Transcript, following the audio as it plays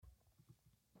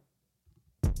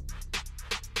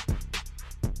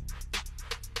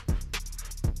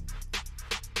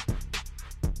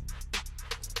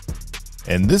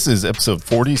and this is episode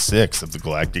 46 of the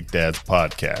Galactic Dads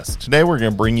podcast. Today we're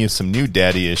going to bring you some new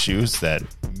daddy issues that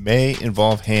may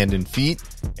involve hand and feet,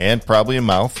 and probably a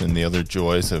mouth, and the other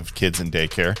joys of kids in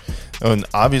daycare. And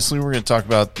obviously we're going to talk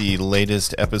about the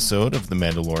latest episode of The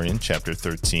Mandalorian, Chapter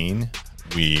 13.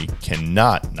 We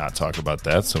cannot not talk about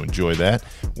that, so enjoy that.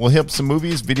 We'll hit up some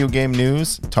movies, video game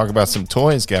news, talk about some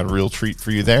toys, got a real treat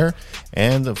for you there.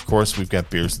 And, of course, we've got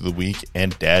beers of the week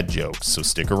and dad jokes, so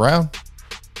stick around.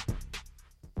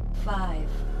 5,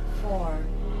 4,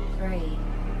 3,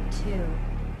 2,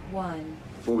 1.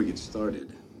 Before we get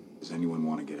started, does anyone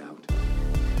want to get out?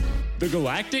 The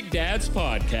Galactic Dads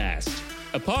Podcast,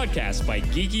 a podcast by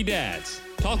geeky dads,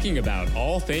 talking about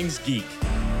all things geek,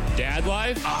 dad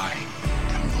life, I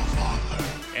am the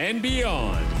father. and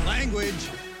beyond. Language.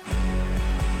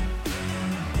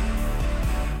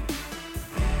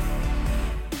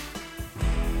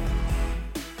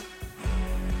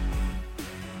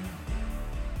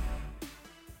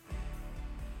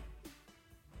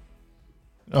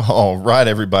 All right,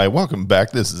 everybody, welcome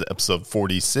back. This is episode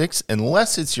 46.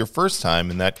 Unless it's your first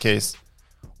time, in that case,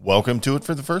 welcome to it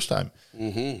for the first time.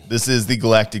 This is the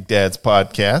Galactic Dads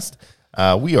Podcast.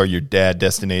 We are your dad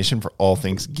destination for all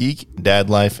things geek, dad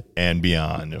life, and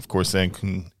beyond. Of course, that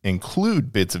can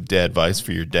include bits of dad advice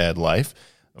for your dad life.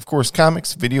 Of course,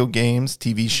 comics, video games,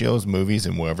 TV shows, movies,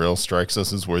 and whatever else strikes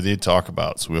us as worthy to talk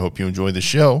about. So we hope you enjoy the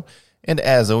show. And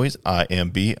as always, I am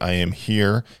B. I am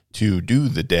here to do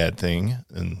the dad thing,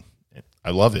 and I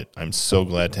love it. I'm so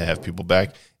glad to have people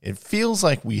back. It feels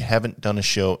like we haven't done a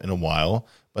show in a while,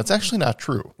 but it's actually not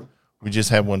true. We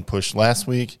just had one pushed last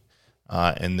week,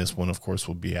 and this one, of course,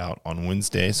 will be out on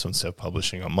Wednesday. So instead of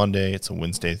publishing on Monday, it's a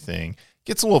Wednesday thing.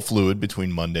 Gets a little fluid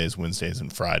between Mondays, Wednesdays,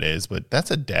 and Fridays, but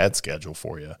that's a dad schedule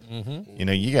for you. You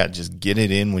know, you got to just get it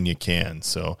in when you can.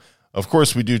 So, of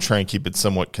course, we do try and keep it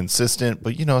somewhat consistent,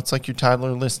 but, you know, it's like your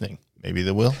toddler listening. Maybe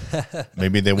they will,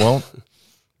 maybe they won't,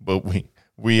 but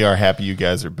we are happy you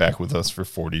guys are back with us for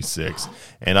 46.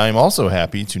 And I'm also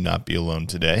happy to not be alone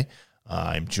today.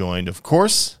 I'm joined, of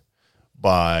course,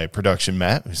 by production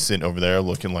Matt, who's sitting over there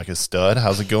looking like a stud.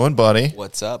 How's it going, buddy?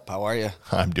 What's up? How are you?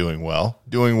 I'm doing well.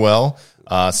 Doing well.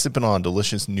 Sipping on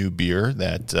delicious new beer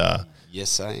that...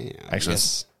 Yes, I am. Actually,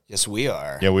 yes, we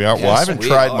are. yeah, we are. Yes, well, I haven't we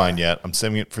tried are. mine yet. I'm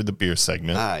saving it for the beer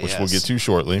segment, which we'll yes. get to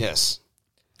shortly. Yes.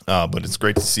 But it's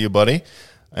great to see you, buddy.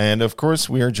 And, of course,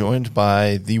 we are joined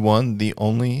by the one, the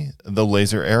only, the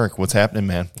Laser Eric. What's happening,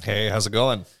 man? Hey, how's it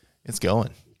going? It's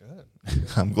going. Good.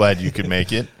 I'm glad you could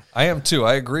make it. I am too.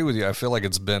 I agree with you. I feel like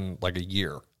it's been like a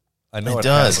year. I know It it,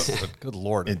 does. hasn't, but good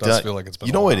Lord, it does feel like it's been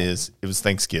You a know what it while. is? It was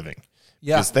Thanksgiving.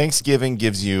 Yeah. Because Thanksgiving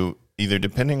gives you, either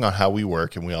depending on how we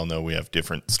work, and we all know we have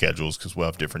different schedules because we'll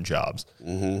have different jobs.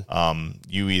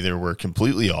 You either were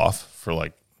completely off for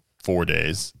like 4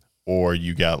 days, or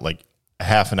you got like a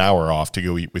half an hour off to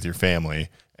go eat with your family,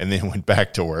 and then went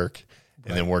back to work,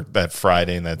 and then worked that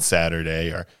Friday and that Saturday,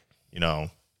 or, you know,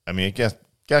 I mean, it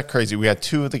got crazy. We had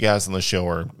two of the guys on the show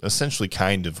are essentially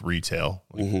kind of retail,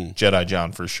 like Jedi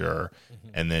John for sure,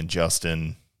 and then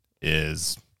Justin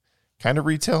is kind of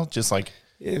retail, just like,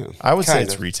 Yeah. I would say kind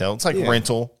it's of. retail. It's like Yeah.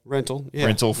 rental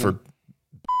Yeah. for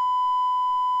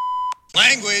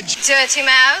Language. Do it to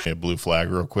mouth. a blue flag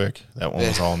real quick. That one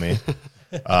was all me.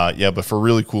 Yeah, but for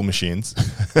really cool machines.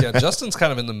 Yeah, Justin's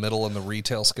kind of in the middle in the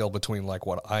retail scale between like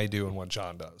what I do and what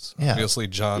John does. Yeah. Obviously,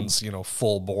 John's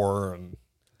full bore, and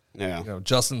Yeah.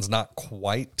 Justin's not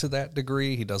quite to that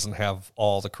degree. He doesn't have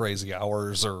all the crazy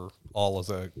hours or all of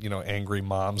the angry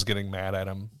moms getting mad at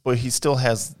him. But he still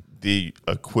has the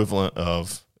equivalent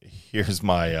of here's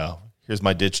my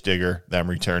ditch digger that I'm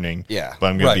returning. Yeah. But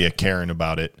I'm going Right. to be a Karen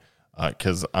about it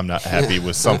because I'm not happy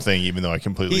with something, even though I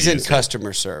completely He's in use it.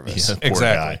 customer service. Yeah, poor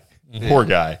Exactly. guy. Poor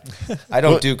guy. I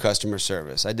don't do customer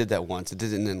service. I did that once. It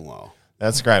didn't end well.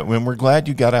 That's great. When we're glad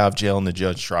you got out of jail and the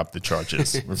judge dropped the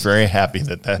charges. We're very happy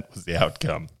that was the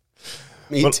outcome.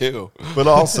 Me too. But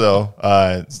also,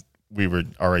 we were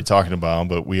already talking about them,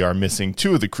 but we are missing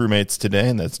two of the crewmates today,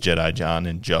 and that's Jedi John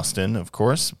and Justin, of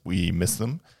course. We miss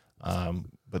them,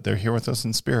 but they're here with us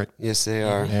in spirit. Yes, they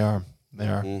are. They are. They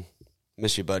are.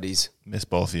 Miss you, buddies. Miss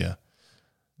both of you.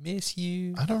 Miss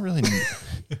you. I don't really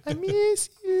I miss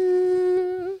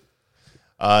you.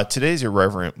 Today's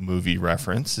irreverent movie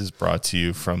reference is brought to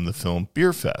you from the film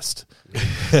Beer Fest.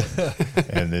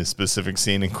 And the specific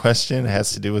scene in question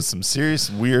has to do with some serious,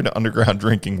 weird underground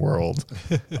drinking world.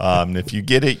 If you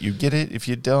get it, you get it. If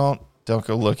you don't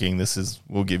go looking.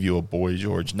 We'll give you a Boy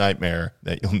George nightmare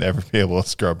that you'll never be able to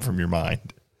scrub from your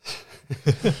mind.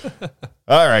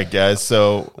 All right, guys.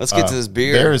 So Let's get to this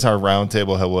beer. There's our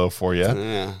roundtable hello for you.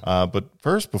 Yeah. But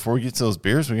first, before we get to those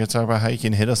beers, we got to talk about how you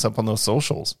can hit us up on those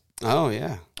socials. Oh,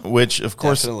 yeah. Which, of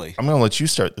course, Definitely. I'm going to let you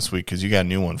start this week because you got a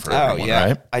new one for Oh, everyone, yeah.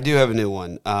 right? I do have a new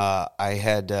one. I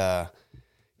had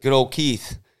good old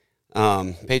Keith,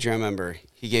 Patreon member.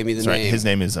 He gave me the That's right. name. His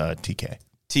name is TK.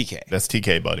 TK. That's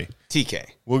TK, buddy. TK.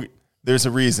 Well, there's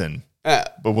a reason,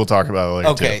 but we'll talk about it later.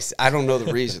 Okay, too. so I don't know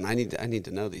the reason. I need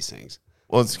to know these things.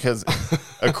 Well, it's because,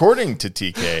 according to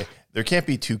TK, there can't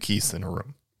be two Keiths in a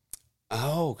room.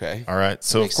 Oh, okay. All right.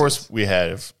 So, of makes course, sense. we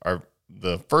have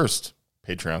the first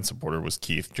Patreon supporter was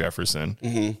Keith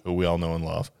Jefferson, who we all know and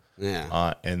love.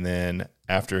 Yeah. And then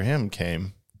after him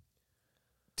came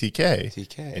TK.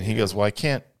 TK, And he goes, well, I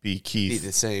can't be Be Keith.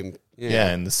 the same.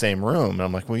 Yeah, in the same room. And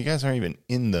I'm like, well, you guys aren't even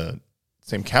in the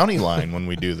same county line when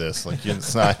we do this. Like,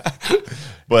 it's not.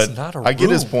 But It's not a I get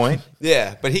his room. point.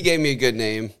 Yeah, but he gave me a good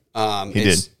name. He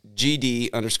it's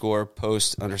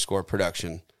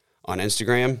GD_post_production on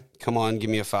Instagram. Come on, give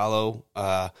me a follow.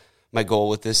 My goal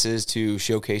with this is to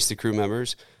showcase the crew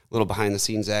members, a little behind the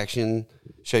scenes action,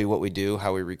 show you what we do,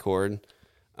 how we record,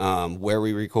 where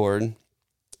we record.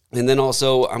 And then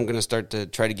also I'm going to start to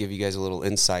try to give you guys a little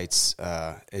insights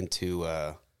into,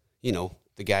 the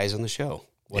guys on the show,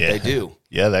 what they do,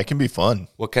 Yeah, that can be fun.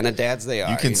 what kind of dads they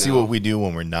are. You can see know? what we do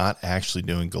when we're not actually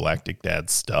doing Galactic Dad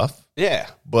stuff. Yeah.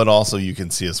 But also you can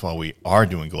see us while we are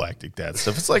doing Galactic Dad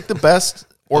stuff. It's like the best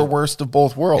or worst of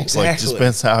both worlds. Like, just Exactly.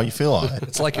 depends how you feel on it.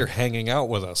 It's like you're hanging out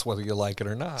with us, whether you like it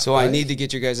or not. So I need to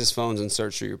get your guys' phones and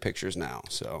search through your pictures now.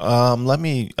 So Let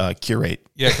me curate.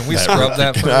 Yeah, can we scrub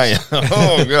that Can first? I-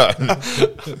 oh, God.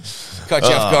 caught you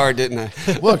off guard, didn't I?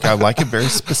 Look, I like a very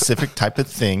specific type of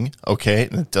thing, okay?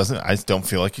 And I just don't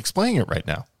feel like explaining it right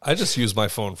now. I just use my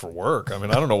phone for work. I mean,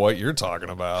 I don't know what you're talking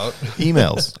about.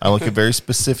 Emails. I like a very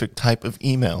specific type of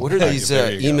email. What are these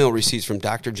there you go. email receipts from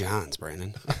Dr. John's,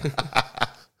 Brandon?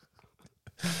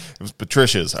 It was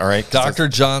Patricia's, all right? Dr.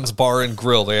 John's Bar and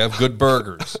Grill. They have good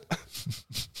burgers.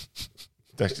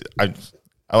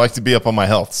 I like to be up on my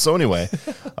health. So anyway,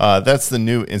 that's the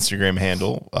new Instagram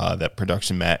handle that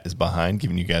Production Matt is behind,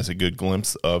 giving you guys a good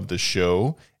glimpse of the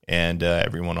show and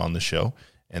everyone on the show.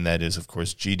 And that is, of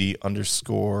course, GD_.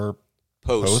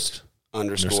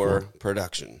 Post_underscore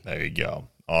production. There you go.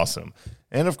 Awesome.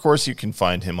 And, of course, you can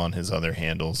find him on his other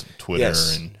handles, Twitter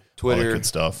Yes. and Twitter. all that good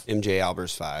stuff. MJ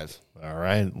Albers 5. All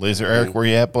right. Laser Eric, where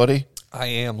you at, buddy? I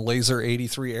am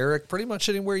Laser83 Eric. Pretty much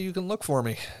anywhere you can look for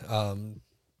me.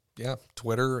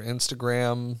 Twitter,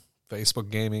 Instagram, Facebook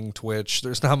gaming, Twitch.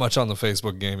 There's not much on the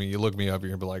Facebook gaming. You look me up, you're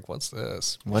going to be like, what's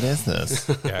this? What is this?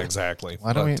 Yeah, exactly.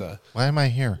 Why am I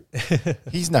here?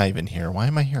 He's not even here. Why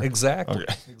am I here? Exactly.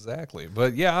 Okay. Exactly.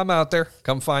 But yeah, I'm out there.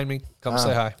 Come find me. Come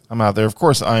say hi. I'm out there. Of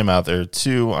course, I'm out there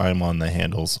too. I'm on the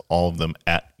handles, all of them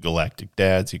at Galactic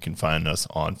Dads. You can find us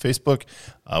on Facebook.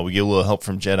 We get a little help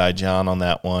from Jedi John on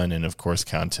that one, and of course,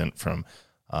 content from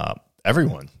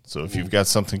everyone. So if you've got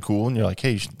something cool and you're like,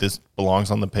 hey, this belongs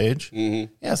on the page,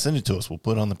 yeah, send it to us. We'll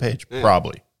put it on the page.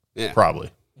 Probably. Yeah. Probably.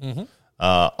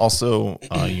 Also, you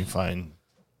can find,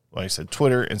 like I said,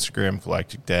 Twitter, Instagram,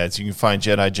 Galactic Dads. You can find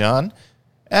Jedi John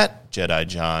at Jedi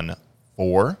John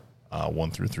 4.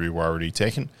 1 through 3 were already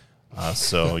taken.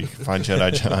 So you can find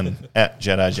Jedi John at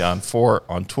Jedi John 4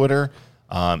 on Twitter.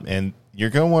 And you're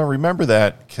going to want to remember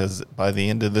that because by the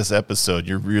end of this episode,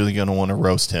 you're really going to want to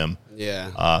roast him.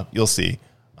 Yeah. You'll see.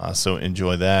 So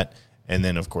enjoy that. And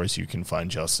then, of course, you can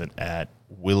find Justin at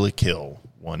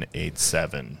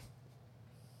Willikill187,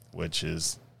 which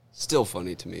is... Still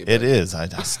funny to me. It is. I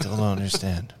still don't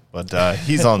understand. But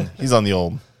he's on the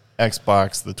old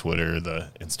Xbox, the Twitter, the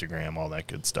Instagram, all that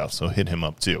good stuff. So hit him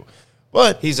up too.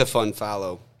 But He's a fun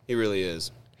follow. He really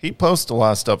is. he posts a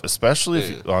lot of stuff, especially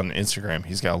if on Instagram.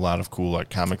 He's got a lot of cool like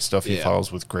comic stuff he Yeah.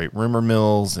 follows with great rumor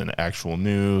mills and actual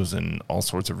news and all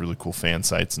sorts of really cool fan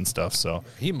sites and stuff. So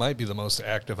He might be the most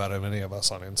active out of any of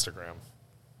us on Instagram.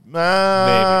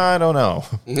 I don't know.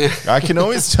 I can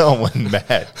always tell when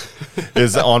Matt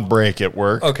is on break at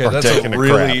work. Okay, or that's a taking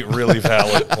really, crap. really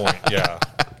valid point. Yeah.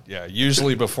 Yeah,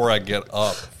 usually before I get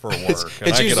up for work. And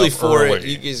It's I usually get up 4 early.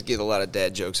 You guys get a lot of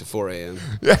dad jokes at 4 a.m.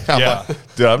 Yeah.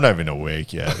 Dude, I'm not even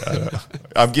awake yet.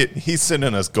 He's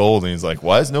sending us gold, and he's like,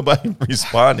 "Why is nobody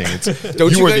responding?" It's,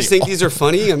 Don't you are guys the think these are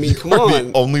funny? I mean, come are on.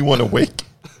 the only one awake.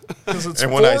 Because it's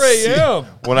And 4 when I see a.m.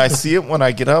 when I see it when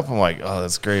I get up, I'm like, "Oh,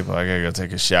 that's great," but I gotta go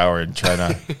take a shower and try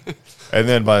not. And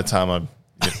then by the time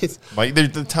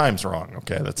the time's wrong.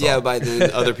 Okay, that's Yeah, all. by then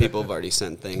other people have already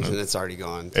sent things, and it's already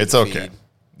gone. to It's the okay. feed.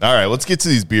 All right, let's get to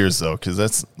these beers though, because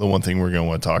that's the one thing we're going to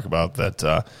want to talk about.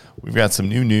 That we've got some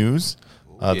new news.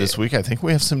 This week, I think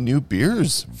we have some new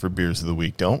beers for Beers of the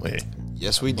Week, don't we?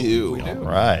 Yes, we do. All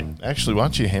right. Actually, why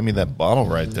don't you hand me that bottle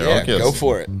right there? Yeah, go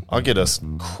for it. I'll get us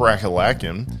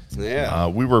crack-a-lackin'. Yeah.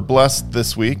 We were blessed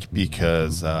this week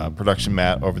because production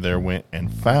Matt over there went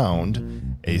and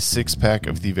found a 6-pack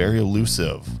of the very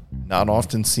elusive, not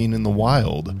often seen in the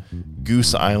wild,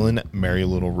 Goose Island Merry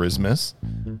Little Rismas.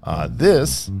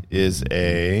 This is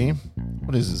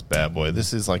what is this bad boy?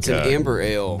 This is like It's an amber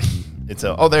ale.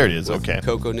 There it is. Okay.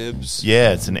 Cocoa nibs.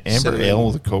 Yeah, it's an amber Cinnamon.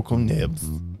 ale with cocoa nibs,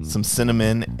 some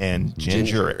cinnamon, and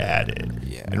ginger added.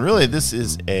 Yeah. And really, this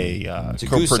is a a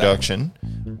co-production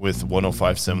with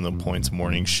 105.7 The Points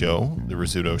Morning Show, the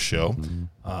Rizzuto Show.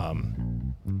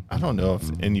 I don't know if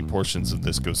any portions of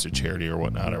this goes to charity or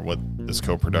whatnot, or what this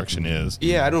co-production is.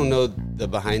 Yeah, I don't know the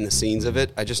behind the scenes of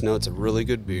it. I just know it's a really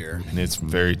good beer. And it's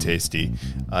very tasty.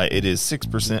 It is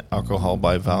 6% alcohol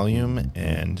by volume,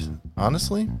 and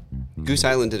honestly, Goose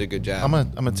Island did a good job.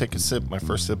 I'm gonna take a sip, my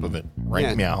first sip of it.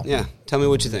 Right meow. Yeah. Tell me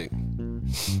what you think.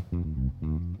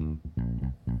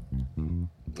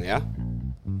 Yeah?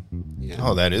 Yeah.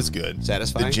 Oh, that is good.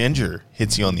 Satisfying? The ginger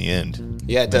hits you on the end.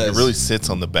 Yeah, it Like, does. it really sits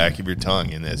on the back of your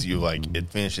tongue, and as you it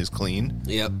finishes clean.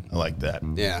 Yep. I like that.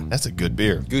 Yeah. That's a good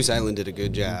beer. Goose Island did a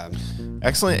good job.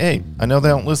 Excellent. Hey, I know they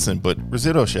don't listen, but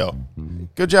Rizzuto Show,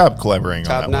 good job collaborating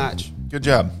Top on that notch. one. Good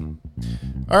job.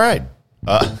 All right.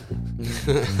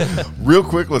 Real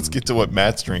quick, let's get to what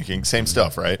Matt's drinking. Same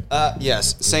stuff, right?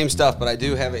 Yes, same stuff, but I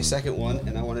do have a second one,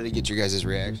 and I wanted to get your guys'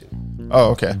 reaction.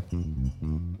 Oh, okay.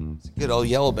 It's a good old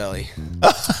Yellow Belly.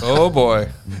 Oh boy.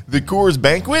 The Coors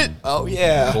Banquet. Oh,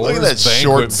 yeah. Cool. Look at that Coors Banquet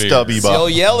short, beer. stubby It's the bottle.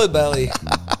 old Yellow Belly.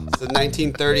 It's a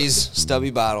 1930s stubby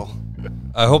bottle.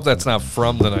 I hope that's not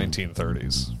from the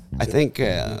 1930s. I think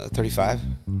 35.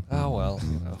 Oh well,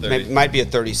 Might be a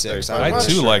 36. I don't know.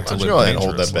 too like to Why don't live you go ahead and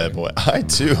hold that dangerously. bad boy. I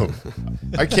too.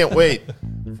 I can't wait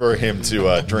for him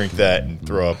to drink that and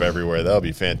throw up everywhere. That'll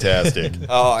be fantastic.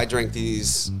 Oh, I drank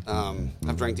these.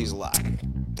 I've drank these a lot.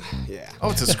 Yeah.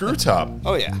 Oh, it's a screw top.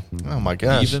 Oh, yeah. Oh my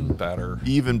gosh. Even better.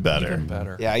 Even better. Even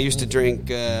better. Yeah, I used to drink.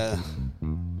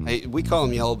 We call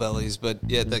them Yellow Bellies, but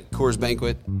yeah, the Coors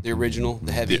Banquet, the original,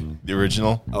 the heavy. The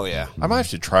original. Oh, yeah. I might have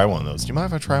to try one of those. Do you mind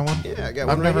if I try one? Yeah, I got I've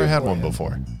one right never here had for one you.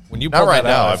 before. When you Not pulled right that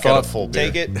now. out, I I've got a thought- full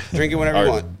beer. Take it, drink it whenever All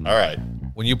you right. want. All right.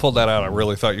 When you pulled that out, I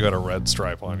really thought you had a red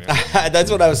stripe on you. That's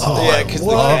what I was. I because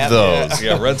love those.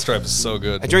 Yeah, red stripe is so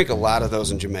good. I drink a lot of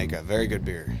those in Jamaica. Very good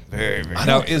beer. Very, very.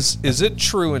 Now, is it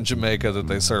true in Jamaica that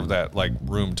they serve that like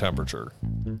room temperature?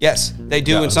 Yes, they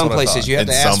do Yeah, in that's some what I places. thought. You have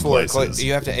In to ask some for it. places.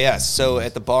 You have to. Yes. So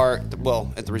at the bar,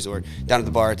 at the resort, down at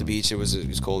the bar at the beach, it was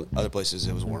cold. Other places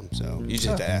it was warm. So you just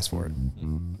have to ask for it.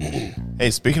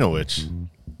 Hey, speaking of which,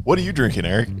 what are you drinking,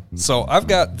 Eric? So I've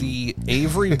got the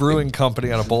Avery Brewing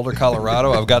Company out of Boulder,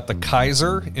 Colorado. I've got the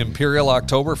Kaiser Imperial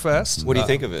Oktoberfest. What do you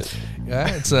think of it? Yeah,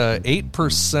 it's a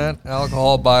 8%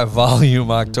 alcohol by volume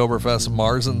Oktoberfest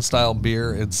Marzen style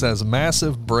beer. It says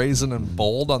massive, brazen, and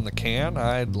bold on the can.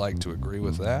 I'd like to agree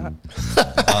with that.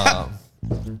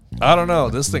 I don't know.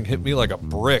 This thing hit me like a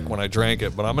brick when I drank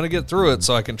it, but I'm going to get through it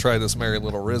so I can try this Merry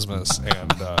Little Rismas,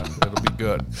 and it'll be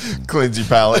good. Cleanse your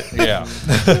palate. Yeah.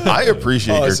 I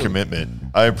appreciate your Awesome. commitment.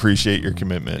 I appreciate your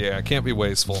commitment. Yeah, I can't be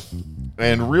wasteful.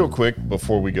 And real quick,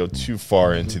 before we go too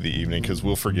far into the evening, because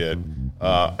we'll forget,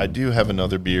 I do have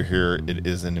another beer here. It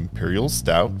is an Imperial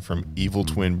Stout from Evil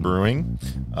Twin Brewing.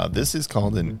 This is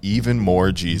called an Even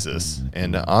More Jesus.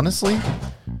 And honestly,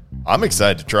 I'm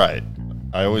excited to try it.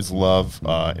 I always love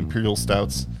Imperial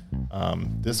Stouts.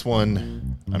 This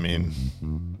one, I mean,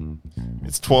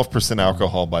 it's 12%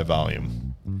 alcohol by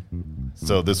volume.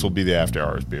 So this will be the after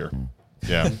hours beer.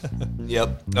 Yeah.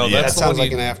 Yep. No, Yeah. That that's the sounds one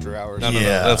like you, an after hours. no,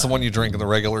 Yeah. that's the one you drink in the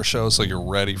regular show, so you're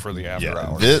ready for the after Yeah,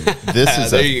 hours. this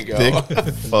is There a you go.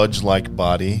 thick fudge-like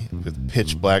body with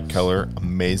pitch black color,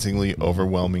 amazingly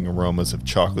overwhelming aromas of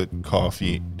chocolate,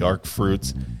 coffee, dark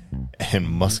fruits, and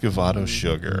muscovado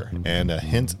sugar, and a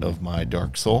hint of my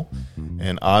dark soul.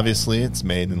 And obviously, it's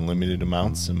made in limited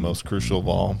amounts, and most crucial of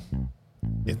all,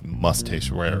 it must taste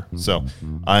rare. So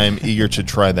I am eager to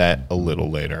try that a little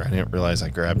later. I didn't realize I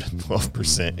grabbed a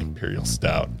 12% Imperial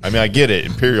Stout. I mean, I get it.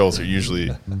 Imperials are usually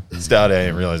stout. I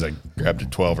didn't realize I grabbed a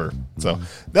 12er. So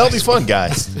that'll be fun,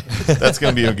 guys. That's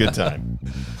going to be a good time.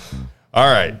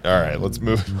 All right. Let's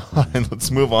move on.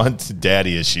 Let's move on to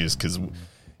daddy issues, because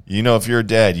you know if you're a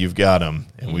dad, you've got them,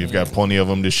 and we've got plenty of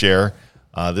them to share.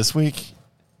 This week,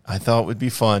 I thought it would be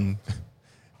fun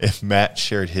if Matt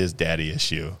shared his daddy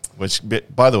issue, which,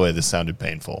 by the way, this sounded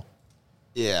painful.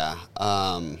 Yeah.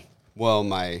 Well,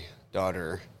 my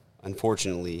daughter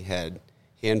unfortunately had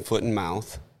hand, foot, and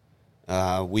mouth.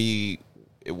 When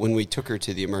we took her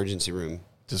to the emergency room.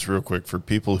 Just real quick, for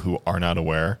people who are not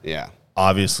aware, Yeah.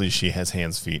 obviously she has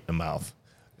hands, feet, and mouth.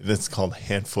 That's called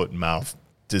hand, foot, and mouth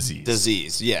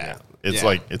disease. Yeah. It's Yeah.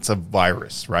 like it's a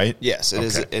virus, right? Yes, it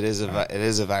is. Okay. It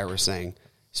is a virus thing.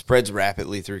 Spreads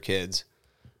rapidly through kids.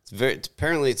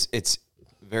 Apparently it's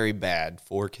very bad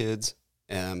for kids.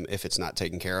 If it's not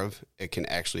taken care of, it can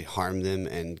actually harm them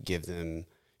and give them.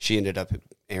 Grayson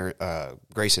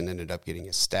ended up getting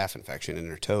a staph infection in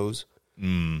her toes,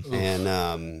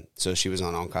 and so she was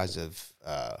on all kinds of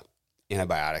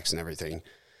antibiotics and everything.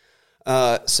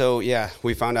 So yeah,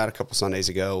 we found out a couple Sundays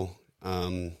ago.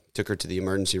 Took her to the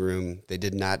emergency room. They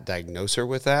did not diagnose her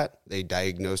with that. They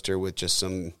diagnosed her with just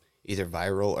some either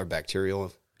viral or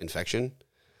bacterial infection.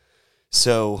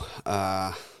 So,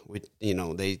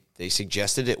 they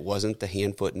suggested it wasn't the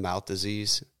hand, foot, and mouth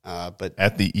disease, but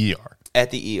At the ER.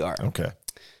 at the ER. Okay.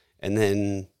 And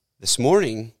then this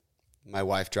morning, my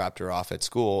wife dropped her off at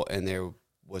school, and there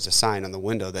was a sign on the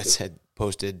window that said,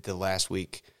 posted the last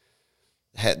week,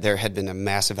 there had been a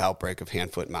massive outbreak of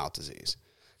hand, foot, and mouth disease.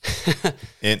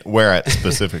 And where at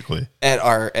specifically?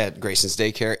 At Grayson's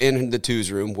daycare in the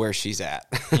twos room where she's at.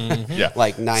 Yeah.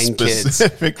 Like 9 kids.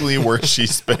 Specifically where she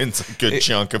spends a good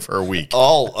chunk of her week.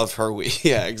 All of her week.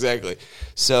 Yeah, exactly.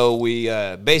 So we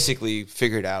basically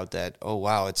figured out that, oh,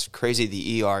 wow, it's crazy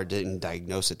the ER didn't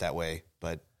diagnose it that way.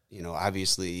 But,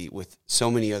 obviously with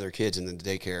so many other kids in the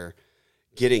daycare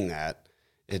getting that,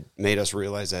 it made us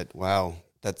realize that, wow,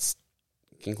 that's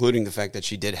including the fact that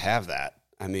she did have that.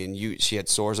 I mean, she had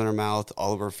sores on her mouth,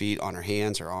 all of her feet, on her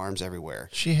hands, her arms, everywhere.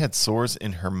 She had sores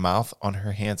in her mouth, on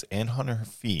her hands, and on her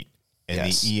feet. And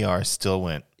Yes. the ER still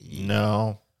went,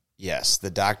 no. Yes, the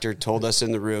doctor told us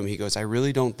in the room, he goes, I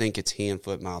really don't think it's hand,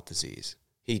 foot, mouth disease.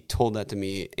 He told that to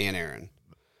me and Aaron.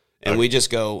 And we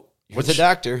just go, you're the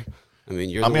doctor. I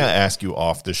mean, I'm going to ask you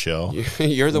off the show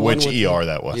you're the which one ER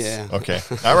that was. Yeah. Okay.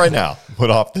 Not right now, but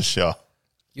off the show.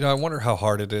 I wonder how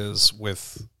hard it is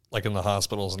with, like, in the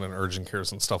hospitals and in urgent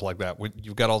cares and stuff like that.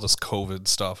 You've got all this COVID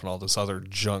stuff and all this other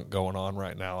junk going on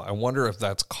right now. I wonder if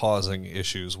that's causing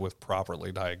issues with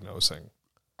properly diagnosing.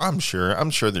 I'm sure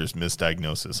there's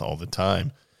misdiagnosis all the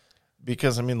time.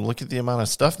 Because, look at the amount of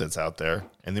stuff that's out there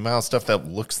and the amount of stuff that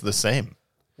looks the same.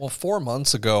 Well, 4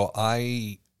 months ago,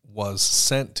 I was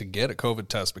sent to get a COVID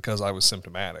test because I was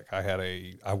symptomatic.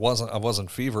 I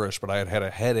wasn't feverish, but I had a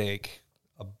headache,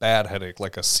 a bad headache,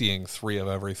 like a seeing 3 of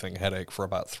everything headache for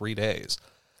about 3 days.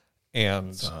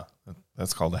 And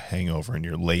That's called a hangover in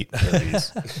your late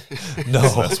 30s. no,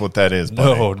 That's what that is,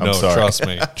 buddy. no, I'm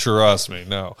sorry. trust me,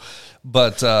 no.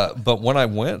 But when I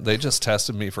went, they just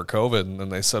tested me for COVID, and then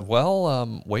they said,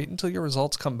 well, wait until your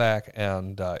results come back,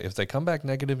 and if they come back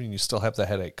negative and you still have the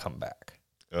headache, come back.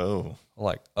 Oh, I'm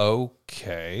like,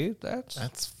 okay, that's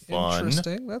fun.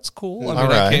 interesting. That's cool. All I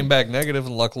right. came back negative,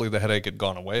 and luckily the headache had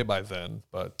gone away by then.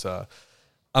 But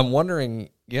I'm wondering,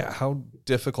 how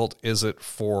difficult is it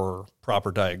for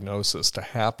proper diagnosis to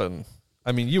happen?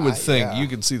 I mean, you would think you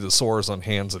could see the sores on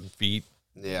hands and feet.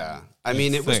 Yeah. I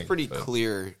mean, it was think, pretty but-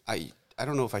 clear. I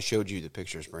don't know if I showed you the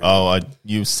pictures, Brandon. Oh,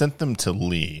 you sent them to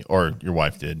Lee, or your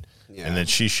wife did, Yeah. and then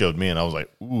she showed me, and I was like,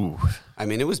 ooh. I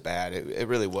mean, it was bad. It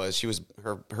really was.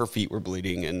 Her feet were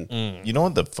bleeding, and You know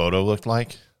what the photo looked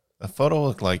like? The photo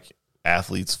looked like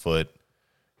athlete's foot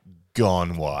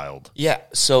gone wild. yeah.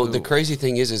 So the crazy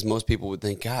thing is most people would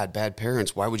think, God, bad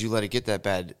parents. Why would you let it get that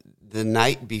bad? The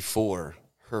night before,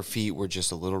 her feet were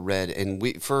just a little red,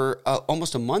 and for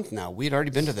almost a month now, we had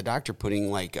already been to the doctor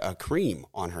putting like a cream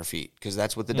on her feet because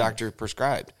that's what the doctor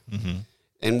prescribed. Mm-hmm.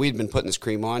 And we'd been putting this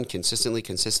cream on consistently.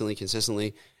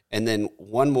 And then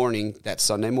one morning, that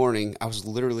Sunday morning, I was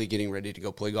literally getting ready to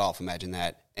go play golf. Imagine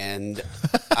that. And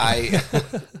I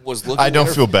was looking I don't at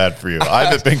her, feel bad for you. I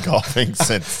haven't been golfing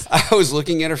since. I was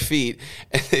looking at her feet,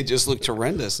 and they just looked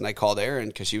horrendous. And I called Erin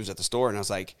because she was at the store, and I was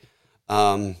like,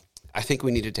 I think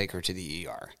we need to take her to the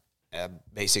ER.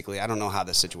 Basically, I don't know how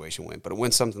the situation went, but it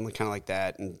went something kind of like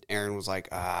that. And Erin was like,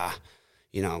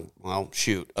 well,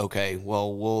 shoot. Okay,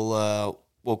 well,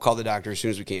 we'll call the doctor as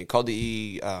soon as we can. Called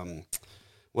the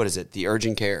the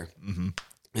urgent care. Mm-hmm.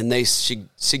 And they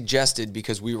suggested,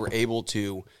 because we were able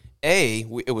to,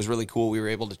 it was really cool. We were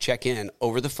able to check in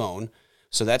over the phone.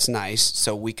 So that's nice.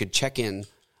 So we could check in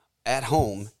at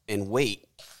home and wait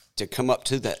to come up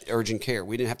to the urgent care.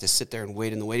 We didn't have to sit there and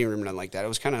wait in the waiting room and nothing like that. It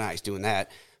was kind of nice doing that.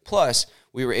 Plus,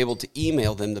 we were able to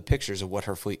email them the pictures of what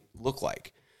her feet looked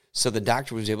like. So the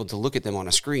doctor was able to look at them on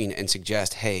a screen and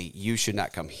suggest, hey, you should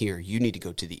not come here. You need to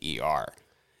go to the ER.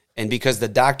 And because the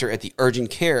doctor at the urgent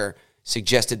care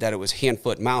suggested that it was hand,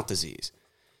 foot, mouth disease.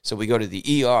 So we go to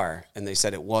the ER, and they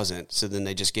said it wasn't. So then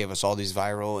they just gave us all these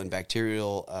viral and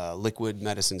bacterial liquid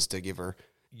medicines to give her.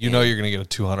 You know you're going to get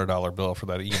a $200 bill for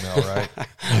that email, right?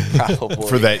 Probably.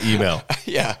 For that email.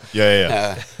 Yeah.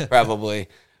 Yeah. Probably.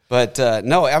 But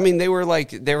no, I mean, they were,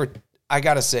 I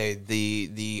got to say,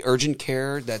 the urgent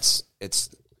care, it's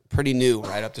pretty new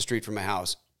right up the street from my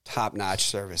house. Top-notch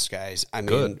service, guys. I mean,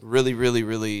 Good. really, really,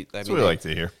 really. That's what we like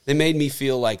to hear. They made me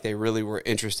feel like they really were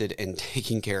interested in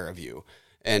taking care of you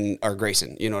and are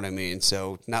Grayson. You know what I mean?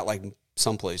 So not like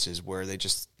some places where they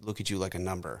just look at you like a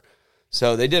number.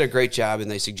 So they did a great job,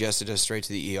 and they suggested us straight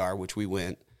to the ER, which we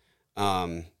went.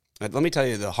 But let me tell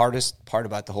you, the hardest part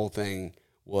about the whole thing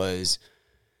was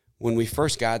when we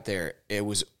first got there, it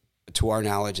was, to our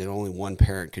knowledge, that only one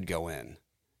parent could go in.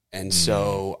 And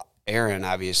so Aaron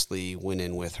obviously went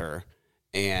in with her.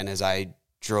 And as I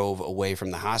drove away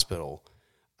from the hospital,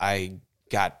 I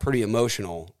got pretty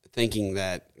emotional thinking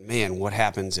that, man, what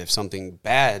happens if something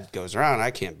bad goes around?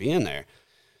 I can't be in there.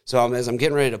 So as I'm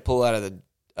getting ready to pull out of the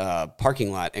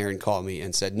parking lot, Aaron called me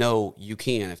and said, no, you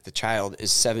can. If the child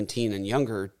is 17 and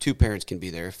younger, 2 parents can be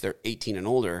there. If they're 18 and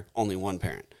older, only 1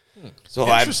 parent. So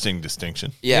Interesting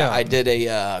distinction. Yeah, I did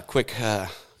a quick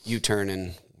U-turn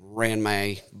and ran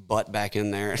my butt back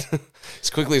in there as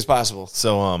quickly as possible.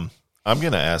 So I'm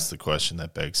going to ask the question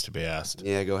that begs to be asked.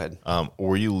 Yeah, go ahead.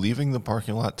 Were you leaving the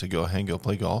parking lot to go go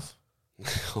play golf?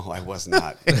 Oh, I was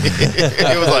not.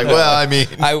 It was like, well, I mean,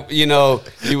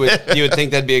 you would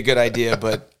think that'd be a good idea,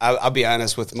 but I'll be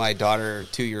honest, with my daughter,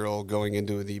 2-year-old, going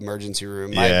into the emergency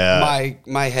room,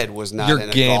 my head was not Your in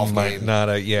a game golf might game.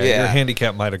 not, your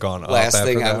handicap might have gone up. Last after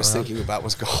thing that, I was thinking about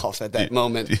was golf at that do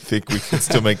moment. you think we can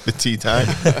still make the tee time?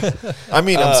 I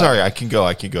mean, I'm sorry. I can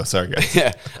go. Sorry, guys.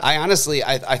 Yeah, I honestly,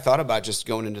 I thought about just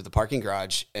going into the parking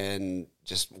garage and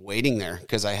just waiting there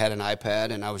because I had an iPad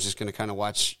and I was just going to kind of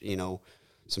watch,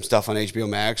 some stuff on HBO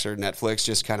Max or Netflix,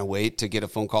 just kind of wait to get a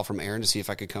phone call from Aaron to see if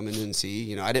I could come in and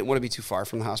see. I didn't want to be too far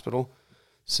from the hospital,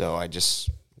 so I just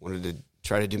wanted to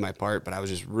try to do my part, but I was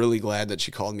just really glad that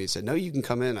she called me and said, no, you can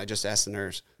come in. I just asked the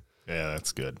nurse. Yeah,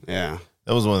 that's good. Yeah.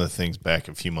 That was one of the things back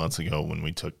a few months ago when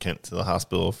we took Kent to the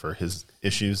hospital for his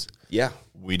issues. Yeah.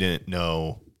 We didn't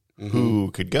know who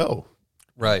could go.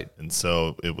 Right. And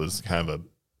so it was kind of a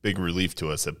big relief to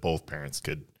us that both parents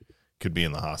could be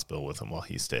in the hospital with him while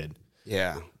he stayed.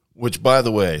 Yeah. Which, by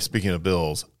the way, speaking of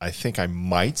bills, I think I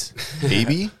might,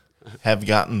 maybe, have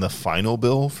gotten the final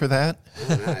bill for that.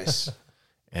 Oh, nice.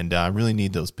 And I really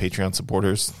need those Patreon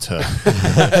supporters to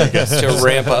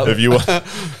ramp up. If you want,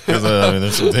 because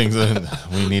there's some things that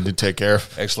we need to take care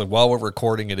of. Actually, while we're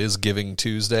recording, it is Giving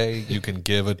Tuesday. You can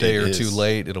give a day or two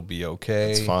late. It'll be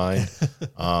okay. It's fine.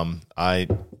 I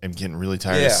am getting really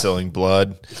tired of selling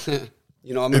blood.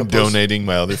 I'm and donating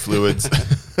my other fluids.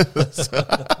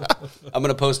 I'm going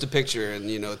to post a picture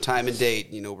and, time and date.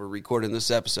 We're recording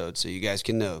this episode so you guys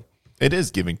can know. It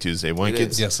is Giving Tuesday.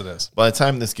 Yes, it is. By the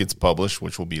time this gets published,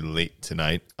 which will be late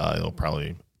tonight, it'll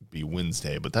probably be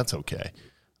Wednesday, but that's okay.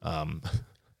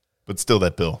 But still,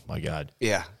 that bill, my God.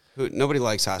 Yeah. Nobody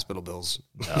likes hospital bills,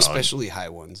 especially high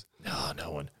ones.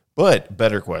 No one. But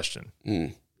better question.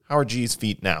 How are G's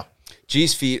feet now?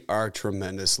 G's feet are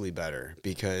tremendously better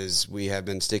because we have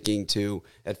been sticking to,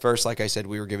 at first, like I said,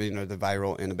 we were giving her the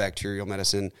viral and the bacterial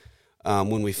medicine.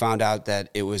 When we found out that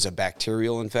it was a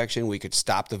bacterial infection, we could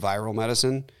stop the viral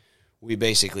medicine. We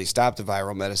basically stopped the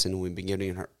viral medicine, and we've been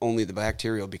giving her only the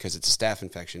bacterial because it's a staph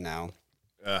infection now.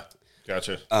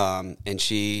 Gotcha. And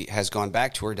she has gone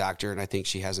back to her doctor, and I think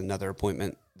she has another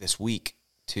appointment this week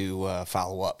to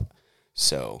follow up.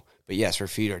 So, but yes, her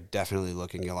feet are definitely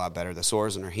looking a lot better. The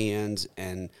sores in her hands,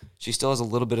 and she still has a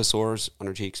little bit of sores on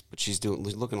her cheeks, but she's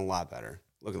looking a lot better.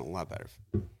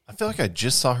 I feel like I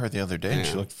just saw her the other day, and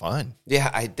she looked fine. Yeah,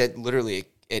 it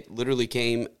literally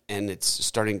came, and it's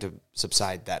starting to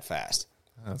subside that fast.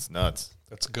 That's nuts.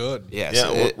 That's good. Yeah, Yeah,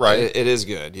 so right. It is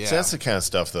good. Yeah, So that's the kind of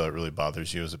stuff that really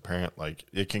bothers you as a parent. Like,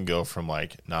 it can go from,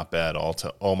 like, not bad all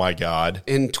to, oh, my God.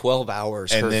 in 12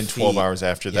 hours, And her then 12 feet- hours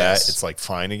after Yes. that, it's, like,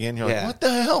 fine again. You're Yeah. like, what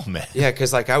the hell, man? Yeah,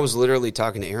 because I was literally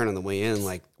talking to Aaron on the way in,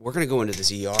 like, we're going to go into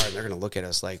this ER, and they're going to look at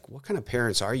us like, what kind of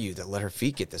parents are you that let her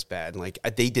feet get this bad? And, like,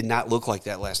 they did not look like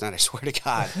that last night, I swear to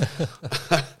God.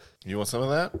 You want some of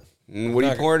that? What are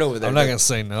you pouring over there? I'm not going to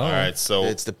say no. All right, so,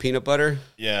 It's the peanut butter.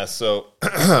 yeah, so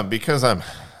because I'm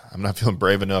not feeling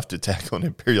brave enough to tackle an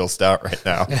Imperial Stout right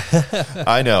now.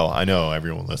 I know,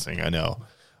 everyone listening, I know.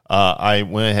 I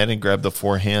went ahead and grabbed the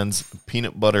Four Hands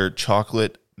Peanut Butter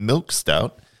Chocolate Milk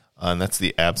Stout, and that's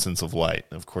the Absence of Light.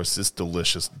 Of course, this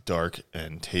delicious, dark,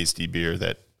 and tasty beer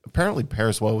that apparently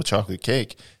pairs well with chocolate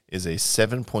cake is a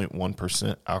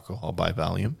 7.1% alcohol by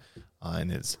volume, and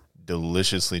it's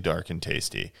deliciously dark and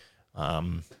tasty.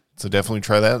 So definitely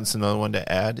try that. It's another one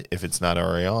to add if it's not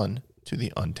already on to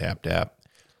the Untapped app.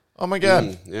 Oh my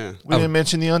God. Yeah. We didn't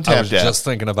mention the I Untapped was app. just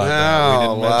thinking about that. We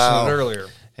didn't wow. mention it earlier.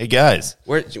 Hey guys,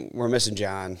 We're missing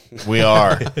John. we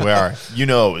are. You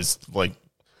know, it's like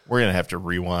we're gonna have to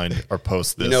rewind or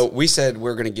post this. You know, we said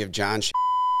we're going to give John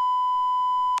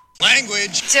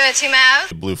Language. Dirty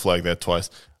mouth. blue flag that twice.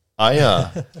 I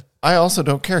also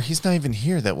don't care. He's not even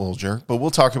here, that little jerk. But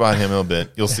we'll talk about him in a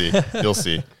bit. You'll see. You'll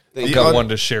see. We got one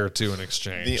to share too in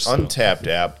exchange. The so. Untapped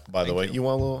app, by the way. You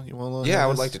want a little? You want a little? Yeah, I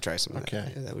would of like this? to try some of that.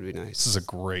 Okay. Yeah, that would be nice. This is a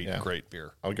great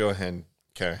beer. I'll go ahead and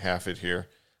kind of half it here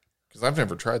because I've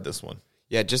never tried this one.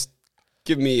 Yeah, just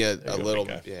give me a go, little.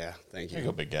 big guy. Yeah, thank Here you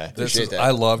you. go, big guy. This Appreciate is, that.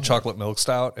 I love chocolate milk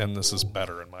stout, and this is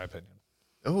better in my opinion.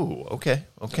 Oh, okay.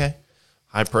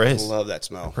 High praise. Love that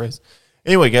smell. Praise.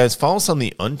 Anyway, guys, follow us on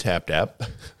the Untapped app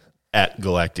at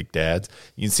Galactic Dads.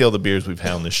 You can see all the beers we've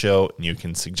had on the show, and you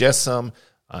can suggest some.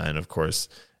 And of course,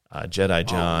 Jedi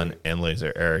John and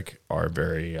Laser Eric are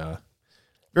very,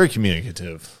 very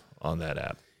communicative on that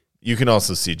app. You can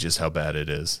also see just how bad it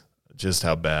is, just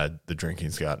how bad the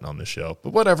drinking's gotten on the show.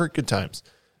 But whatever, good times.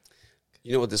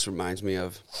 You know what this reminds me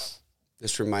of?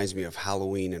 This reminds me of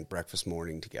Halloween and breakfast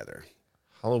morning together.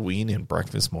 Halloween and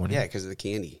breakfast morning. Yeah, because of the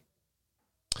candy.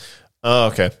 Oh,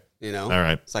 okay. You know, All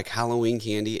right. It's like Halloween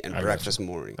candy and got breakfast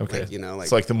morning. Okay. Like, you know, like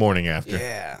it's like the morning after.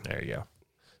 yeah. There you go.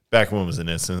 Back when it was an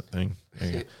instant thing.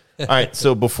 There you go. All right.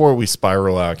 So before we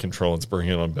spiral out of control, let's bring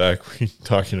it on back. We're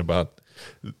talking about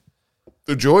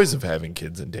the joys of having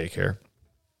kids in daycare.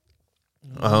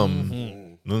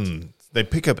 They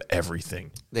pick up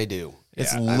everything. They do.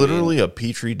 It's Yeah, literally a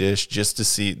petri dish just to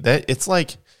see that. It's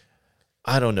like,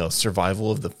 I don't know,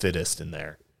 survival of the fittest in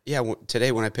there. Yeah,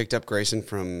 today when I picked up Grayson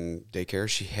from daycare,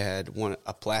 she had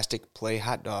a plastic play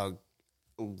hot dog,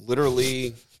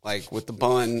 literally like with the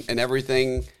bun and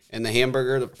everything, and the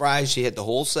hamburger, the fries. She had the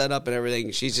whole setup and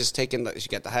everything. She's just taking she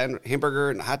got the hamburger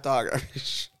and the hot dog.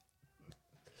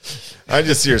 I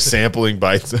just see her sampling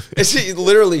bites.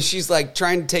 And she's like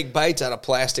trying to take bites out of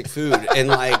plastic food, and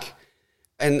like,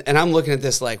 and I'm looking at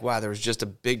this like, wow, there was just a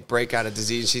big breakout of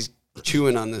disease. She's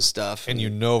chewing on this stuff, And you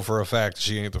know for a fact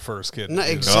she ain't the first kid. to No, do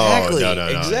that. exactly. Oh, no.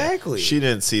 Exactly. She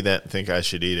didn't see that and think I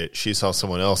should eat it. She saw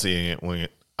someone else eating it. Wing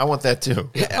it. I want that too.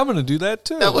 I'm going to do that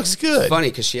too. That looks good. Funny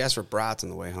because she asked for brats on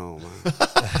the way home.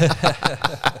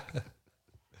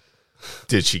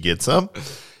 Did she get some?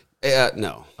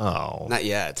 No, Oh, not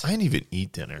yet. I didn't even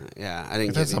eat dinner. Yeah, I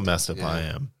didn't. That's get how any- messed up yeah. I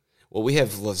am. Well, we have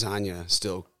lasagna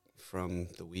still from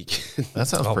the weekend. That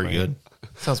sounds Oh, pretty man. good.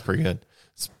 Sounds pretty good.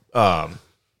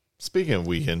 Speaking of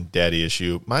weekend, daddy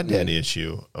issue, my daddy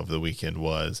issue of the weekend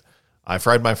was I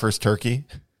fried my first turkey,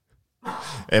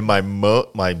 and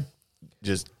my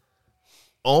just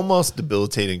almost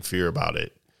debilitating fear about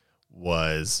it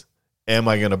was, am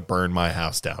I going to burn my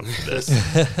house down for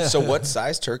this? So, what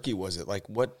size turkey was it? Like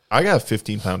what? I got a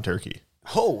 15-pound turkey.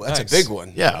 Oh, that's Nice. a big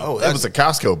one. Yeah, Oh, that was a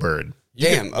Costco bird.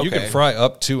 damn. Okay. You can fry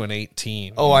up to an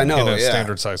 18. Oh, I know, In a yeah.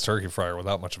 standard size turkey fryer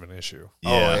without much of an issue.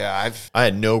 Oh yeah. I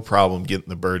had no problem getting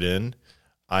the bird in.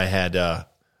 I had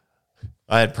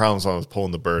problems when I was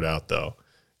pulling the bird out though,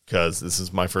 because this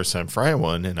is my first time frying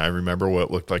one, and I remember what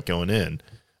it looked like going in.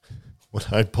 When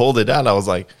I pulled it out, I was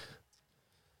like,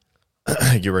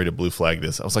 "Get ready to blue flag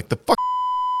this." I was like, "The fuck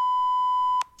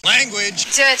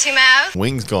Language. Dirty mouth.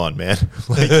 wing's gone, man!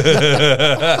 Like,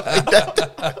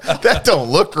 that don't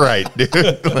look right, dude.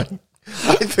 Like,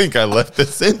 I think I left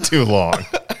this in too long."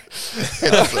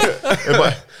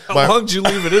 How long did you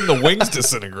leave it in? The wings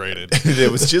disintegrated.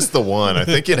 It was just the one. I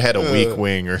think it had a weak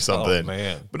wing or something. Oh,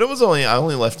 man. But I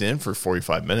only left it in for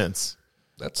 45 minutes.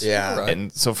 That's Yeah. all right.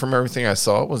 And so from everything I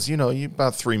saw, it was,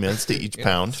 about 3 minutes to each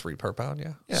pound. 3 per pound,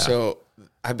 yeah. Yeah. So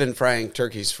I've been frying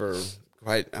turkeys for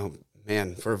quite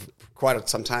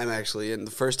some time actually. And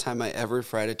the first time I ever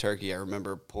fried a turkey, I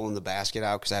remember pulling the basket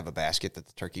out because I have a basket that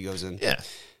the turkey goes in. Yeah.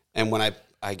 And when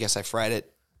I guess I fried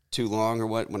it too long or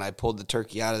what, when I pulled the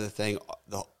turkey out of the thing,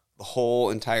 the whole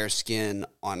entire skin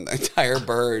on the entire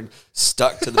bird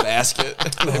stuck to the basket.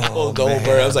 And I pulled the whole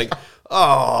bird. I was like,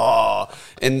 oh.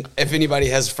 And if anybody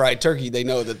has fried turkey, they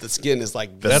know that the skin is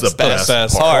like That's the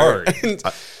best part.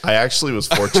 I actually was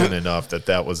fortunate enough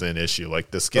that was an issue.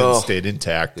 Like the skin stayed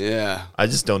intact. Yeah. I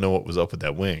just don't know what was up with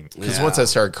that wing. Because Yeah. once I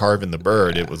started carving the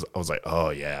bird, I was like,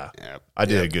 oh yeah, Yep. I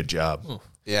did a good job.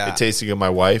 Yeah. It tasted good. My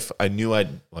wife, I knew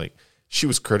she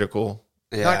was critical.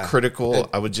 Yeah. Not critical.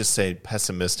 I would just say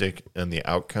pessimistic in the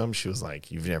outcome. She was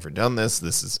like, "You've never done this.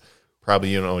 This is probably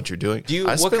you don't know what you're doing." I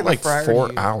what spent kind of like fryer 4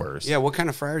 do you- hours. Yeah, what kind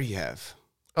of fryer do you have?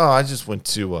 Oh, I just went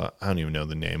to I don't even know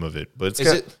the name of it, but it's Is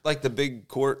got it like the big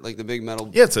quart, like the big metal?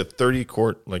 yeah, it's a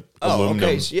 30-quart Oh, aluminum.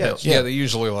 okay, so yeah. Yeah, they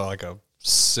usually are like a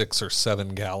 6 or 7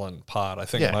 gallon pot. I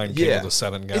think Yeah. mine came Yeah. with a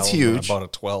 7 gallon. It's huge. I bought a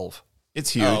 12.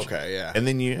 It's huge. Oh, okay, yeah. And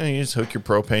then you just hook your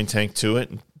propane tank to it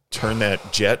and turn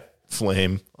that jet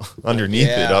flame underneath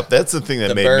it up. That's the thing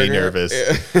that made me nervous.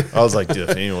 I was like, dude,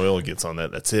 if any oil gets on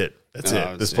that, that's it. That's it.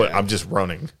 At this point, I'm just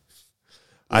running.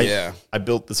 I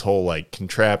built this whole like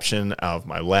contraption out of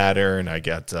my ladder, and I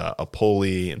got a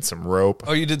pulley and some rope.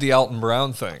 Oh, you did the Alton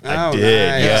Brown thing. I did,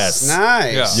 nice. yes.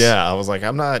 Nice. Yeah, I was like,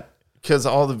 I'm not, because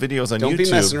all the videos on Don't YouTube.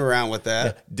 be messing around with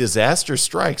that. Disaster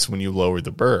strikes when you lower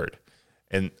the bird.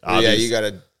 And Yeah, you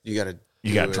gotta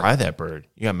dry that bird.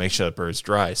 You gotta make sure that bird's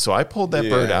dry. So I pulled that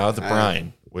bird out of the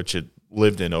brine, which it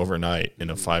lived in overnight in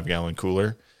a 5-gallon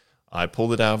cooler. I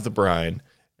pulled it out of the brine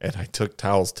and I took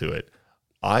towels to it.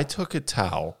 I took a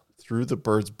towel through the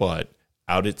bird's butt,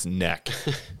 out its neck,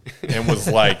 and was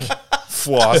like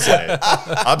flossing it.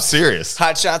 I'm serious.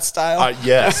 Hot shot style.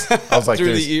 Yes. I was like,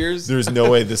 Through the ears? There's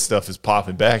no way this stuff is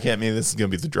popping back at me. This is gonna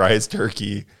be the driest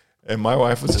turkey. And my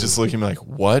wife was just looking at me like,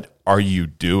 what are you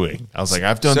doing? I was like,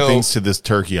 I've done things to this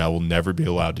turkey I will never be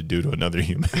allowed to do to another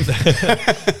human.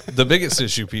 The biggest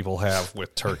issue people have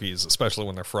with turkeys, especially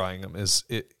when they're frying them, is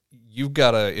you've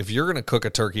got to, if you're going to cook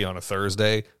a turkey on a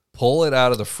Thursday, pull it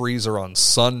out of the freezer on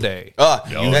Sunday. Though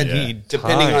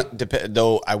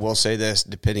I will say this,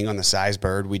 depending on the size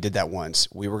bird, we did that once.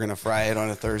 We were going to fry it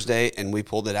on a Thursday, and we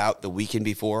pulled it out the weekend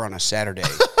before on a Saturday,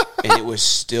 and it was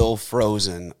still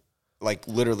frozen. Like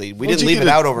literally, we didn't leave it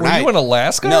out overnight. Were you in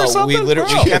Alaska or something? We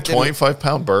literally kept a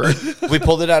 25-pound bird. We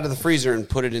pulled it out of the freezer and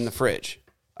put it in the fridge.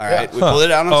 All right, we pulled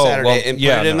it out on Saturday and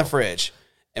put it in the fridge,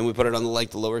 and we put it on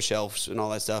the lower shelves and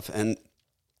all that stuff. And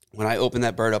when I opened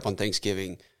that bird up on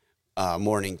Thanksgiving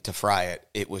morning to fry it,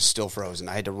 it was still frozen.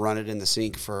 I had to run it in the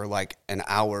sink for like an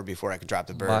hour before I could drop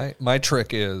the bird. My trick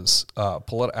is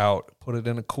pull it out, put it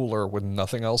in a cooler with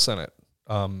nothing else in it.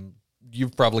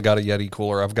 You've probably got a Yeti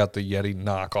cooler. I've got the Yeti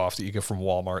knockoff that you get from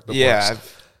Walmart.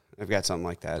 I've got something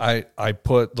like that. I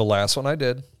put the last one I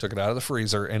did, took it out of the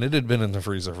freezer, and it had been in the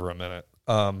freezer for a minute.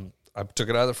 I took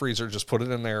it out of the freezer, just put it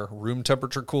in there, room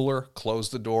temperature cooler,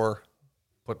 closed the door,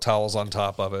 put towels on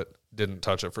top of it, didn't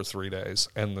touch it for 3 days,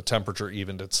 and the temperature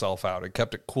evened itself out. It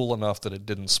kept it cool enough that it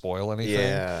didn't spoil anything.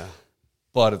 Yeah.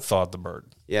 But it thawed the bird.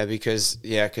 Yeah, because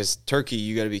turkey,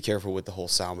 you got to be careful with the whole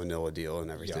salmonella deal and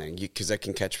everything, because that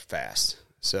can catch fast.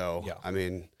 So, I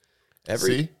mean,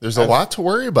 there's a lot to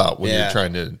worry about when you're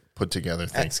trying to put together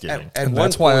Thanksgiving. And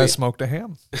that's why I smoked a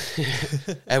ham.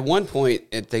 At one point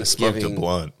at Thanksgiving, I smoked a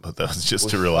blunt, but that was just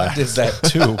to relax. I did that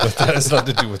too, but that has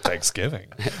nothing to do with Thanksgiving.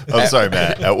 I'm sorry,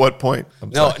 Matt. At what point?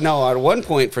 No. At one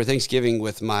point for Thanksgiving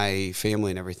with my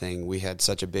family and everything, we had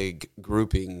such a big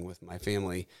grouping with my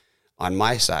family on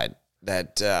my side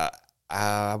that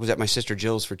I was at my sister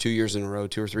Jill's for 2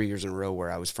 or 3 years in a row,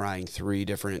 where I was frying 3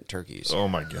 different turkeys. Oh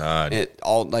my God! It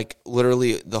all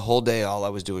literally the whole day, all I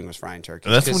was doing was frying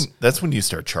turkeys. And that's when you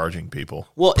start charging people.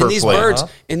 Well, and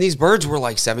these birds were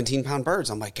like 17-pound birds.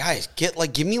 I'm like, guys, give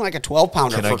me like a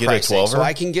 12-pounder. Can I get a 12er? So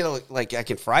I can get I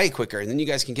can fry it quicker, and then you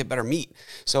guys can get better meat.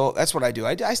 So that's what I do.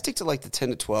 I stick to like the 10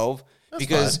 to 12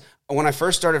 because when I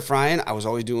first started frying, I was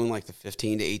always doing like the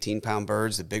 15 to 18-pound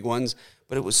birds, the big ones.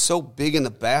 But it was so big in the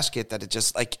basket that it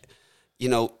just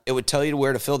it would tell you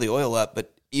where to fill the oil up.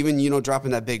 But even,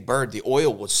 dropping that big bird, the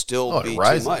oil would still be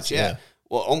too much. Yeah.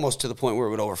 Well, almost to the point where it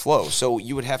would overflow. So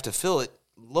you would have to fill it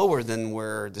lower than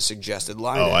where the suggested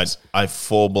line is. I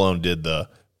full-blown did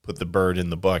put the bird in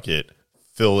the bucket,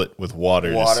 fill it with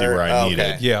water to see where I need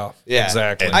it. Yeah,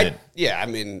 exactly. I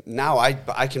mean, now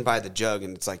I can buy the jug,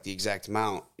 and it's like the exact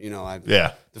amount.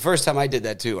 The first time I did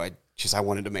that too, I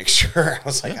wanted to make sure. I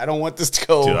was like, I don't want this to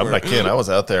go over. I'm not kidding. I was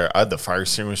out there. I had the fire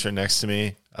extinguisher next to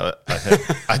me.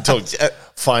 I told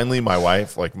finally my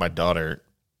wife, like my daughter,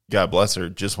 God bless her,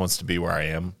 just wants to be where I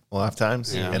am a lot of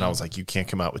times. Yeah. And I was like, you can't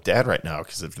come out with Dad right now,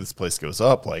 because if this place goes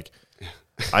up, like,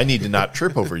 I need to not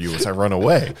trip over you as I run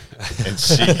away. And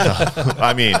she,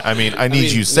 I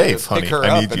need you safe, honey.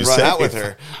 I need you safe. Out with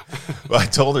her. I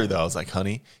told her though, I was like,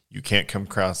 honey, you can't come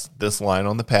across this line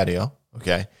on the patio,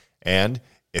 okay? And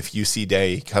if you see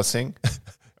Daddy cussing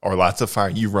or lots of fire,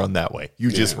 you run that way.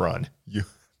 You just run. You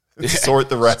sort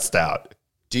the rest out.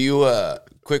 Do you?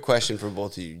 Quick question for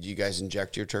both of you: do you guys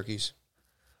inject your turkeys?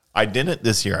 I didn't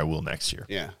this year. I will next year.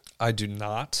 Yeah, I do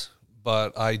not.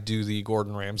 But I do the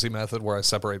Gordon Ramsay method, where I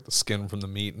separate the skin from the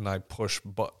meat and I push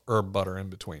herb butter in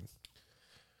between.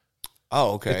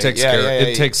 Oh, okay. It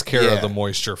takes care of the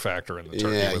moisture factor in the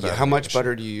turkey. How much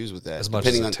butter do you use with that? As much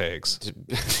as it takes.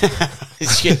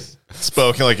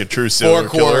 Spoken like a true serial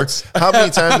killer. How many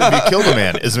times have you killed a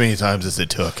man? As many times as it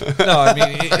took. No, I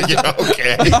mean,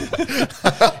 okay.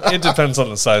 It depends on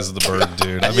the size of the bird,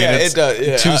 dude. I mean, it does.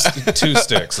 Yeah. Two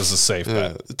sticks is a safe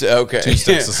bet. Okay, 2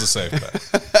 sticks is a safe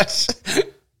bet.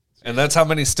 And that's how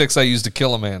many sticks I used to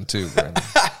kill a man, too, Brandon.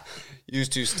 Use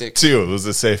 2 sticks. 2. It was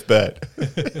a safe bet.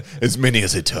 As many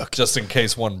as it took. Just in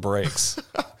case one breaks.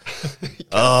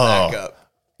 Back up.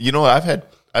 You know, I've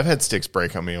had sticks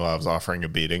break on me while I was offering a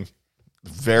beating.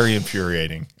 Very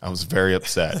infuriating. I was very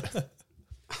upset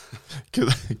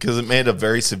because it made a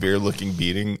very severe looking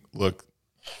beating look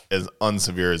as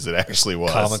unsevere as it actually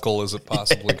was. Comical as it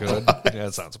possibly could. Yeah,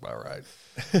 that sounds about right.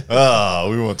 Oh,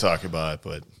 we won't talk about it,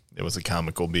 but it was a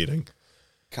comical beating.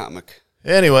 Comic.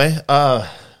 Anyway,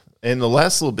 in the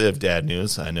last little bit of dad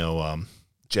news, I know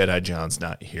Jedi John's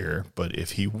not here, but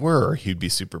if he were, he'd be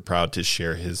super proud to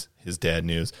share his dad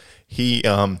news. He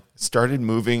started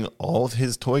moving all of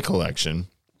his toy collection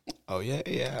Oh,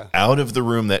 yeah. out of the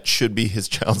room that should be his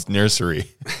child's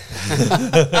nursery.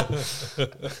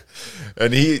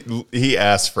 And he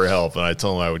asked for help, and I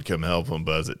told him I would come help him,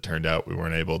 but as it turned out, we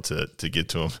weren't able to get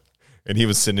to him. And he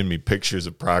was sending me pictures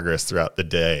of progress throughout the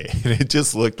day. And it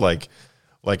just looked like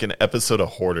an episode of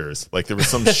Hoarders. Like there was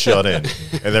some shut-in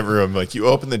in that room. Like you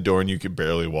open the door and you could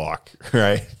barely walk,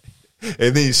 right? And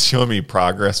then he's showing me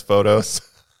progress photos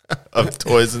of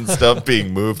toys and stuff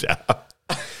being moved out.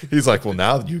 He's like, well,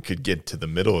 now you could get to the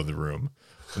middle of the room.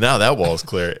 Now that wall's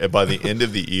clear. And by the end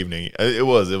of the evening, it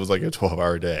was like a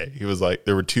 12-hour day. He was like,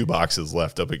 there were 2 boxes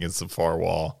left up against the far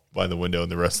wall by the window,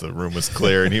 and the rest of the room was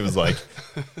clear. And he was like,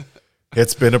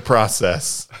 it's been a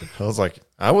process. I was like,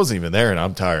 I wasn't even there, and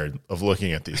I'm tired of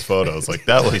looking at these photos. Like,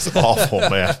 that looks awful,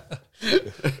 man.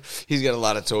 He's got a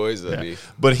lot of toys, doesn't he?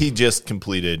 But he just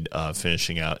completed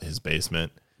finishing out his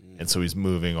basement, and so he's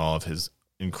moving all of his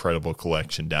incredible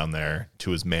collection down there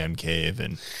to his man cave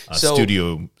and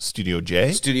Studio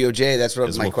J. Studio J, that's what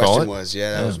As my we'll call question it? was.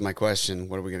 Yeah, that was my question.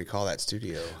 What are we going to call that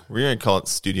studio? We're going to call it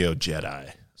Studio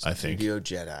Jedi, I think. Studio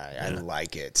Jedi. I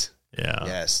like it. Yeah.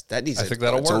 Yes, that needs I think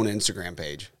that'll its own work. Instagram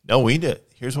page. No, we did.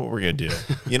 Here's what we're going to do.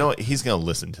 You know what? He's going to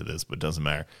listen to this, but it doesn't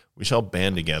matter. We shall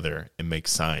band together and make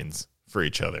signs for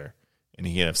each other. And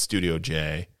he can have Studio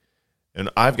J.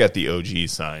 And I've got the OG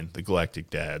sign, the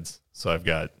Galactic Dads. So I've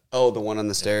got... Oh, the one on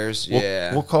the stairs?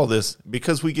 Yeah. We'll call this,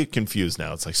 because we get confused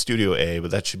now. It's like Studio A, but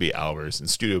that should be ours. And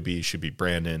Studio B should be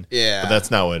Brandon. Yeah. But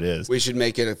that's not what it is. We should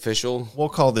make it official. We'll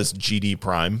call this GD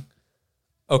Prime.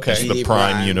 Okay. It's the GD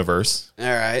Prime Prime. universe. All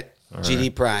right.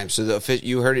 GD Prime. So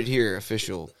you heard it here,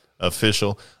 official.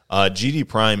 GD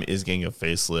Prime is getting a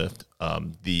facelift.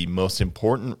 The most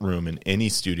important room in any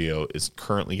studio is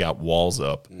currently got walls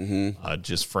up,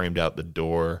 just framed out the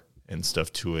door and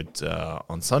stuff to it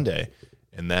on Sunday,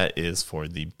 and that is for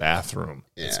the bathroom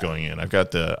that's going in. I've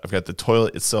got the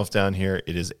toilet itself down here.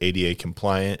 It is ADA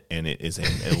compliant, and it is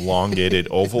an elongated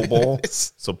oval bowl,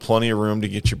 so plenty of room to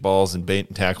get your balls and bait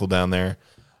and tackle down there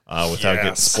without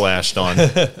getting splashed on.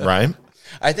 Right?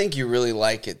 I think you really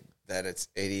like it that it's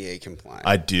ADA compliant.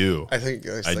 I do. I think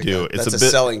it's I like do. that's a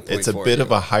selling point. It's a for bit you.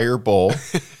 of a higher bowl.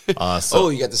 Oh,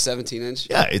 you got the 17-inch?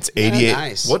 Yeah, it's ADA.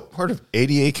 Nice. What part of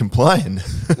ADA compliant?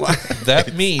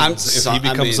 That means I'm if he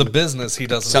becomes I mean, a business, he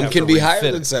doesn't Some have can to be refit higher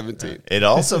it. than 17. It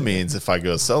also means if I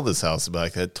go sell this house, I'll be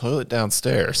like, that toilet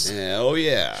downstairs Yeah, oh,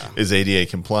 yeah. is ADA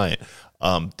compliant.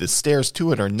 The stairs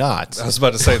to it are not. I was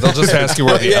about to say, they'll just ask you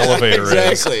where the elevator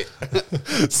is. Exactly.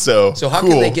 So So how cool.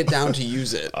 can they get down to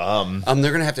use it? They're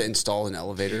going to have to install an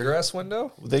elevator. Egress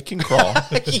window? They can crawl.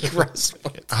 Egress.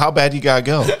 How bad you gotta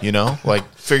go? You know, like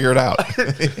figure it out.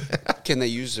 Can they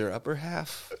use their upper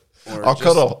half? Or I'll just-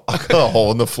 cut a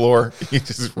hole in the floor. You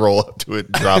just roll up to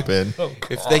it, drop in.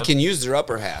 If they can use their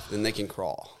upper half, then they can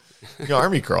crawl. You know,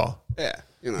 army crawl. Yeah,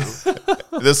 you know.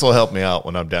 This will help me out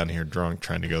when I'm down here drunk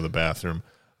trying to go to the bathroom.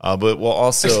 But we'll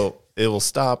also, it will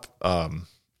stop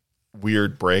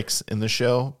weird breaks in the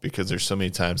show because there's so many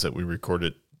times that we record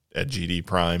it at GD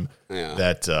Prime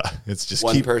that it's just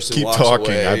One person keep walks talking.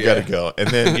 away, I've got to go. And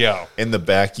then in the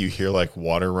back, you hear like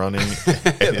water running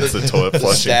and it's the toilet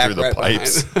flushing Stack through the right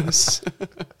pipes. behind us.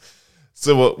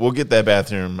 So we'll get that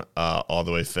bathroom all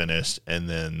the way finished, and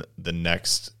then the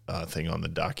next thing on the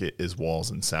docket is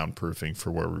walls and soundproofing for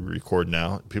where we record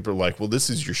now. People are like, well, this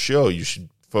is your show. You should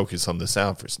focus on the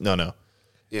sound first. No.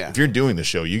 Yeah. If you're doing the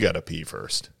show, you got to pee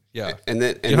first. Yeah. And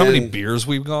then, You know how many beers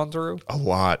we've gone through? A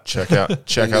lot. Check out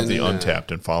then, the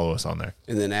Untapped and follow us on there.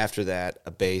 and then after that,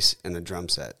 a bass and a drum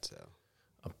set. So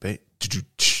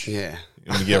yeah,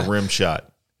 Let me get a rim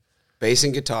shot. bass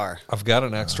and guitar. I've got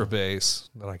an extra bass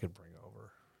that I could bring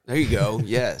over. There you go.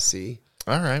 Yeah. See,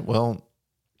 All right. Well,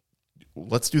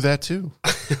 let's do that too.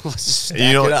 let's just stack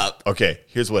You know it what? up. Okay.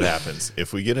 Here's what happens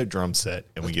if we get a drum set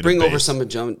and we get Bring a over bass. some of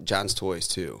John's toys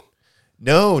too.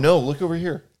 No. Look over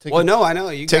here. Well, no, I know.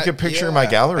 You Take a picture of my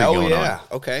gallery going on.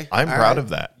 Okay. I'm All proud right. of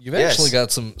that. You've Yes. actually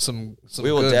got some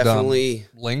We will good, definitely-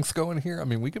 length going here. I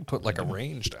mean, we could put like a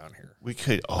range down here. We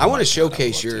could. Oh I want my to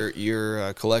showcase God, I'd love to.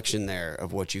 your collection there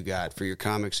of what you got for your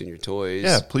comics and your toys.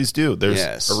 Yeah, please do. There's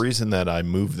Yes. a reason that I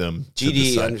moved them to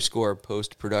the side GD _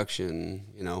 post-production,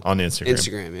 on Instagram.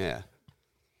 Instagram, yeah.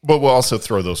 But we'll also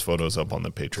throw those photos up on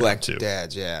the Patreon Galactic too.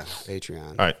 Dads, yeah. Patreon.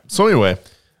 All right. So anyway,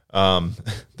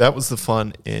 that was the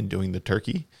fun in doing the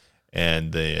turkey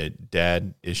and the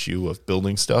dad issue of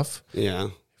building stuff. Yeah.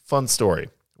 Fun story.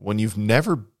 When you've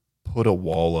never put a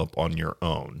wall up on your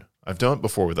own, I've done it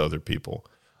before with other people,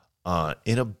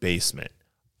 in a basement,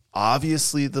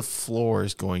 obviously the floor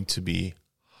is going to be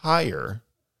higher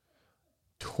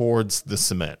towards the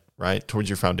cement, right? Towards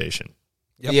your foundation.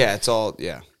 Yep. Yeah, it's all,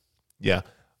 yeah. Yeah.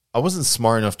 I wasn't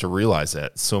smart enough to realize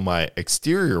that. So my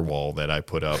exterior wall that I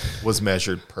put up was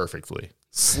measured perfectly.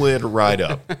 Slid right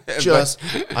up.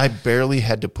 I barely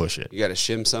had to push it. You got to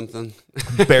shim something.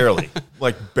 Barely.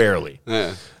 Like barely.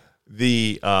 Yeah.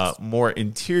 The more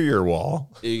interior wall,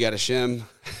 You got to shim.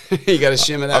 You got to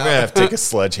shim it out. I'm going to have to take a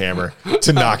sledgehammer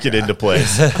to knock it into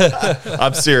place.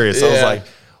 I'm serious. I was Yeah. like,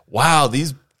 wow,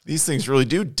 these things really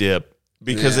do dip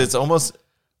because Yeah. it's almost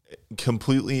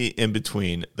completely in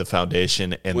between the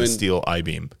foundation and When- the steel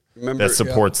I-beam Remember- that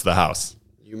supports the house.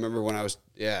 You remember when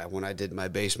when I did my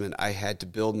basement, I had to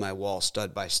build my wall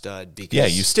stud by stud because Yeah,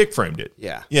 you stick framed it.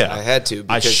 Yeah, Yeah. I had to.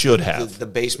 I because should have. The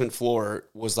basement floor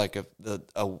was like a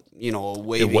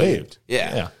waving. It waved.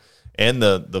 Yeah. And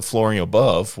the flooring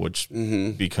above, which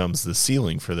Mm-hmm. becomes the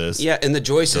ceiling for this. Yeah, and the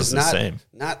joists Does is the not same.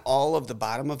 not all of the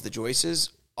bottom of the joists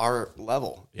are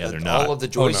level. Yeah, they're not. All of the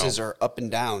joists are up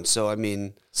and down. So I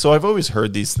mean, So I've always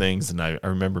heard these things, and I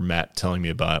remember Matt telling me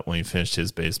about it when he finished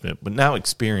his basement. But now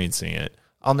experiencing it,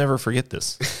 I'll never forget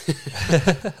this.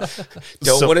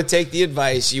 don't So- want to take the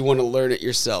advice. You want to learn it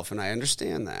yourself, and I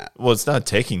understand that. Well, it's not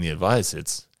taking the advice.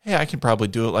 It's, hey, I can probably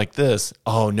do it like this.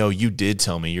 Oh, no, you did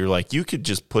tell me. You're like, you could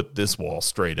just put this wall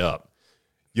straight up.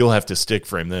 You'll have to stick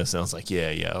frame this. And I was like,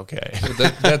 yeah, okay.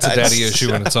 That's a daddy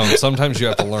issue in its own. Sometimes you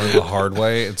have to learn the hard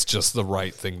way. It's just the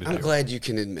right thing to I'm do. glad you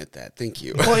can admit that. Thank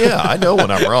you. Well, yeah, I know when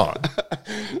I'm wrong.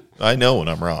 I know when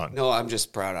I'm wrong. No, I'm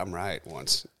just proud I'm right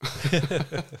once.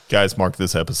 Guys, mark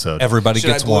this episode. Everybody Should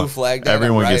I gets blue one. flag that?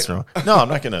 Everyone I'm gets right? wrong. No, I'm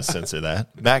not going to censor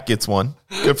that. Matt gets one.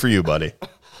 Good for you, buddy.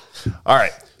 All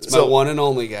right. It's my one and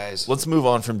only, guys. Let's move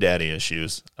on from daddy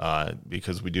issues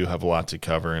because we do have a lot to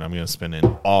cover, and I'm going to spend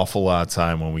an awful lot of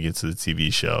time when we get to the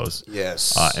TV shows.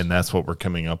 Yes. And that's what we're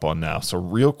coming up on now. So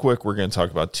real quick, we're going to talk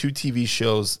about 2 TV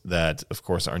shows that, of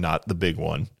course, are not the big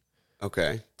one.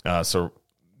 Okay. So,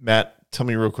 Matt, tell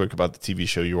me real quick about the TV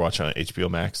show you're watching on HBO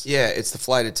Max. Yeah, it's The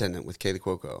Flight Attendant with Kaylee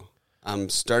Cuoco. I'm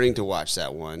starting to watch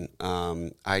that one.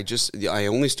 I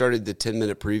only started the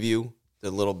 10-minute preview, the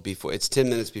little before. It's 10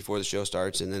 minutes before the show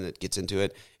starts, and then it gets into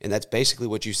it, and that's basically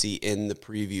what you see in the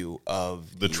preview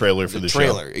of The trailer for the show.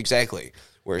 trailer. Exactly.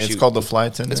 Where It's called The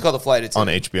Flight Attendant? It's called The Flight On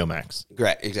Attendant HBO Max.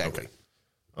 Great, exactly.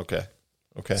 Okay.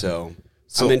 So,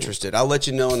 So- I'm interested. I'll let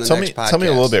you know in the Tell next me, podcast. tell me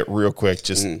a little bit real quick,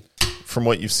 just from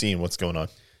what you've seen, what's going on.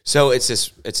 So it's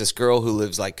this girl who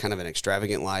lives like kind of an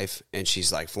extravagant life, and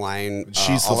she's like flying.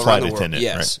 She's the all flight around the world. attendant,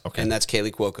 yes, right? Okay. and that's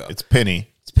Kaylee Cuoco. It's Penny.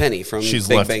 It's Penny from She's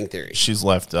Big left, Bang Theory. She's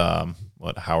left,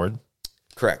 Howard?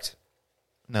 Correct.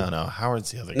 No,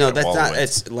 Howard's the other guy. No, that's not. Walloway.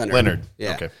 It's Leonard. Leonard.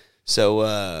 Yeah. Okay.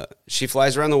 So she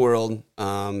flies around the world,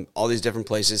 all these different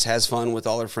places, has fun with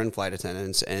all her friend flight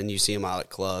attendants, and you see them out at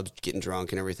clubs getting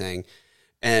drunk and everything.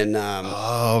 And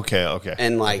Oh, okay.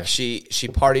 and like she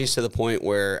parties to the point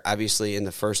where obviously in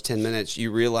the first 10 minutes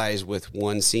you realize with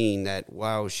one scene that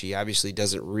wow, she obviously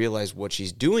doesn't realize what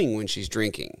she's doing when she's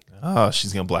drinking. Oh,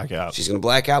 she's going to black out. She's going to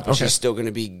black out, but Okay. she's still going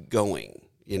to be going,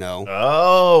 you know?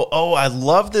 Oh, I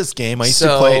love this game. I used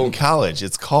to play it in college.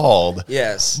 It's called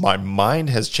Yes. My Mind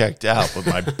Has Checked Out, but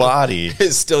my body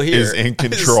Is still here. is in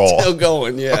control. It's still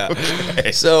going, yeah.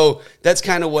 Okay. So that's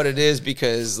kind of what it is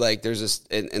because like there's this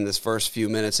in this first few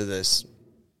minutes of this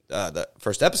the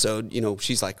first episode, you know,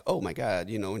 she's like, "Oh my god,"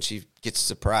 you know, and she gets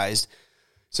surprised.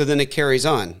 So then it carries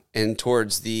on, and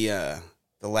towards the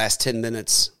last 10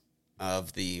 minutes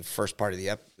of the first part of the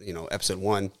episode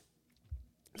 1,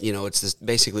 you know, it's this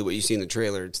basically what you see in the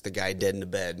trailer. It's the guy dead in the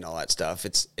bed and all that stuff.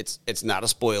 It's not a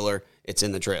spoiler. It's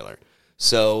in the trailer.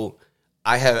 So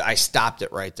I stopped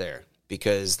it right there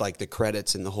because like the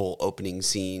credits and the whole opening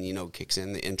scene, you know, kicks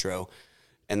in the intro.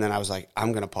 And then I was like,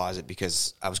 I'm going to pause it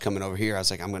because I was coming over here. I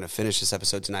was like, I'm going to finish this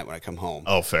episode tonight when I come home.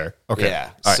 Oh, fair. Okay.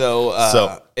 Yeah. All right.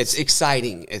 So it's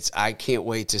exciting. I can't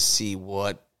wait to see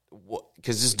what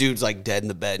because this dude's like dead in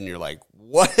the bed and you're like,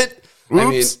 what? I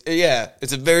mean, Oops. yeah,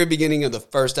 it's the very beginning of the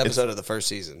first episode of the first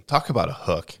season. Talk about a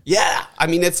hook. Yeah, I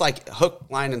mean, it's like hook,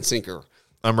 line, and sinker.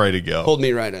 I'm ready to go. Pulled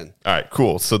me right in. All right,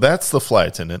 cool. So that's The Flight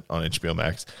Attendant on HBO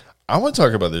Max. I want to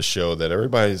talk about this show that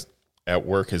everybody's at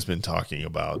work has been talking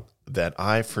about that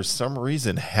I, for some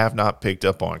reason, have not picked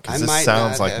up on because I this might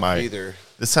sounds not like have my either.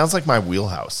 this sounds like my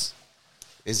wheelhouse.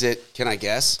 Is it? Can I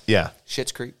guess? Yeah.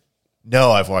 Schitt's Creek.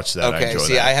 No, I've watched that. I Okay. enjoy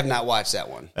See, that. I have not watched that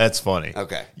one. That's funny.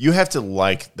 Okay. You have to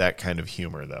like that kind of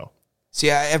humor, though.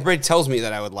 See, everybody tells me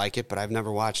that I would like it, but I've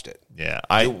never watched it. Yeah.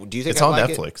 Do you think it's I'd on like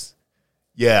it? Netflix?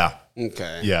 Yeah.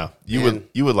 Okay. Yeah. You Man.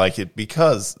 would like it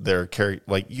because they're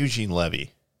like Eugene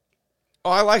Levy. Oh,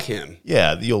 I like him.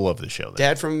 Yeah, you'll love the show. Then.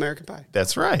 Dad from American Pie.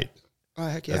 That's right. Oh,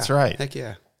 heck yeah. That's right. Heck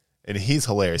yeah. And he's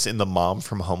hilarious. And the mom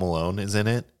from Home Alone is in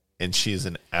it, and she is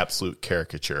an absolute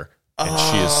caricature. And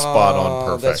she is spot on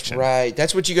perfection. That's right.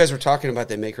 That's what you guys were talking about.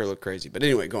 They make her look crazy. But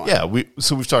anyway, go on. Yeah, we've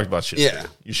talked about shit. Yeah.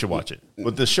 You should watch it.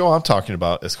 But the show I'm talking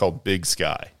about is called Big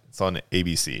Sky. It's on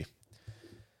ABC.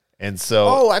 And so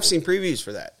Oh, I've seen previews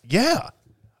for that. yeah.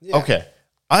 Okay.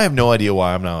 I have no idea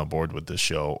why I'm not on board with this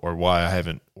show or why I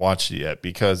haven't watched it yet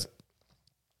because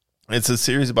it's a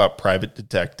series about private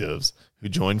detectives who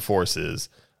join forces.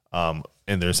 And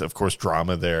there's, of course,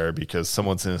 drama there because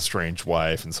someone's an estranged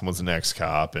wife and someone's an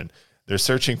ex-cop. And they're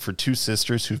searching for two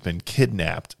sisters who've been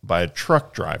kidnapped by a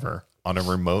truck driver on a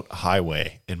remote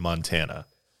highway in Montana.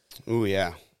 Ooh,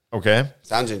 yeah. Okay?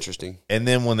 Sounds interesting. And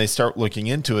then when they start looking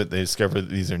into it, they discover that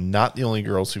these are not the only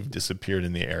girls who've disappeared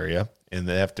in the area. And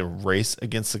they have to race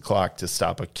against the clock to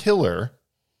stop a killer,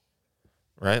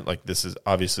 right? Like this is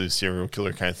obviously a serial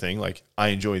killer kind of thing. Like I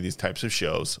enjoy these types of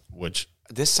shows, which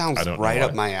This sounds I don't know right why.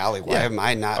 up my alley. Why Yeah. have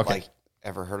I not Okay.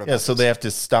 ever heard of yeah. it? So they have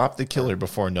to stop the killer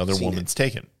before another woman's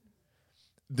taken.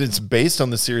 It's based on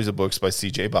the series of books by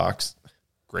C.J. Box,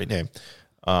 great name,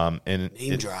 and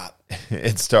Name drop.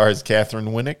 It stars Catherine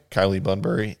Winnick, Kylie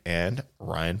Bunbury, and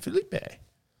Ryan Felipe.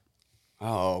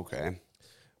 Oh, okay.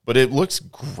 But it looks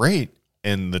great.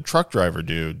 And the truck driver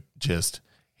dude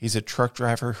he's a truck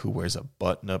driver who wears a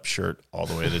button-up shirt all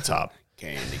the way to the top.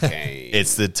 Candy cane.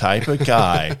 It's the type of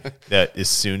guy that as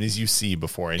soon as you see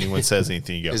before anyone says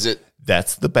anything, you go, Is it-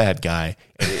 that's the bad guy.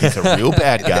 And he's a real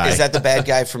bad guy. Is that the bad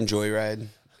guy from Joyride?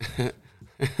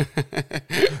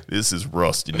 This is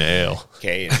Rusty Nail.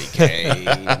 Candy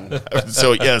cane.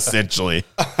 So, yeah, essentially.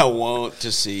 I want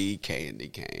to see candy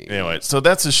cane. Anyway, so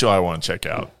that's a show I want to check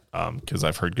out because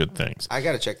I've heard good things. I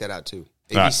got to check that out too.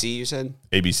 right. ABC, you said?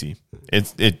 ABC.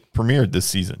 It premiered this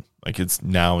season. Like it's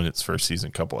now in its first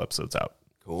season, couple episodes out.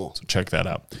 Cool. So check that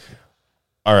out.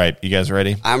 All right, you guys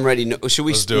ready? I'm ready. No, should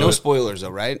we? do No it. spoilers, though,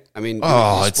 right? I mean,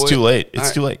 Oh, it's too late. It's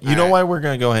All too right. late. You know why we're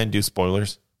going to go ahead and do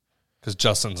spoilers? Because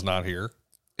Justin's not here.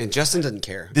 And Justin doesn't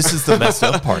care. This is the messed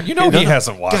up part. You know he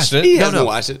hasn't watched it. He No, hasn't no.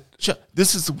 watched it.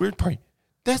 This is the weird part.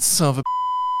 That son of a...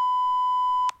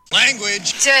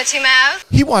 Language. Dirty mouth.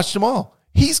 He watched them all.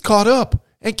 He's caught up.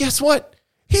 And guess what?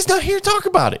 He's not here to talk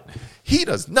about it. He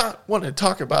does not want to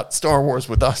talk about Star Wars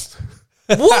with us.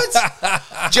 What?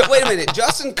 Wait a minute.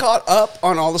 Justin caught up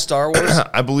on all the Star Wars?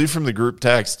 I believe from the group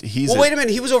text, Well, wait a minute.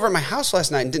 He was over at my house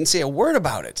last night and didn't say a word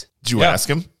about it. Did you Yeah. ask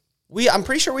him? I'm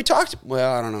pretty sure we talked.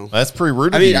 Well, I don't know. That's pretty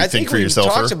rude I of mean, you to I think think for we yourself.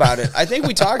 talked sir. about it. I think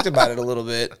we talked about it a little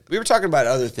bit. We were talking about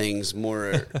other things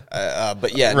more,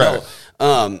 but yeah, Right.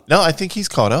 no. No, I think he's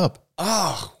caught up.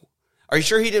 Oh, are you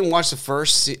sure he didn't watch the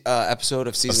first episode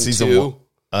of season Season 2?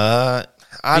 one.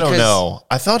 I don't Because- know.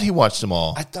 I thought he watched them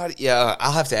all. I thought, yeah,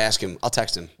 I'll have to ask him. I'll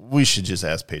text him. We should just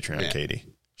ask Patreon Katie.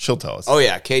 She'll tell us. Oh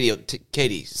yeah,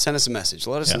 Katie, send us a message.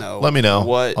 Let us Yeah. know. Let me know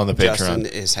what on the Justin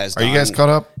Patreon. has. Are you done. guys caught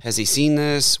up? Has he seen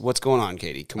this? What's going on,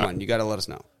 Katie? Come on, you got to let us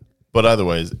know. But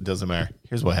otherwise, it doesn't matter.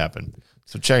 Here's what happened.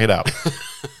 So check it out.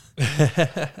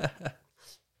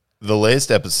 The latest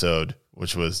episode,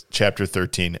 which was chapter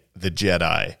 13, The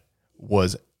Jedi,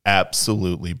 was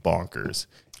absolutely bonkers.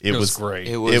 It was great.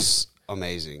 It was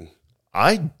amazing.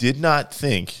 I did not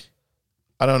think,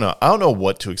 I don't know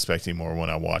what to expect anymore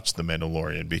when I watch The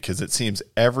Mandalorian because it seems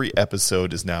every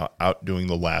episode is now outdoing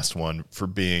the last one for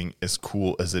being as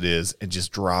cool as it is and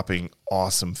just dropping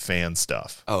awesome fan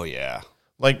stuff. Oh yeah.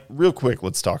 Like, real quick,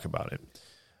 let's talk about it.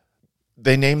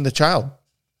 They named the child.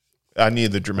 I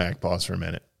need the dramatic pause for a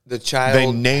minute. The child.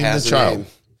 They named has the a child. name.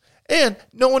 And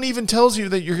no one even tells you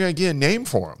that you're going to get a name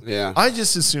for him. Yeah. I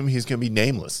just assume he's going to be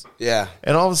nameless. Yeah.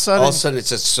 And all of a sudden, All of a sudden,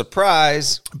 it's a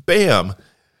surprise. bam,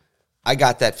 I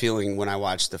got that feeling when I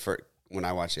watched the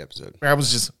episode. I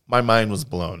was just, my mind was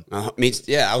blown. I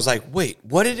was like, wait,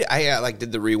 what did I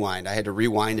did the rewind? I had to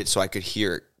rewind it so I could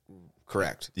hear it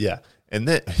correct. Yeah. And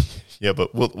then, yeah,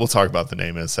 but we'll talk about the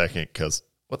name in a second because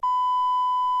what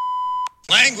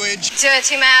Language.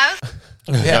 Dirty mouth.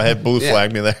 Go ahead, blue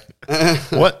flag me there.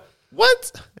 What?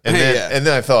 And then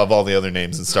I thought of all the other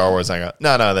names in Star Wars. I go,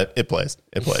 no, that it plays.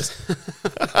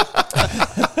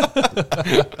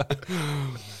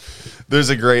 There's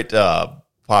a great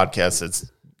podcast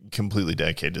that's completely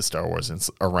dedicated to Star Wars. It's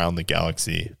Around the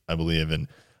Galaxy, I believe. And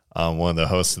one of the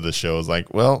hosts of the show is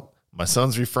like, well, my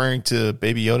son's referring to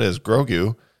Baby Yoda as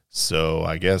Grogu, so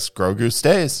I guess Grogu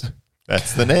stays.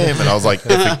 That's the name. And I was like, if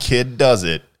the kid does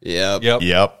it. Yep.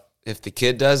 If the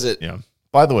kid does it. Yeah.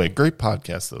 By the way, great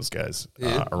podcast, those guys,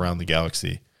 Around the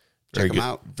Galaxy. Very Check good, them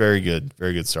out. Very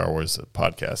good Star Wars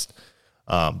podcast.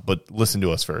 But listen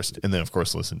to us first, and then, of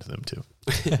course, listen to them, too.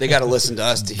 They got to listen to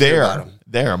us to hear about them.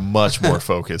 They are much more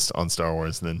focused on Star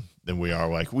Wars than we are.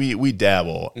 Like, we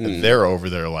dabble. And they're over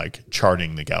there, like,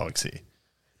 charting the galaxy.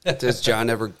 Does John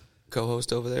ever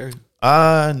co-host over there?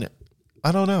 I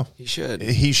don't know. He should.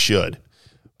 He should.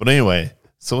 But anyway,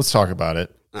 so let's talk about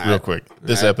it real quick.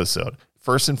 This episode.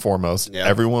 First and foremost,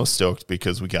 everyone was stoked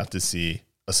because we got to see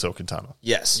Ahsoka Tano.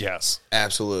 Yes.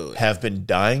 Absolutely. Have been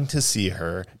dying to see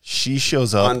her. She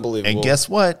shows up. Unbelievable. And guess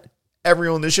what?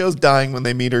 Everyone in the show's dying when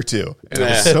they meet her too. And it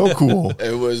was so cool.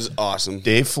 It was awesome.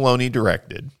 Dave Filoni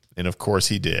directed, and of course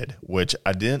he did, which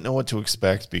I didn't know what to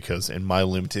expect because in my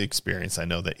limited experience, I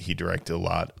know that he directed a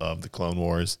lot of the Clone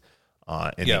Wars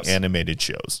and the animated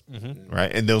shows,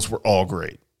 right? And those were all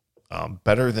great.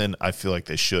 Better than I feel like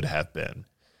they should have been.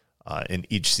 And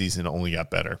each season only got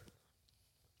better.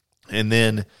 And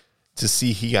then to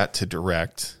see he got to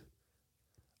direct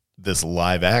this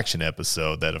live action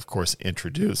episode that, of course,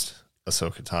 introduced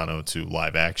Ahsoka Tano to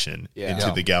live action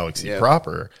into the galaxy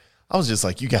proper, I was just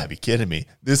like, you got to be kidding me.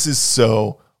 This is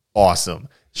so awesome.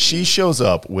 She shows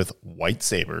up with white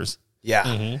sabers.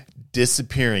 Yeah.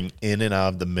 Disappearing in and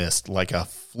out of the mist like a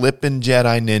flippin'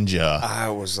 Jedi ninja. I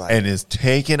was like... And is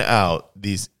taking out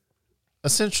these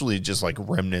essentially just like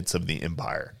remnants of the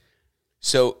Empire.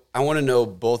 So I want to know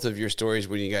both of your stories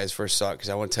when you guys first saw it, because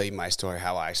I want to tell you my story,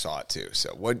 how I saw it too.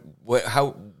 So where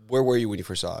were you when you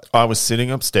first saw it? I was sitting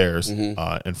upstairs in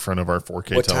front of our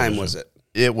 4K What television. time was it?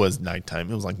 It was nighttime.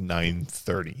 It was like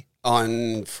 9:30.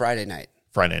 On Friday night.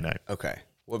 Friday night. Okay.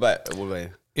 What about you?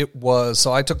 It was,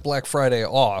 so I took Black Friday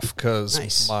off because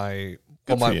Nice. my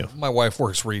for my wife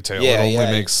works retail. Yeah, it only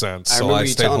yeah. makes sense. I So remember I you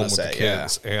stayed telling home us with that, the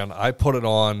kids, and I put it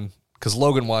on because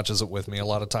Logan watches it with me a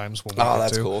lot of times when we Oh, get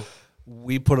that's to. cool.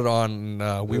 We put it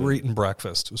on. We were eating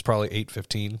breakfast. It was probably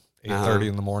 8:15, 8:30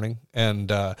 in the morning,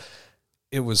 and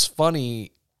it was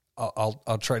funny.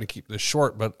 I'll try to keep this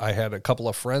short, but I had a couple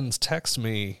of friends text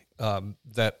me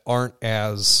that aren't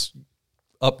as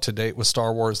up to date with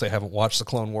Star Wars. They haven't watched the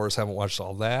Clone Wars, haven't watched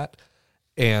all that,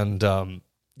 and I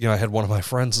had one of my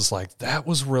friends is like, "That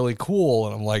was really cool,"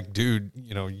 and I'm like, "Dude,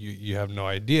 you have no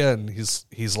idea." And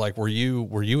he's like, "Were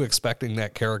you expecting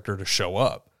that character to show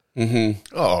up?"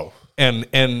 Oh. And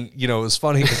it was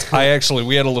funny.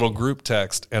 We had a little group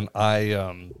text, and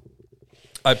I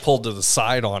pulled to the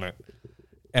side on it,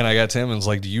 and I got to him and was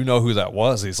like, "Do you know who that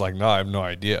was?" He's like, "No, I have no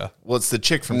idea." Well, it's the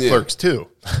chick from Clerks too.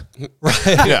 Right?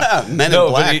 Yeah. Men No,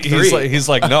 in but Black 3. he's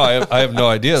like, "No, I have no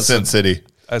idea." Sin City.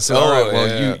 I said, "All right, well,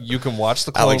 yeah. you can watch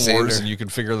the Clone Alexander. Wars and you can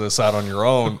figure this out on your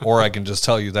own, or I can just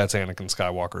tell you that's Anakin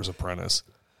Skywalker's apprentice."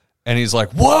 And he's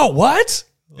like, "Whoa, what?"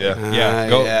 Yeah. Yeah,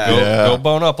 yeah. go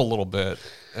bone up a little bit,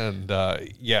 and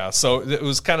so it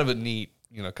was kind of a neat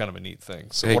thing.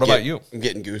 So, Hey, what about you? I'm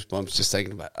getting goosebumps just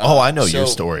thinking about it. Oh, I know your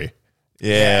So- story.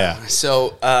 Yeah. So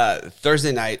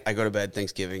Thursday night, I go to bed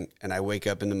Thanksgiving, and I wake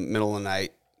up in the middle of the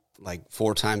night, like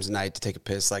 4 times a night, to take a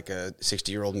piss like a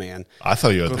 60-year-old man. I thought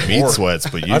you had the meat Lord. sweats,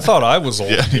 but you I thought I was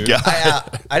old, dude. yeah.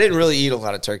 I didn't really eat a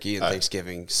lot of turkey in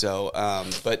Thanksgiving, so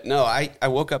but no, I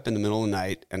woke up in the middle of the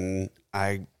night, and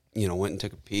I went and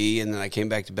took a pee, and then I came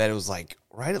back to bed. It was like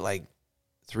right at like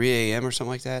 3 a.m. or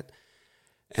something like that,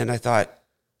 and I thought,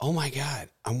 oh my God,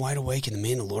 I'm wide awake and The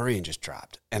Mandalorian just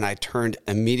dropped. And I turned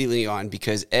immediately on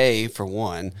because for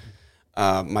one,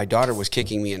 my daughter was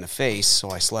kicking me in the face,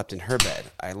 so I slept in her bed.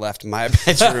 I left my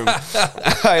bedroom.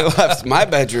 I left my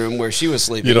bedroom where she was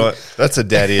sleeping. You know what? That's a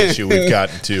daddy issue we've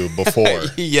gotten to before.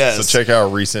 Yes. So check out a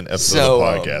recent episode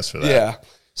of the podcast for that. Yeah.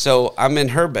 So I'm in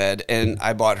her bed, and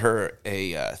I bought her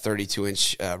a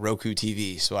 32-inch Roku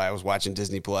TV. So I was watching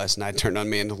Disney Plus, and I turned on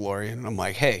Mandalorian, and I'm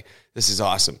like, hey, this is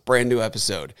awesome. Brand new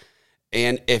episode.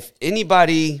 And if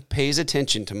anybody pays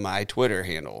attention to my Twitter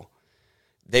handle,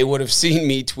 they would have seen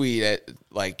me tweet at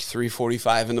like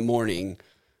 3:45 in the morning.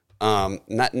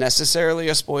 Not necessarily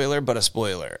a spoiler, but a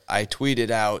spoiler. I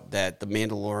tweeted out that The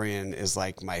Mandalorian is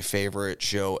like my favorite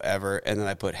show ever, and then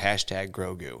I put hashtag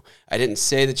Grogu. I didn't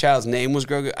say the child's name was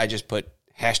Grogu. I just put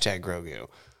hashtag Grogu.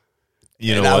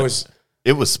 You And know I what? was-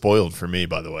 It was spoiled for me,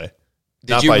 by the way.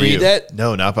 Did Not you by read you. that?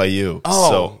 No, not by you. Oh.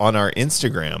 So on our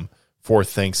Instagram for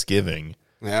Thanksgiving,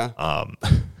 Yeah.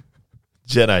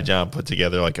 Jedi John put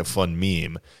together like a fun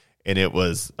meme, and it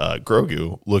was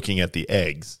Grogu looking at the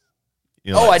eggs.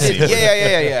 You know Oh, that I did. scene?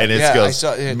 Yeah. And it yeah, I goes,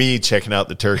 saw it. me checking out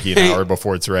the turkey an hour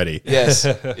before it's ready. Yes.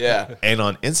 Yeah. And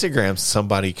on Instagram,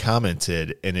 somebody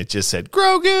commented, and it just said,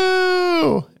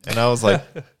 Grogu! And I was like,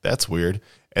 that's weird.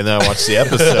 And then I watched the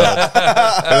episode.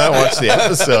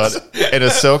 And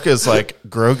Ahsoka's like,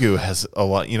 Grogu has a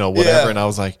lot, whatever. Yeah. And I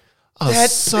was like, oh,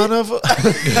 That's son of a...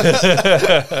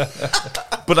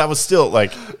 But I was still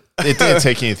like, it didn't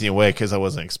take anything away because I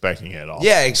wasn't expecting it at all.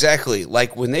 Yeah, exactly.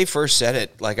 Like when they first said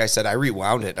it, like I said, I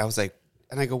rewound it. I was like,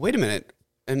 and I go, wait a minute.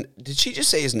 And did she just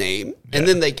say his name? And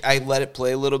then I let it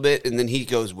play a little bit, and then he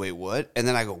goes, wait, what? And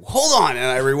then I go, hold on. And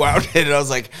I rewound it, and I was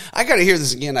like, I got to hear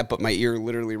this again. I put my ear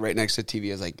literally right next to the TV.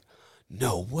 I was like,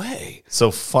 no way.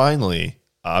 So finally,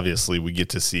 obviously, we get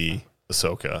to see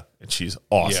Ahsoka, and she's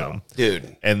awesome.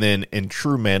 Dude. And then in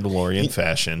true Mandalorian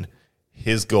fashion,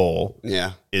 his goal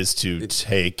Yeah. is to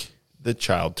take the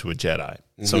child to a Jedi.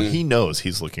 So he knows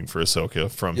he's looking for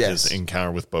Ahsoka from Yes. his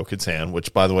encounter with Bo-Katan,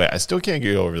 which, by the way, I still can't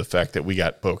get over the fact that we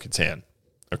got Bo-Katan.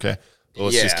 Okay? But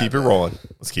let's just Yeah. keep it rolling.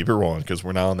 Let's keep it rolling because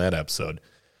we're not on that episode.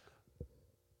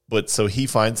 But so he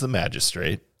finds the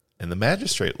magistrate, and the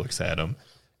magistrate looks at him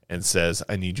and says,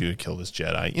 I need you to kill this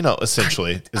Jedi.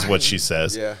 Essentially is what she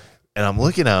says. Yeah. And I'm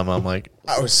looking at him, I'm like,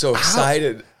 I was so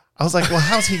excited. I was like, well,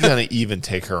 how's he going to even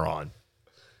take her on?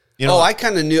 I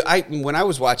kind of knew. When I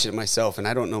was watching it myself, and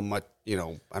I don't know much.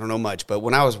 I don't know much, but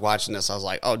when I was watching this, I was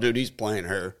like, "Oh, dude, he's playing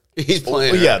her. He's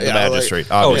playing." Well, yeah, her. the magistrate,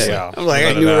 Like, obviously. yeah. I'm like, I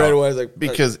Without knew a it doubt. right away. I was like,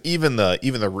 Because even the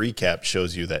recap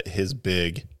shows you that his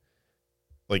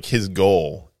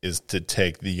goal is to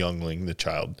take the youngling, the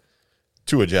child,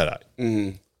 to a Jedi.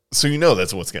 Mm-hmm. So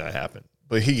that's what's going to happen.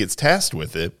 But he gets tasked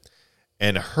with it,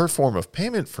 and her form of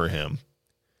payment for him,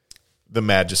 the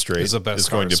magistrate Is a is Beskar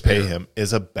going to pay spear. him,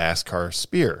 is a Beskar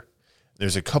spear.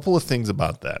 There's a couple of things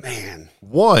about that. man,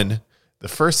 One, the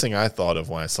first thing I thought of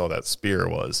when I saw that spear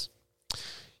was,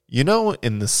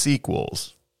 in the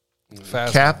sequels,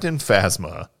 Phasma. Captain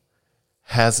Phasma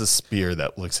has a spear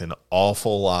that looks an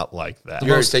awful lot like that. The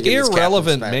You're most thinking it's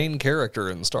irrelevant Captain Phasma. main character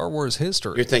in Star Wars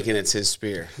history. you're thinking it's his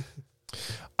spear.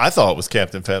 I thought it was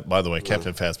Captain Phasma. By the way,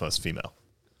 Captain Phasma is female.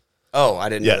 Oh, I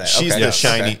didn't know Yeah, that. she's Okay. the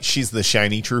shiny. Okay. She's the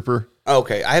shiny trooper.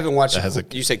 Okay, I haven't watched. has a-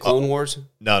 You say Clone Wars?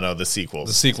 No, the sequels.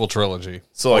 The sequel trilogy.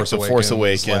 So like the Force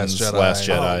Awakens, Last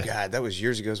Jedi. Oh God, that was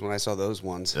years ago when I saw those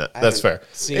ones. Yeah, I that's haven't fair.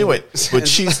 seen Anyway, it but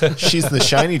since. she's the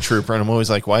shiny trooper, and I'm always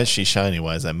like, why is she shiny?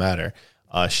 Why does that matter?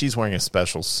 She's wearing a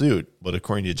special suit, but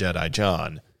according to Jedi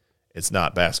John, it's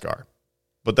not Beskar.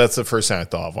 But that's the first thing I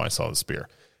thought of when I saw the spear.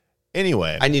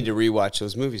 Anyway, I need to rewatch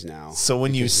those movies now. so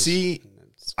when you because see,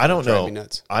 it's I don't drive know, me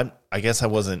nuts. I guess I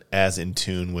wasn't as in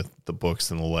tune with the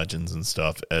books and the legends and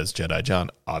stuff as Jedi John,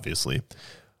 obviously.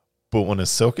 But when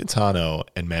Ahsoka Tano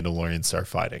and Mandalorian start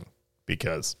fighting,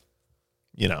 because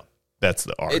that's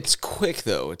the arc. It's quick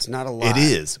though. It's not a lot. It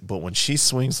is, but when she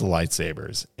swings the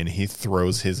lightsabers and he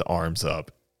throws his arms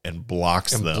up and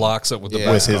blocks And them blocks it with the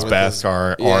Yeah. with his With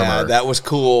Beskar Yeah, armor, that was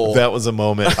cool. that was a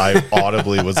moment I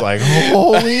audibly was like,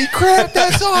 "Holy crap,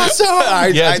 that's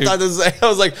awesome!" Yeah, I dude. thought this. I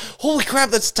was like, "Holy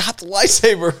crap! That stopped the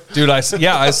lightsaber." Dude, I saw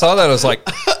that. I was like,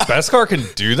 Beskar can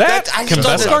do that? That- I Can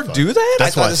thought Beskar that- do that?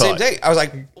 That's I what thought I the same thought. thing. I was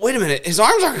like, "Wait a minute, his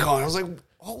arms aren't going." I was like,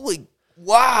 "Holy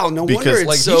wow!" No Because, wonder it's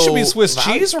Like, so he should be Swiss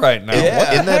cheese right now. Yeah. What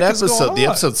the In that heck is going episode, the on?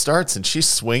 episode starts and she's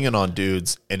swinging on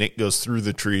dudes, and it goes through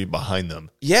the tree behind them.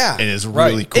 Yeah, and it's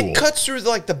Right. really cool. It cuts through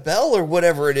like the bell or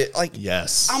whatever it is. Like,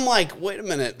 Yes, I'm like, wait a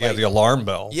minute. Yeah, like, the alarm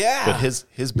bell. yeah. but his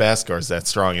Beskar is that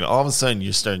strong, and all of a sudden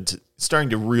you're starting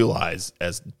to realize,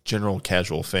 as general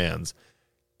casual fans,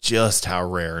 just how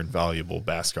rare and valuable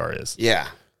Beskar is. yeah.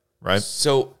 Right.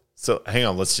 So So hang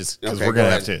on, let's just because Okay, we're gonna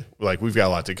go have to we've got a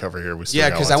lot to cover here. We still yeah,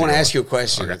 got a because lot I want to go ask on. you a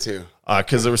question or two.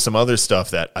 Because there was some other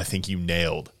stuff that I think you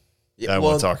nailed that I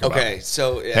want to talk about. Okay,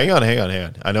 so yeah. Hang on.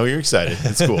 I know you're excited.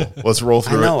 It's cool. Let's roll I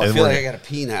through know. it. I And feel we're like I gotta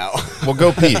pee now. we'll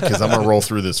go pee because I'm gonna roll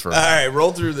through this for. All right,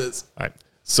 roll through this. All right.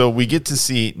 So we get to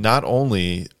see not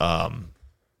only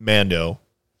Mando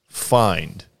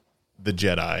find the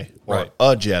Jedi or Right.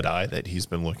 a Jedi that he's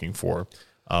been looking for,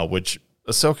 which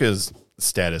Ahsoka's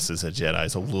status as a Jedi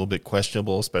is a little bit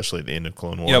questionable, especially at the end of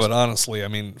Clone Wars. Yeah, but honestly, I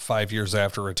mean, 5 years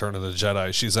after Return of the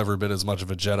Jedi, she's every bit as much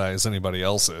of a Jedi as anybody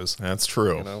else is. That's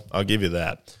true. I'll give you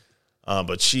that.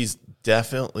 But she's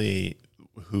definitely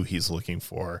who he's looking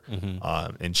for.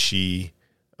 And she,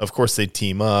 of course, they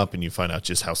team up and you find out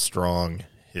just how strong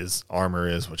his armor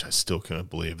is, which I still couldn't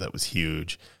believe. That was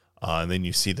huge. And then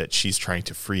you see that she's trying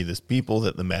to free this people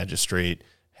that the magistrate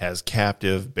has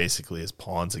captive, basically as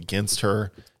pawns against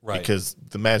her, Right. because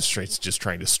the magistrate's just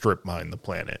trying to strip mine the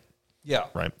planet, Yeah.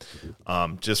 right?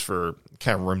 Just for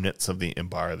kind of remnants of the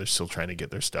Empire. They're still trying to get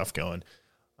their stuff going.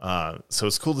 So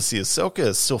it's cool to see Ahsoka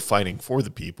is still fighting for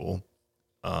the people,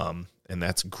 and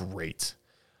that's great.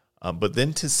 But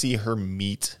then to see her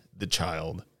meet the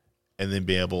child and then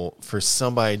be able for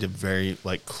somebody to very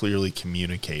clearly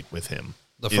communicate with him.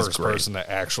 The is first great. person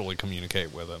to actually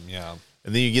communicate with him. Yeah.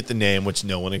 And then you get the name, which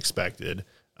no one expected.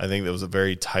 I think that was a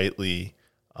very tightly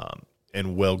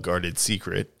and well-guarded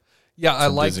secret. Yeah, I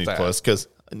from like Disney that. Plus, because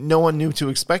no one knew to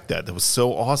expect that. That was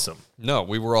so awesome. No,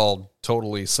 we were all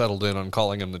totally settled in on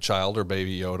calling him the child or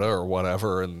Baby Yoda or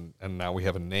whatever, and now we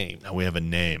have a name. Now we have a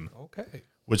name. Okay.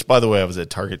 Which, by the way, I was at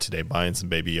Target today buying some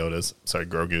Baby Yodas,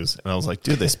 Grogu's, and I was like,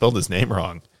 dude, they spelled his name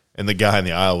wrong. And the guy in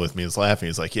the aisle with me was laughing.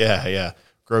 He's like, yeah,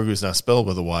 Grogu's not spelled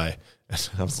with a Y. And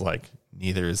I was like,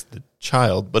 neither is the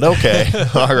child, but okay.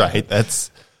 All right,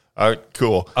 all right,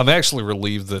 cool. I'm actually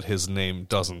relieved that his name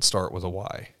doesn't start with a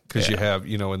Y, because you have,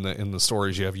 in the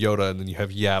stories you have Yoda, and then you have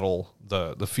Yaddle,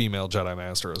 the female Jedi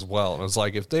Master as well. And it's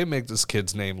like, if they make this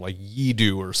kid's name like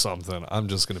Yidu or something, I'm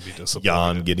just going to be disappointed.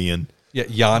 Jan Gideon. Yeah,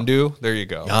 Yondu. There you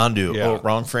go. Yondu. Yeah. Oh,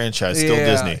 wrong franchise. Still Yeah,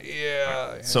 Disney.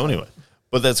 Yeah. So anyway,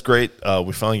 but that's great.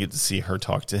 We finally get to see her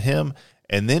talk to him.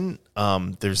 And then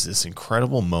there's this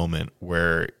incredible moment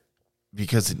where,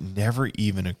 because it never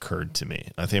even occurred to me,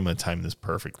 I think I'm going to time this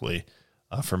perfectly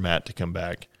for Matt to come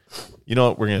back. You know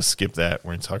what? We're going to skip that. We're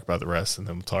going to talk about the rest, and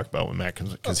then we'll talk about when Matt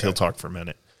comes, because he'll talk for a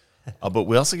minute. But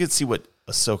we also get to see what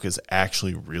Ahsoka's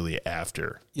actually really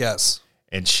after. Yes.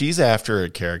 And she's after a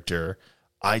character.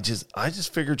 I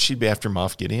just figured she'd be after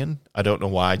Moff Gideon. I don't know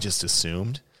why. I just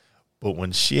assumed. But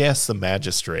when she asked the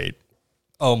magistrate,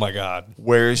 Oh, my God.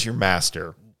 "Where is your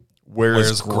master?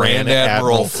 Where's Grand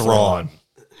Admiral Thrawn?"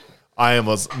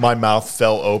 My mouth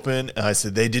fell open, and I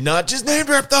said, "They did not just name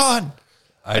drop Thrawn."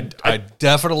 I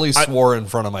definitely swore in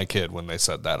front of my kid when they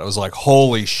said that. I was like,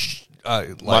 holy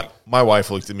My wife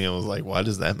looked at me and was like, "Why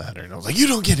does that matter?" And I was like, "You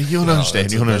don't get it. You don't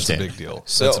understand. You don't that's understand." a big deal.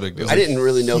 So That's a big deal. I didn't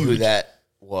really know who that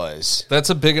was. That's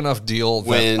a big enough deal that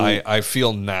When- I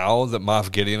feel now that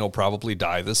Moff Gideon will probably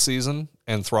die this season,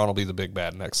 and Thrawn will be the big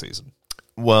bad next season.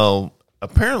 Well,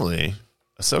 apparently,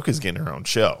 Ahsoka's getting her own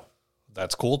show,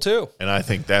 That's cool, too. and I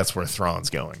think that's where Thrawn's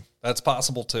going. That's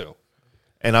possible, too.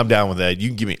 And I'm down with that. You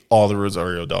can give me all the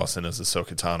Rosario Dawson as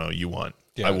Ahsoka Tano you want.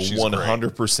 Yeah, I will she's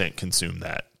 100% consume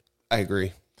that. I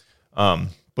agree. But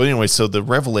anyway, so the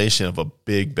revelation of a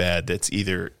big bad that's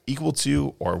either equal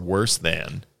to or worse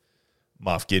than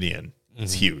Moff Gideon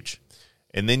is huge.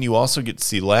 And then you also get to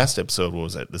see last episode, what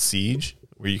was that, The Siege,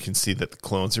 where you can see that the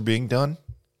clones are being done.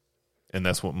 And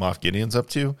that's what Moff Gideon's up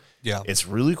to. Yeah. It's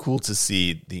really cool to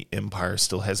see the Empire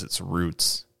still has its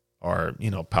roots, or,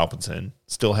 Palpatine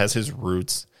still has his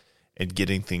roots in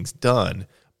getting things done.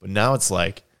 But now it's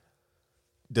like,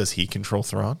 does he control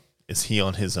Thrawn? Is he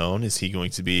on his own? Is he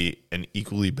going to be an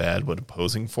equally bad but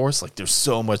opposing force? Like, there's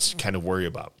so much to kind of worry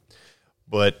about.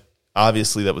 But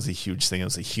obviously that was a huge thing. It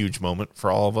was a huge moment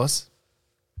for all of us.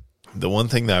 The one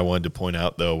thing that I wanted to point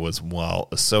out, though, was while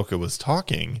Ahsoka was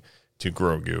talking to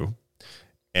Grogu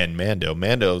and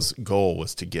Mando's goal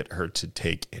was to get her to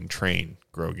take and train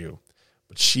Grogu.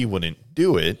 But she wouldn't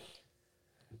do it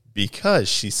because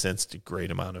she sensed a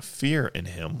great amount of fear in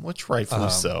him, which rightfully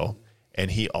so.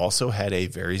 And he also had a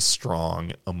very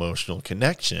strong emotional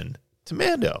connection to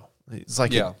Mando. It's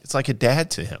like it's like a dad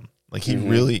to him. Like, he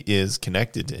really is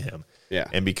connected to him. Yeah.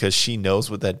 And because she knows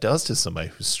what that does to somebody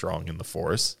who's strong in the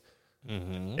Force,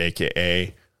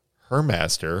 a.k.a. her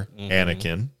master,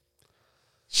 Anakin,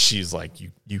 she's like,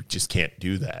 you just can't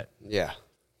do that. Yeah.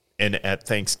 And at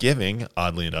Thanksgiving,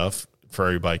 oddly enough, for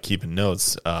everybody keeping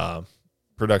notes,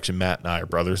 production Matt and I are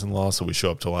brothers-in-law, so we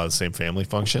show up to a lot of the same family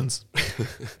functions.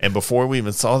 And before we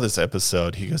even saw this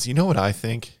episode, he goes, "You know what I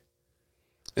think?"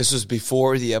 This was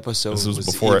before the episode This was was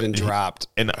before even dropped.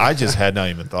 And I just had not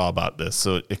even thought about this,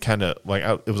 so it kind of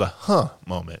it was a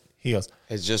moment. He goes,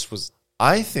 It just was.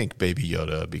 "I think Baby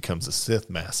Yoda becomes a Sith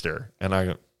master," and I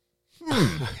go,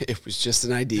 It was just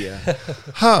an idea.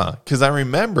 because I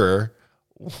remember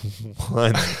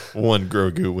when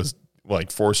Grogu was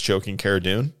like force choking Cara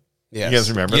Dune. Yes. You guys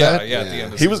remember Yeah, that? yeah, at the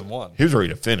end of He was season 1. he was ready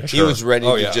to finish. He her. was ready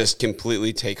Oh, to yeah. just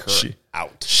completely take her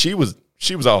out. She was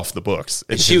off the books.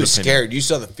 in And she his was opinion. scared. You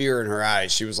saw the fear in her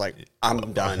eyes. She was like,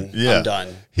 "I'm done. Yeah. I'm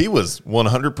done." He was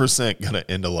 100% gonna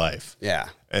end a life. Yeah.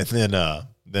 And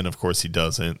then of course he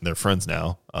doesn't. They're friends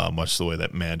now, much the way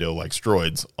that Mando likes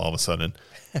droids all of a sudden,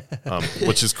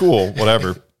 which is cool.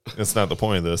 Whatever. That's not the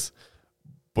point of this.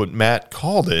 But Matt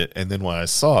called it, and then when I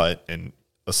saw it, and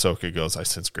Ahsoka goes, I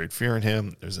sense great fear in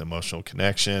him. There's an emotional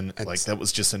connection. Like, that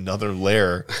was just another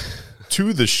layer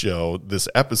to the show, this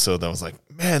episode, that was like,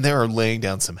 man, they are laying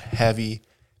down some heavy,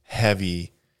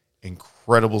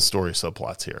 incredible story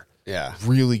subplots here. Yeah.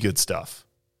 Really good stuff.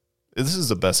 This is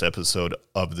the best episode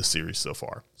of the series so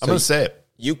far. I'm going to say it.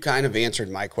 You kind of answered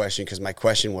my question, because my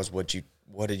question was, what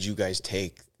did you guys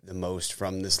take the most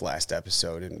from this last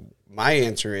episode? And my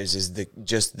answer is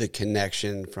just the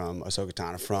connection from Ahsoka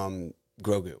Tano, from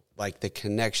Grogu. Like, the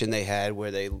connection they had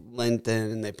where they leant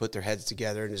in and they put their heads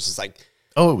together, and it's just like,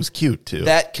 Oh, it was cute too.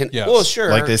 that can, Yes. well, sure.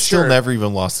 Like, they still sure. never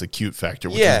even lost the cute factor,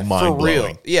 which Yeah, is for mind-blowing.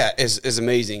 real. Yeah, is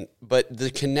amazing. But the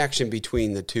connection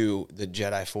between the two, the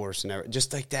Jedi Force and everything,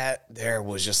 just like that, there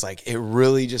was just like, it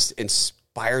really just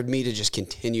inspired me to just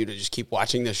continue to just keep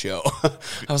watching the show.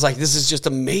 I was like, this is just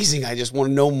amazing. I just want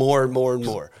to know more and more and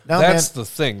more. Now, That's man, the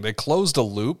thing. They closed a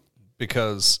loop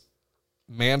because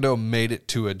Mando made it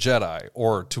to a Jedi,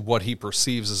 or to what he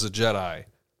perceives as a Jedi,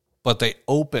 but they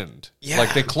opened. Yeah,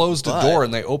 like, they closed a but- door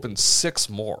and they opened 6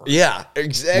 more. Yeah,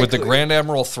 exactly. With the Grand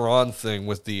Admiral Thrawn thing,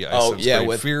 with the I sense great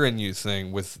with fear in you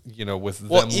thing, with with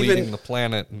Well, them even leaving the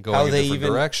planet and going a different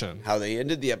direction. How they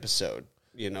ended the episode.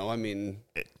 I mean,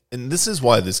 and this is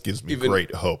why this gives me Even-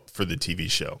 great hope for the TV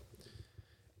show.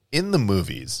 In the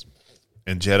movies,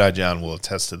 and Jedi John will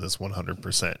attest to this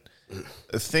 100%,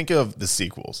 think of the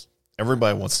sequels.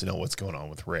 Everybody wants to know what's going on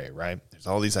with Rey, right? There's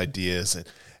all these ideas,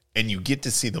 and you get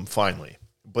to see them finally.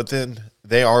 But then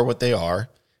they are what they are,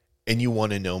 and you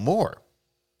want to know more.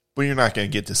 But you're not going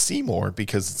to get to see more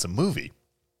because it's a movie.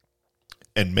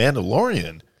 And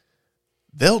Mandalorian,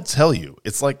 they'll tell you.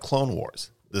 It's like Clone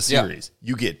Wars, the series.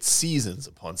 You get seasons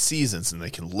upon seasons, and they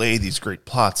can lay these great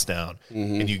plots down,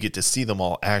 and you get to see them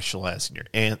all actualized.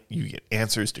 And you get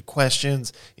answers to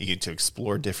questions. You get to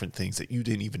explore different things that you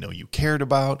didn't even know you cared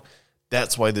about.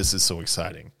 That's why this is so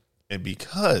exciting. And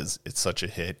because it's such a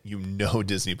hit,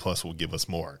 Disney Plus will give us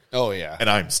more. oh yeah. And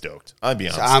I'm stoked. I'm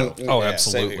beyond stoked. Oh, yeah,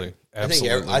 absolutely. same here.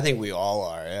 Absolutely. I think we all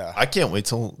are. Yeah. I can't wait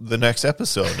till the next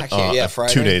episode. I can't- yeah,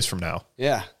 Friday. 2 days from now.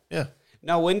 Yeah. Yeah.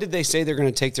 Now, when did they say they're going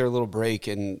to take their little break?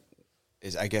 And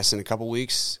is I guess in a couple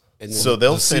weeks. And then, So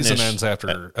they'll The season finish ends after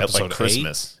at episode like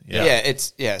Christmas.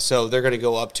 yeah. So they're going to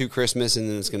go up to Christmas, and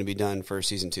then it's going to be done for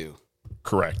season 2.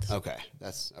 Correct. Okay,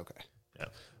 that's okay.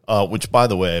 Yeah. Which, by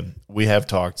the way, we have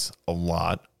talked a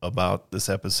lot about this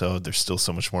episode. There's still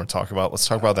so much more to talk about. Let's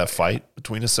talk about that fight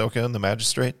between Ahsoka and the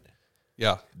Magistrate.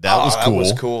 Yeah. That was cool.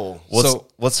 That was cool.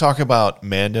 Let's talk about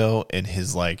Mando and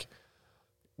his, like,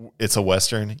 it's a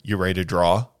Western. You ready to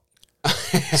draw?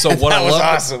 So what I was loved,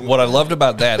 awesome. what I loved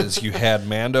about that is you had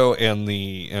Mando and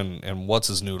and what's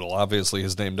his noodle? Obviously,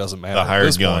 his name doesn't matter. The hired at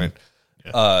this gun.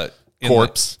 Point. In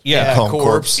Corpse. the- yeah, Call him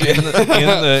Corpse.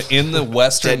 in the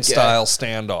Western Dead guy. style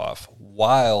standoff,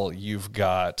 while you've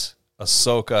got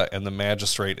Ahsoka and the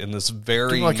Magistrate in this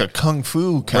very Like a kung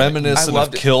fu kind reminiscent I of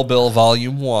loved it. Kill Bill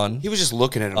Volume 1. He was just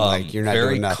looking at him like, "You're not very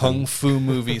doing nothing." kung fu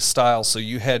movie style. So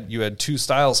you had two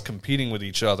styles competing with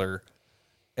each other,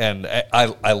 and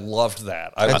I loved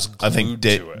that. I was glued I think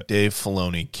to it. Dave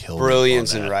Filoni killed it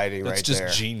Brilliance on in that. writing, That's right just there.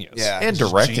 genius. Yeah, And It's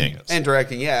just directing. genius. and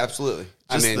directing. Yeah, absolutely.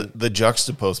 Just I mean, the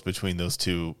juxtapose between those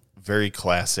two, very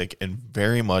classic and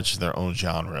very much their own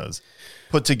genres,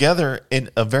 put together in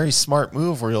a very smart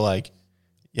move where you're like,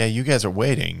 yeah, you guys are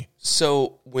waiting.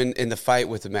 so when in the fight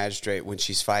with the Magistrate, when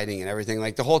she's fighting and everything,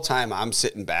 like the whole time I'm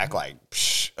sitting back like,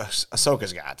 Psh,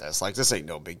 Ahsoka's got this. Like, this ain't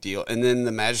no big deal. And then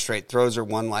the Magistrate throws her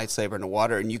one lightsaber in the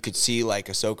water, and you could see like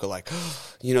Ahsoka, like,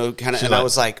 kind of. And I like,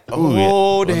 was like, "Ooh, yeah.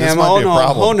 oh Well, this damn, might oh be a no,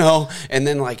 problem." oh no. And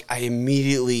then like I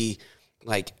immediately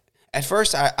like. At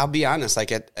first, I'll be honest,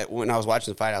 like when I was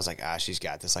watching the fight, I was like, she's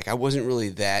got this. Like, I wasn't really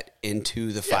that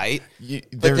into the fight. But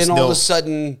there's then all of no- a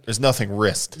sudden, There's nothing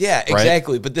risked. yeah, right?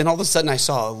 exactly. But then all of a sudden, I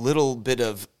saw a little bit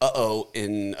of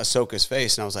in Ahsoka's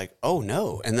face, and I was like, oh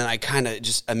no. And then I kind of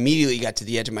just immediately got to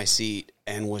the edge of my seat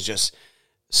and was just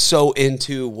so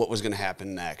into what was going to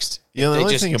happen next. Yeah, the They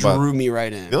only just thing about- drew me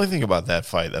right in. The only thing about that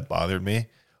fight that bothered me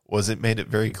was it made it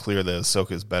very clear that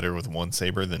Ahsoka's better with one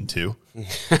saber than two.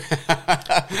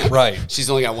 Right. She's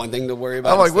only got one thing to worry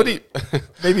about. I'm like, what do instead you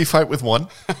maybe fight with one?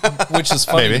 Which is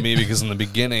funny Maybe. to me because in the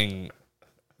beginning,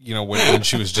 when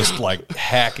she was just like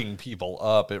hacking people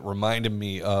up, it reminded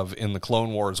me of in the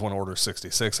Clone Wars when Order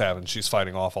 66 happened. She's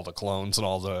fighting off all the clones and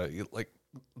all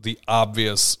the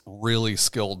obvious, really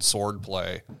skilled sword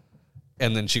play.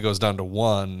 And then she goes down to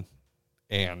one,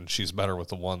 and she's better with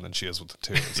the one than she is with the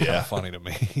two. It's kind Yeah. of funny to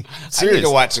me. I need Serious. to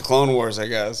watch the Clone Wars, I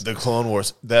guess. The Clone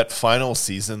Wars, that final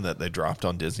season that they dropped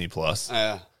on Disney Plus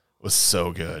Yeah. was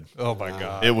so good. Oh my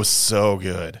God. It was so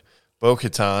good.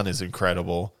 Bo-Katan is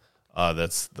incredible.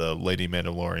 That's the Lady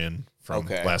Mandalorian from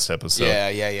last episode.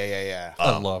 Yeah.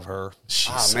 I love her.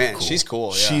 She's so man, cool. she's cool.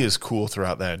 Yeah. She is cool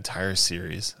throughout that entire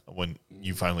series. When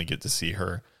you finally get to see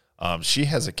her, she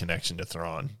has a connection to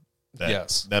Thrawn.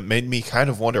 That made me kind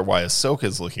of wonder why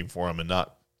Ahsoka's looking for him and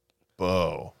not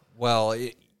Bo. Well,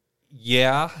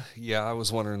 yeah, I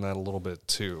was wondering that a little bit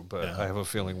too, but I have a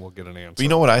feeling we'll get an answer. But you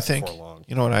know what I think? before long.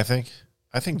 You know what I think?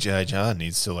 I think Jedi John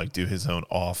needs to do his own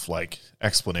off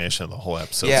explanation of the whole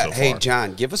episode. Yeah, so hey far.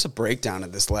 John, give us a breakdown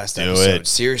of this last Do episode. it.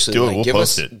 Seriously, Do it. We'll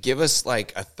post it. Give us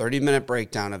like a 30-minute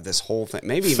breakdown of this whole thing.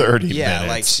 Maybe even, 30 yeah,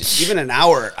 minutes. like even an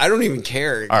hour. I don't even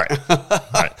care. All right, all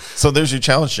right. So there's your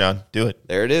challenge, John. Do it.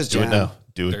 There it is, Do John. it now.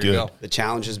 Do it. There Do you it. go. The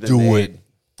challenge has been Do made.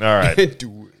 it. All right.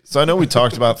 Do it. So I know we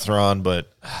talked about Thrawn,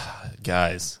 but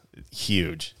guys,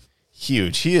 huge. He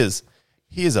is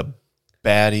a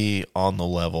baddie on the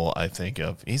level, I think,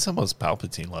 of he's almost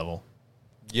Palpatine level.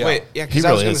 Yeah. Wait, yeah, He because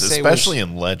I was really going to is, say, especially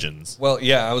in Legends. Well,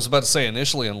 yeah, I was about to say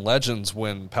initially in Legends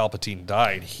when Palpatine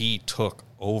died, he took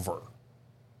over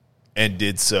And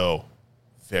did so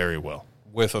very well.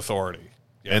 with authority.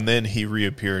 Yeah. And then he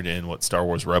reappeared in Star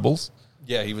Wars Rebels?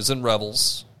 Yeah, he was in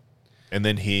Rebels. And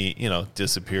then he,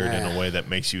 disappeared in a way that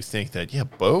makes you think that,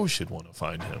 Bo should want to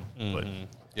find him. But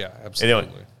Yeah, absolutely.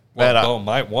 Anyway, well, Matt, Bo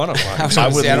might want to find I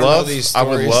him. would I don't know love, these I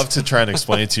would stories. love to try and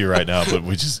explain it to you right now, but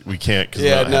we can't because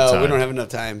Yeah, we don't have time. we don't have enough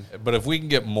time. But if we can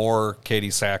get more Katie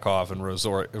Sackhoff and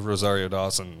Rosario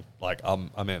Dawson,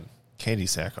 I'm in. Katie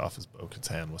Sackhoff as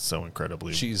Bo-Katan was so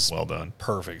incredibly She's well done.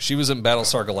 perfect. She was in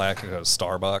Battlestar Galactica as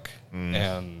Starbuck,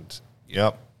 and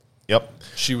Yep.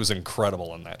 she was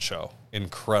incredible in that show.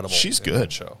 Incredible. She's in good.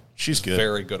 That show. She's good.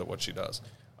 Very good at what she does.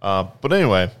 But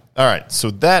anyway, all right. So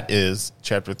that is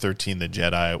Chapter 13, The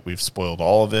Jedi. We've spoiled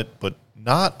all of it, but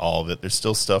not all of it. There's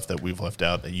still stuff that we've left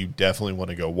out that you definitely want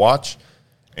to go watch.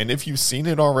 And if you've seen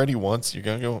it already once, you're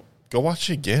going to go watch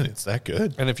it again. It's that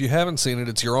good. And if you haven't seen it,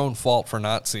 it's your own fault for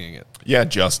not seeing it. Yeah,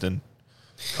 Justin.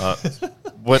 I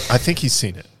think he's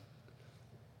seen it.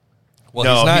 Well,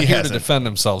 No, he's not he here hasn't. to defend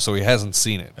himself, so he hasn't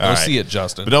seen it. Go All right. see it,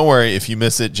 Justin. But don't worry, if you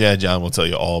miss it, Jedi John will tell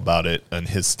you all about it on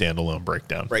his standalone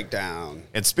breakdown. Breakdown.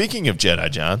 And speaking of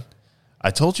Jedi John, I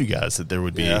told you guys that there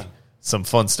would be Yeah. some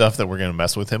fun stuff that we're going to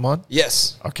mess with him on.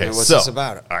 Yes. Okay, And what's so this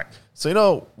about? all right,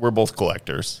 so we're both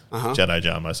collectors. Jedi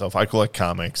John, myself, I collect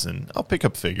comics and I'll pick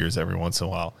up figures every once in a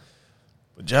while.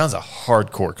 But John's a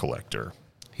hardcore collector.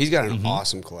 He's got an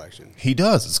awesome collection. He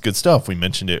does. It's good stuff. We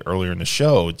mentioned it earlier in the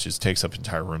show. It just takes up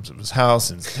entire rooms of his house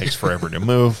and it takes forever to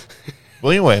move.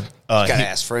 Well, anyway, Gotta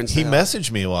ask friends he now. messaged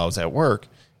me while I was at work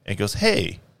and goes,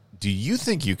 "Hey, do you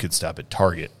think you could stop at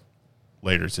Target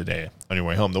later today on your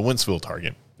way home? The Wentzville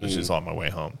Target, which is on my way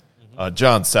home.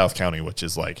 John, South County, which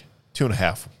is like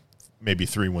 2.5, maybe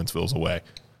 3 Wentzvilles away.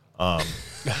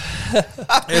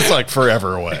 It's like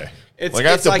forever away. It's I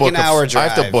have it's to like book an hour I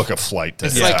drive. have to book a flight to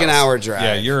It's his like an house. hour drive.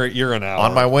 yeah, you're an hour.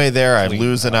 On my way there, I Clean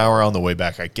lose an hour. On the way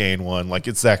back, I gain one. Like,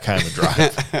 it's that kind of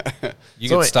drive. You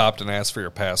So get it- stopped and asked for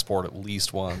your passport at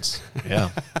least once.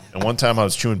 Yeah. And one time I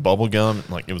was chewing bubble gum.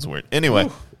 Like, it was weird. Anyway,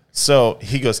 so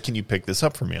he goes, "Can you pick this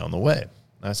up for me on the way?"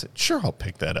 And I said, "Sure, I'll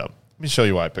pick that up. Let me show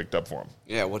you what I picked up for him."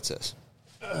 Yeah, what's this?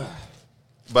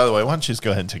 By the way, why don't you just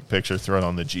go ahead and take a picture, throw it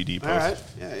on the GD post. All right.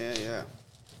 Yeah.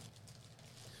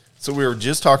 So we were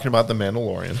just talking about The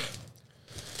Mandalorian.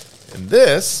 And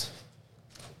this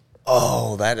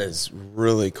Oh, that is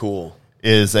really cool.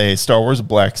 is a Star Wars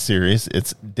Black series.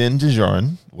 It's Din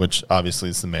Djarin, which obviously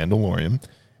is the Mandalorian,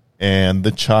 and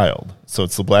the Child. So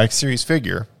it's the Black series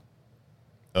figure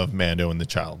of Mando and the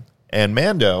Child. And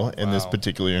Mando in this Wow.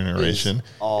 particular iteration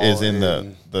all is in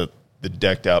in- the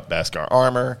decked out Beskar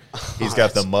armor. He's got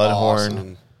the That's mud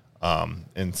awesome. horn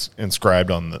inscribed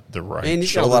on the right. And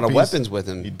he's got a shoulder lot of piece. weapons with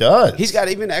him. He does. He's got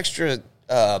even extra.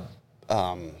 The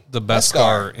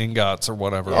Beskar ingots or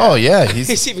whatever. Oh yeah, he's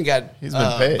He's even got He's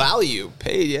been paid. value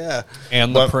paid. Yeah.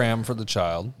 And the But- pram for the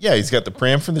child. yeah, he's got the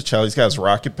pram for the child. He's got his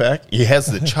rocket pack. He has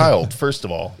the child first of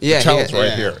all. Yeah, the child's he- right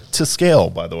yeah. here to scale.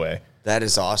 By the way, That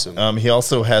is awesome. he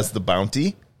also has the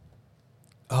bounty.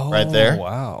 Oh, Right there.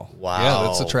 Wow. Wow. Yeah,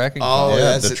 that's a tracking Oh, fob. Yeah,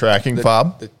 that's the it. tracking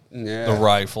fob, Yeah. The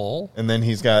rifle. and then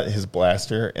he's got his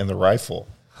blaster and the rifle.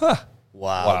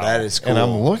 Wow, that is cool. And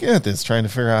I'm looking at this, trying to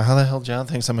figure out how the hell John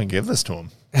thinks I'm going to give this to him.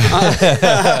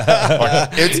 Like,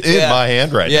 it's in my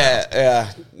hand right now.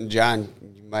 yeah. John,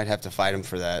 you might have to fight him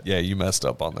for that. Yeah, you messed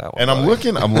up on that one. And I'm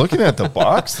buddy. looking at the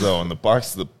box though, and the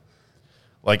box,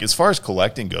 like as far as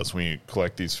collecting goes, when you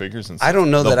collect these figures and stuff, I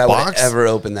don't know the that I would box- ever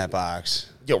open that box.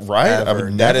 Yeah, right. I Ever.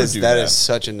 would never do that is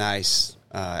such a nice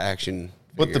action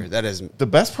But figure. That is. the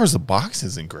best part is the box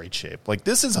is in great shape. Like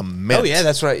this is a mint. Oh yeah,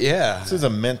 that's right. Yeah. This is a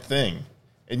mint thing,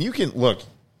 and you can look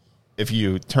if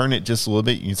you turn it just a little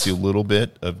bit, you can see a little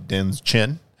bit of Din's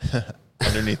chin.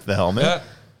 underneath the helmet. Yeah.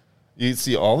 You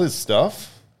see all this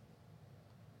stuff.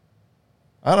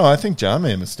 I don't know. I think John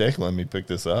made a mistake letting me pick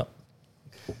this up.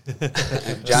 John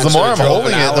The more I'm should've drove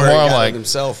holding an it, the hour more and I'm got it like,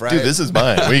 himself, right? dude, this is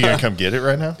mine. Are you gonna come get it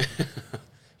right now?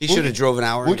 He should have drove an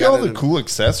hour. Look and at all got the it. cool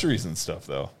accessories and stuff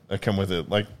though that come with it.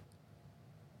 Like,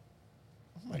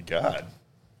 oh my god!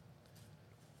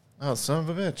 Oh, son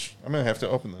of a bitch! I'm gonna have to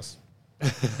open this.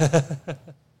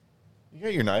 You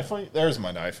got your knife on you? There's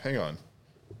my knife. Hang on.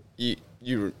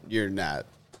 You're not.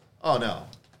 Oh no,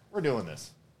 we're doing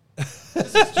this.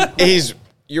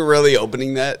 You're really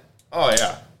opening that? Oh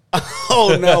yeah.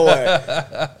 Oh no way!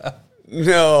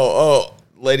 No. Oh,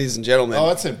 ladies and gentlemen. Oh,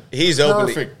 it's in He's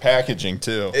perfect opening. packaging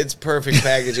too. It's perfect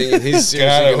packaging, and he's God,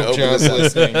 I seriously going to hope open John's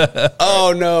this. listening.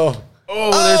 Oh no!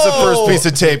 Oh, there's the first piece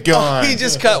of tape gone. He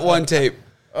just cut one tape.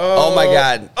 Oh my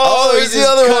god! Oh, he there's the just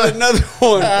other cut one. Another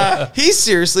one. He's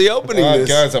seriously opening this.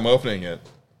 Guys, I'm opening it.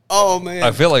 Oh man!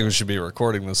 I feel like we should be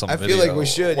recording this on I video. feel like we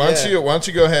should. Why don't yeah. you? Why don't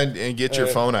you go ahead and get your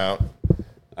phone out?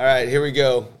 All right, here we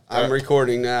go. I'm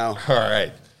recording now. All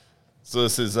right. So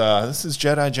this is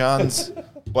Jedi John's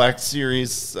Black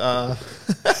Series.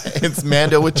 It's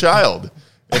Mando with Child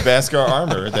in Beskar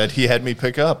armor that he had me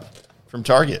pick up from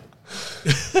Target.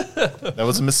 That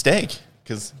was a mistake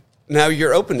because Now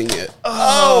you're opening it.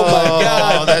 Oh my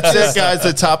god! that's it, guys.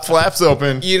 The top flap's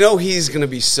open. You know he's gonna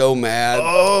be so mad.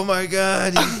 Oh my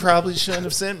god! You probably shouldn't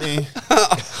have sent me.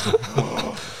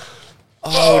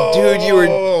 Oh, dude, you were.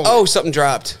 Oh, something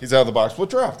dropped. He's out of the box. What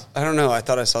dropped? I don't know. I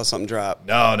thought I saw something drop.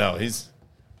 No. He's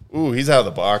out of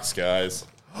the box, guys.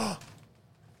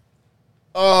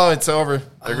 Oh, it's over.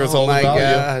 There goes all Oh my the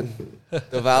value. god!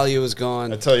 The value is I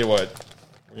gone. tell you what.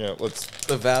 Yeah, let's.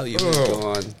 The value is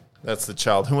Oh. gone. That's the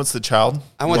child. Who wants the child?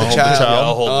 I want You the wanna hold child. Yeah,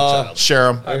 I'll hold the child. Share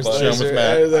him. There's Share him with the-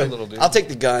 Matt. there's the- Little dude. I'll take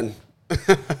the gun.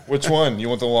 Which one? You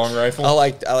want the long rifle? I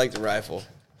like the rifle.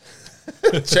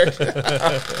 Check.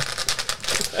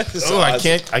 Oh, I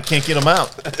can't get him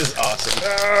out. That is awesome.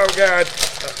 Oh God.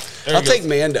 There I'll he take goes.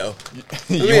 Mando. You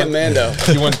Give me a want- Mando.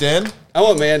 You want Den? I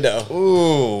want Mando.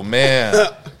 Ooh man.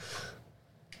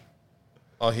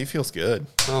 Oh, he feels good.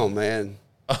 Oh man.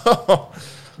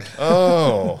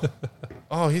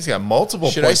 Oh, he's got multiple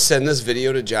Should I points. send this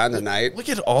video to John tonight? Look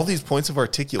at all these points of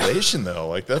articulation, though.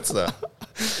 Like that's the.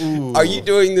 Are you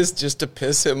doing this just to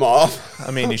piss him off?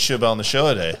 I mean, he should be on the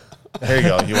show today. There you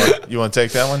go. You want to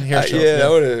take that one here? Show- Yeah, I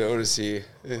want to see.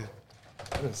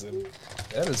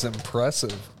 That is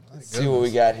impressive. My See what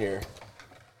we got here.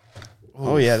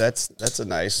 Oh yeah, that's a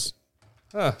nice.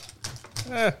 Huh.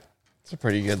 It's a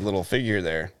pretty good little figure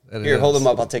there. It Here, hold is. him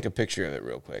up. I'll take a picture of it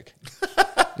real quick.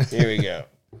 Here we go.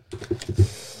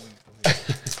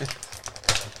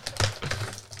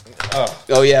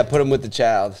 Oh yeah, put him with the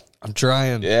child. I'm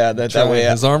trying. Yeah, that Trying. way.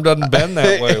 His arm doesn't bend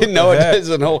that way. No, What it the heck?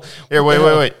 doesn't. Hold. Here,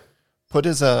 wait. Put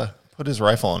his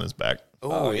rifle on his back.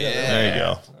 Oh yeah. There you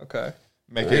go. Okay.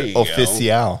 Make There it you go.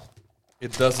 official.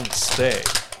 It doesn't stay.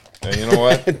 And you know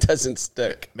what? It doesn't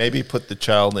stick. Maybe put the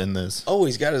child in this. Oh,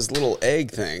 he's got his little egg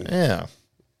thing. Yeah.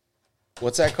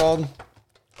 What's that called?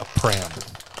 A pram.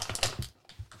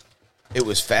 It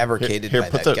was fabricated Here, by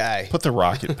put that the guy. put the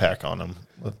rocket pack on him.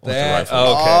 With the That, rifle.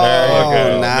 okay. There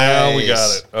you go. Oh, Now we nice.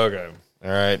 got it. Okay.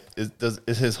 All right.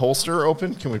 Is his holster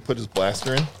open? Can we put his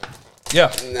blaster in?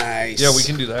 Yeah. Nice. Yeah, we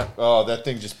can do that. Oh, that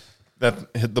thing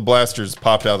the blasters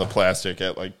popped out of the plastic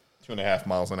at like 2.5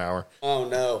 miles an hour. Oh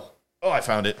no. Oh, I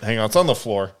found it. Hang on, it's on the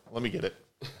floor. Let me get it.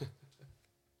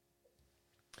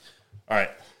 All right.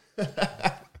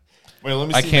 Wait, let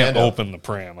me see. I can't Mando. open the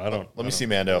pram. I don't. Let me see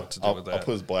Mando. to do I'll with put that.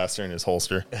 his blaster in his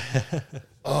holster.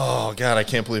 Oh God, I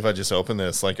can't believe I just opened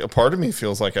this. Like a part of me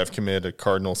feels like I've committed a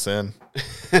cardinal sin.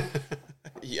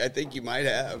 Yeah, I think you might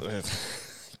have.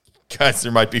 Guys,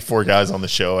 there might be 4 guys on the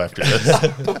show after this.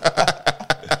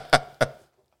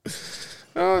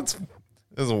 Oh, this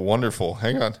is wonderful.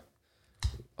 Hang on.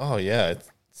 Oh yeah, it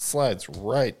slides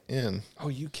right in. Oh,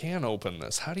 you can open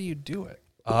this. How do you do it?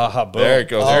 Aha, boom. There it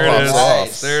goes. There Oh, it is.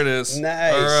 nice. There it is.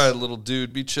 Nice. All right, little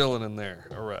dude, be chilling in there.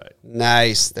 All right.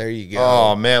 Nice. There you go.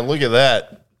 Oh man, look at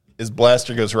that. His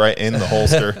blaster goes right in the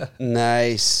holster.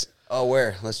 Nice. Oh,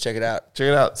 where? Let's check it out. Check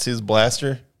it out. See his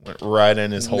blaster? Went right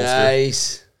in his holster.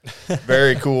 Nice.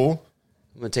 Very cool.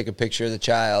 I'm gonna take a picture of the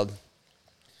child.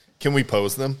 Can we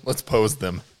pose them? Let's pose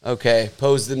them. Okay,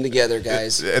 pose them together,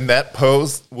 guys. And that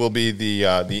pose will be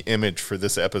the image for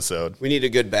this episode. We need a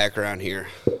good background here.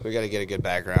 We got to get a good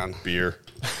background. Beer.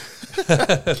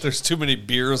 There's too many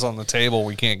beers on the table.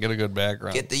 We can't get a good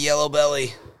background. Get the yellow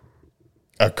belly.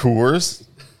 A Coors?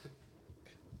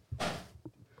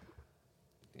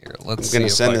 Here, let's I'm gonna see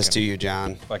if send I this can- to you,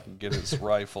 John. If I can get his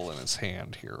rifle in his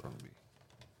hand here.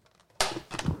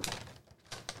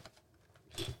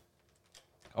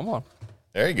 Come on.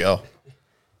 There you go.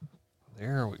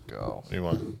 There we go. What do you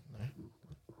want?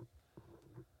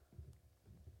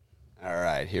 All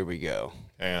right, here we go.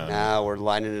 Hang on. Now we're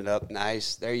lining it up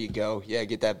nice. There you go. Yeah,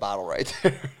 get that bottle right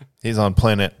there. He's on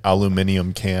planet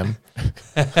aluminum can.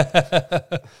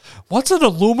 What's an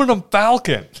aluminum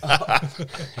falcon?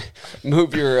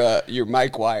 Move your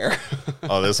mic wire.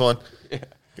 Oh, this one?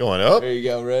 Going up? There you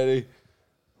go. Ready?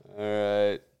 All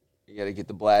right. You got to get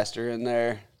the blaster in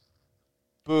there.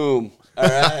 Boom. All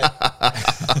right.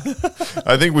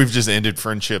 I think we've just ended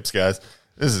friendships, guys.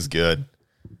 This is good.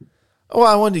 Well,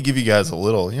 I wanted to give you guys a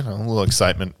little, a little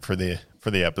excitement for the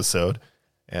episode,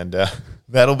 and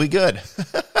that'll be good.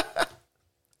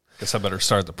 Guess I better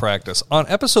start the practice. On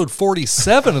episode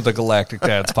 47 of the Galactic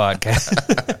Dads podcast.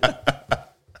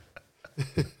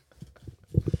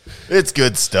 It's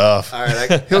good stuff. All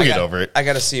right. He'll get over it. I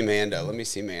got to see Mando. Let me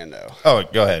see Mando. Oh,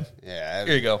 go ahead. Yeah.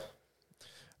 Here you go.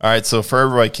 All right, so for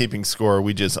everybody keeping score,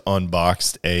 we just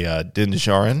unboxed a Din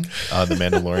Djarin, the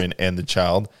Mandalorian and the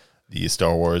Child, the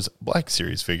Star Wars Black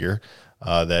Series figure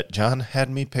that John had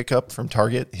me pick up from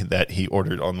Target that he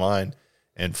ordered online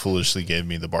and foolishly gave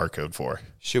me the barcode for.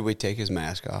 Should we take his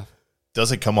mask off?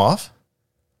 Does it come off?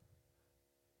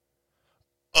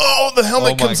 Oh, the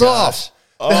helmet Oh my comes gosh.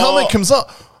 off. The helmet comes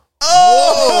off.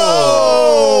 Oh!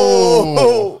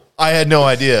 I had no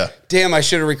idea. Damn, I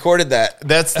should have recorded that.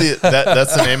 That's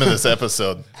that's the name of this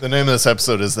episode. The name of this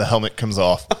episode is The Helmet Comes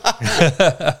Off.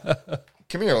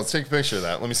 Come here, let's take a picture of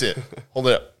that. Let me see it. Hold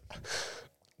it up.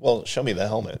 Well, show me the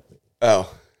helmet.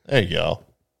 Oh. There you go.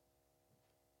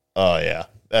 Oh, yeah.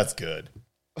 That's good.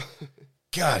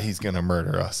 God, he's going to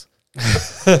murder us.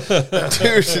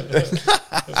 Dude.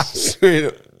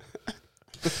 Sweet.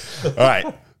 All right.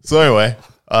 So anyway,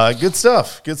 good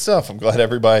stuff. Good stuff. I'm glad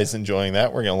everybody's enjoying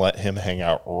that. We're going to let him hang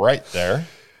out right there.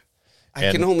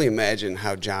 I can only imagine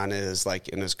how John is like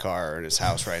in his car or in his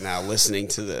house right now listening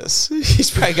to this.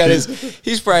 He's probably got his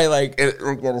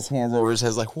got his hands over his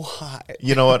head like, why?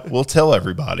 You know what? We'll tell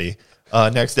everybody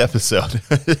next episode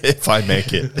if I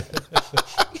make it.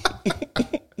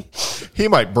 He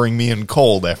might bring me in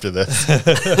cold after this.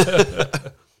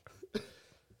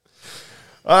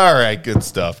 All right, good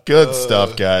stuff. Good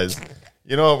stuff, guys.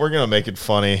 You know what? We're going to make it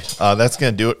funny. That's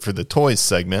going to do it for the toys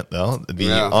segment, though. The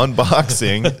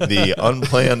unboxing, the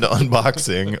unplanned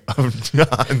unboxing of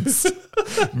John's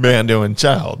Mando and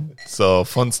Child. So,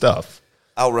 fun stuff.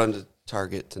 I'll run to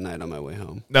Target tonight on my way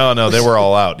home. No, they were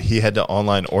all out. He had to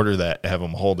online order that, have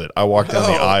him hold it. I walked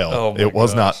down the aisle. Oh my it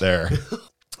was gosh. not there.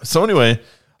 So, anyway,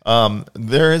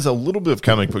 there is a little bit of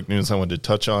comic book news I wanted to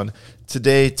touch on.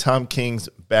 Today, Tom King's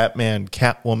Batman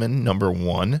Catwoman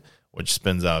 #1, which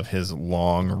spins out of his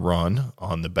long run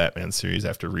on the Batman series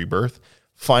after Rebirth,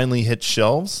 finally hit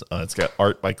shelves. It's got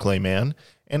art by Clay Mann,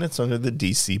 and it's under the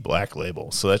DC Black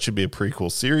label. So that should be a pretty cool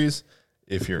series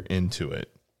if you're into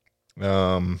it.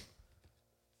 I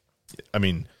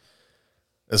mean,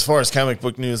 as far as comic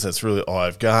book news, that's really all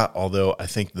I've got, although I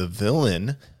think the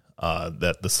villain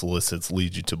that the solicits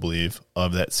lead you to believe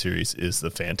of that series is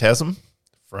the Phantasm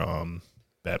from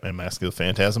Batman Mask of the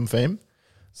Phantasm fame.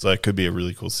 So that could be a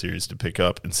really cool series to pick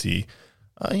up and see,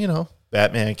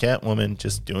 Batman and Catwoman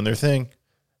just doing their thing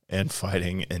and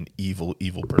fighting an evil,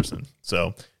 evil person.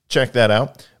 So check that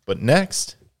out. But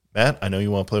next, Matt, I know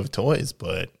you want to play with toys,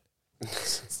 but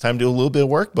it's time to do a little bit of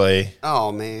work, buddy,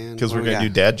 Oh, man. because What we're do we going to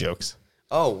got? do dad jokes.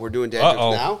 Oh, we're doing dad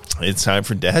Uh-oh. jokes now? It's time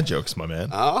for dad jokes, my man.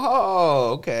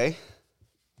 Oh, okay.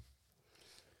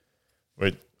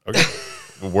 Wait, okay.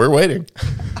 We're waiting.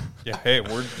 Yeah, hey,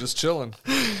 we're just chilling.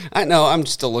 I know. I'm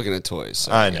still looking at toys.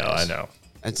 Sorry, I know.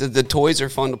 guys. The toys are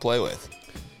fun to play with.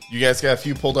 You guys got a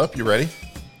few pulled up? You ready?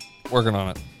 Working on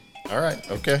it. All right.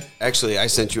 Okay. Actually, I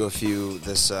sent you a few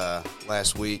this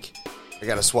last week. I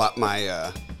got to swap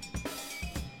my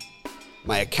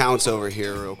my accounts over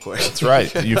here real quick. That's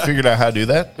right. You figured out how to do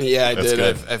that? Yeah, I That's did.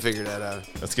 good. I figured that out.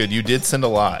 That's good. You did send a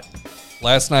lot.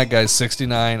 Last night, guys,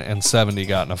 69 and 70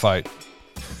 got in a fight.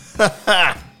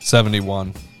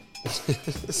 71.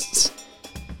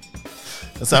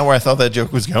 That's not where I thought that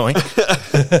joke was going,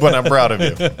 but I'm proud of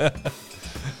you.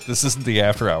 This isn't the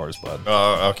after hours, bud.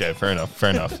 Oh, okay. Fair enough.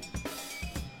 Fair enough.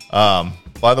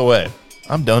 By the way,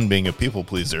 I'm done being a people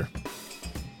pleaser.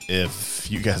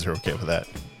 If you guys are okay with that.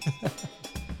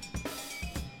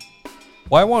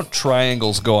 Why won't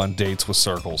triangles go on dates with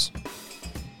circles?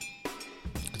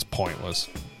 It's pointless.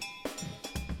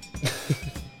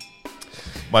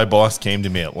 My boss came to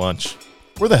me at lunch.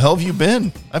 Where the hell have you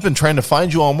been? I've been trying to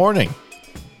find you all morning.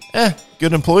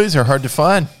 Good employees are hard to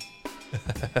find.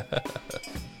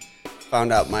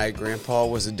 Found out my grandpa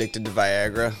was addicted to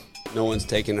Viagra. No one's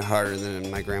taking it harder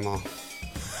than my grandma.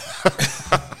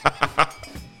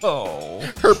 Oh,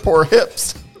 Her poor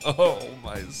hips. oh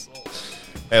my soul.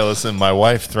 Hey, listen, my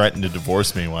wife threatened to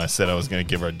divorce me when I said I was going to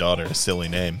give our daughter a silly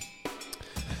name.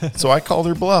 So I called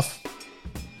her bluff.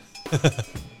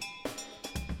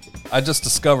 I just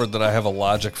discovered that I have a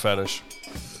logic fetish.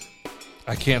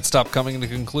 I can't stop coming to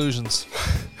conclusions.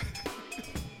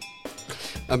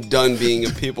 I'm done being a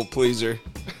people pleaser.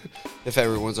 If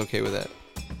everyone's okay with that.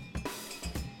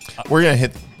 We're going to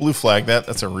hit blue flag that.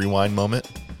 That's a rewind moment.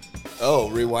 Oh,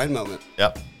 rewind moment.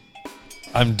 Yep.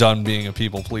 I'm done being a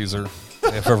people pleaser.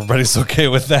 If everybody's okay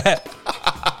with that.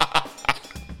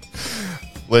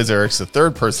 Liz Eric's the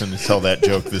third person to tell that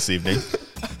joke this evening.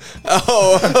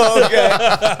 Oh, okay.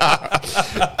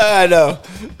 I know.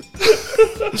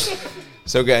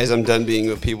 So, guys, I'm done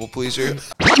being a people pleaser.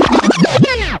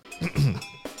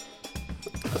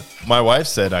 My wife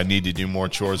said I need to do more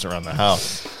chores around the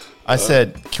house. I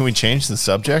said, can we change the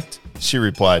subject? She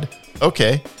replied,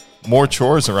 okay, more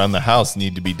chores around the house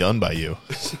need to be done by you.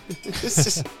 This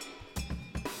is.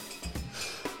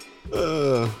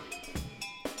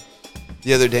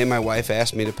 The other day, my wife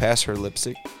asked me to pass her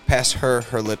lipstick,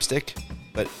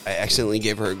 but I accidentally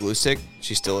gave her a glue stick.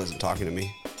 She still isn't talking to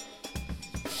me.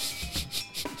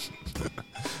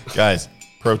 Guys,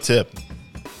 pro tip.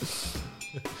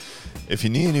 If you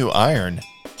need a new iron,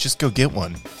 just go get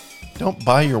one. Don't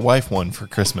buy your wife one for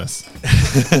Christmas.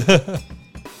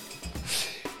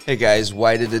 Hey guys,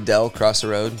 why did Adele cross the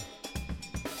road?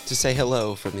 To say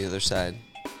hello from the other side.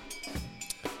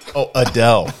 Oh,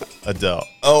 Adele. Adele.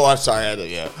 Oh, I'm sorry, I don't.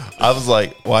 Yeah. I was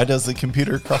like, why does the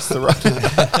computer cross the road?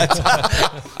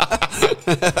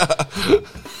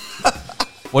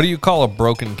 What do you call a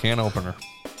broken can opener?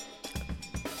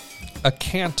 A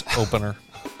can't opener.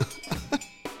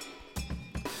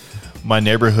 My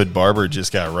neighborhood barber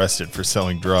just got arrested for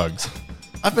selling drugs.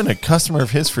 I've been a customer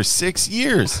of his for 6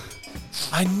 years.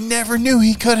 I never knew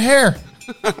he cut hair.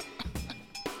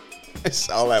 I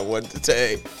saw that one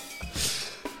today.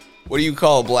 What do you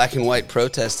call a black and white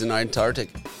protest in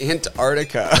Antarctica?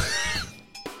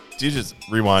 Do you just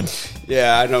rewind?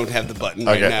 Yeah, I don't have the button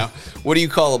right Okay. now. What do you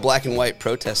call a black and white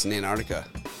protest in Antarctica?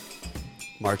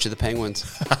 March of the Penguins.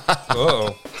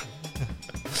 Oh.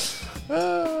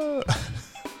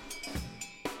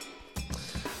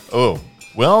 Oh,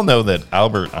 we all know that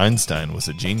Albert Einstein was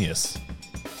a genius.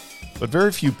 But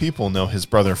very few people know his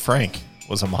brother Frank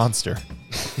was a monster.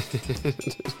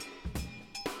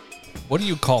 What do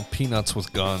you call peanuts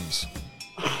with guns?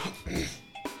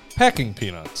 Packing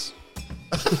peanuts.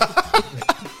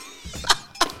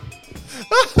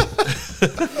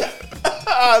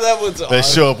 That one's They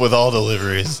awesome. show up with all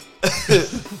deliveries.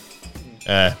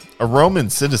 A Roman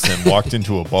citizen walked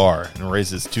into a bar and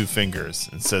raises 2 fingers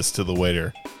and says to the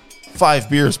waiter, 5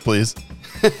 beers, please.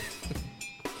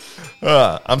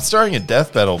 I'm starting a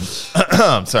death metal.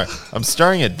 I'm sorry. I'm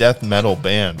starting a death metal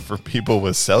band for people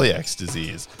with celiac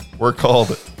disease. We're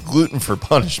called Gluten for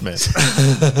Punishment.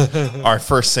 Our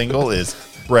first single is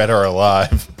Bread Are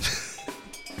Alive.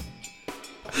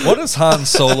 What does Han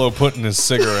Solo put in his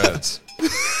cigarettes?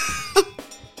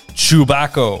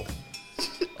 Chewbacca.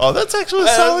 Oh, that's actually a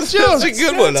solid joke. That's a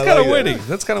good one. That's I kind of like witty.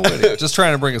 That's kind of witty. Just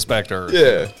trying to bring us back to Earth.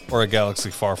 Yeah. Or a galaxy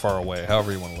far, far away.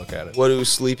 However you want to look at it. What do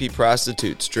sleepy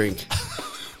prostitutes drink?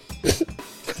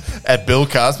 At Bill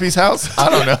Cosby's house? I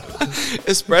don't know.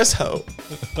 Espresso.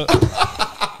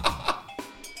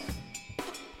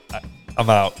 I'm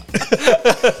out.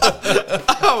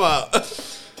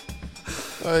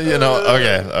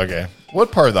 Okay.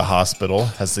 What part of the hospital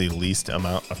has the least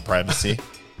amount of privacy?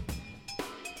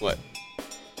 What?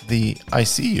 The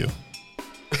ICU.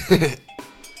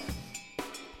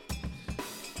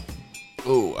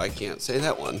 Oh, I can't say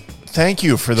that one. Thank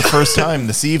you for the first time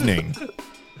this evening.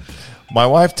 My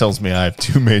wife tells me I have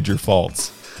 2 major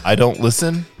faults. I don't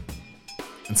listen,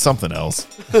 and something else.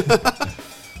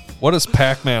 What does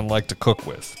Pac-Man like to cook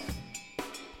with?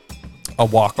 A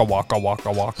waka waka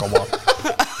waka waka waka.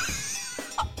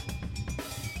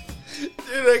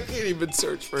 Dude, I can't even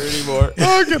search for it anymore.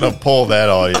 I'm gonna pull that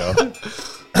audio.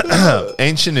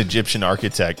 Ancient Egyptian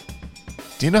architect.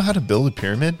 Do you know how to build a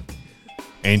pyramid?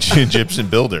 Ancient Egyptian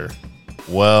builder.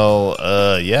 Well,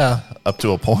 yeah, up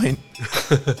to a point.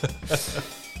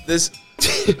 This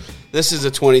is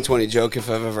a 2020 joke if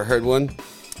I've ever heard one.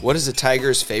 What is a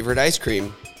tiger's favorite ice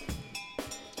cream?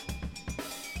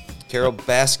 Carol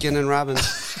Baskin and Robbins.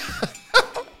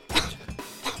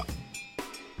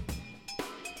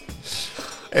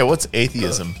 Hey, what's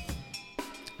atheism?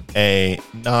 A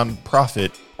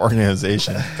non-profit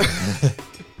organization.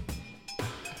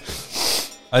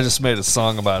 I just made a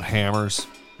song about hammers.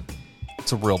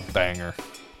 It's a real banger.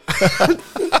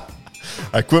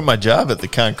 I quit my job at the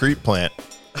concrete plant.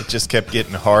 It just kept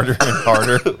getting harder and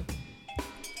harder.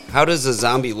 How does a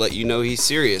zombie let you know he's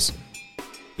serious?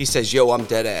 He says, "Yo, I'm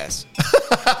dead ass."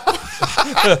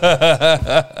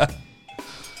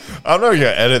 I'm not gonna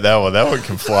edit that one. That one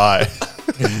can fly.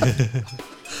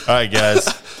 All right, guys.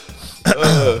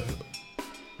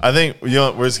 I think we're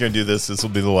just gonna do this. This will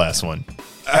be the last one.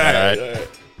 All right.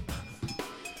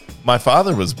 My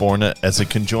father was born as a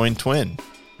conjoined twin,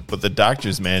 but the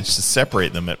doctors managed to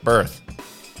separate them at birth.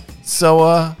 So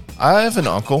I have an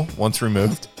uncle once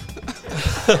removed.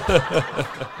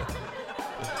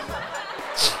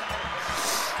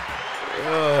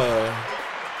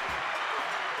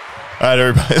 All right,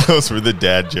 everybody, those were the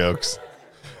dad jokes.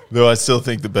 Though I still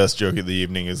think the best joke of the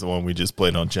evening is the one we just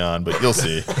played on John, but you'll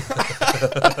see.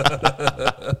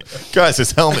 Guys,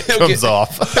 his helmet comes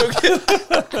off.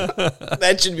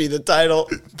 That should be the title.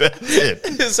 That's it.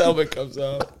 His helmet comes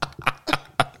off.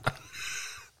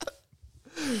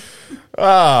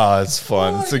 Ah, it's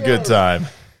fun. It's a good time.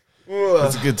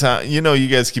 It's a good time. You know, you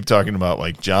guys keep talking about,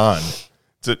 like, John.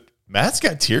 Matt's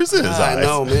got tears in his eyes. I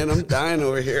know, man. I'm dying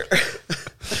over here.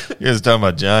 You guys talking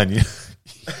about John. You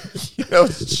know,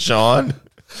 Sean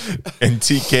and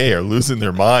TK are losing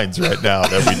their minds right now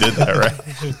that we did that, right?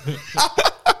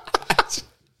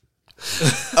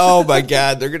 Oh, my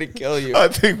God. They're going to kill you. I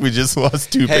think we just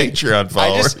lost 2 Patreon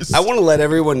followers. I want to let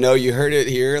everyone know, you heard it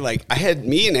here. Like,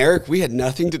 me and Eric, we had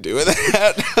nothing to do with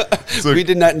that. So, we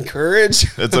did not encourage.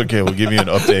 It's okay. We'll give you an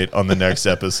update on the next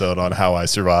episode on how I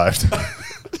survived.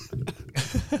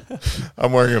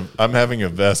 I'm having a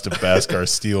vest of Bhaskar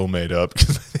steel made up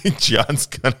because I think John's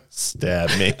gonna stab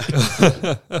me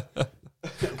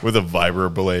with a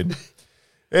vibra blade.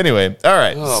 Anyway, all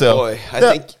right. Oh, so, boy.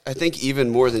 I think even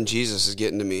more than Jesus is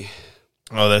getting to me.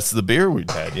 Oh, that's the beer we've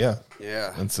had. Yeah.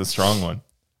 Yeah. That's a strong one.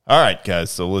 All right,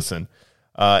 guys. So listen,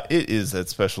 it is that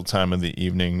special time of the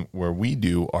evening where we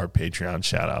do our Patreon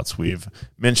shout outs. We've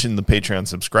mentioned the Patreon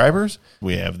subscribers.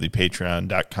 We have the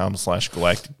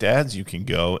patreon.com/galactic dads. You can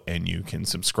go and you can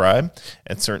subscribe.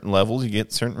 At certain levels, you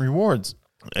get certain rewards.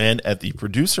 And at the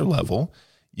producer level,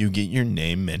 you get your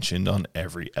name mentioned on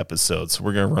every episode. So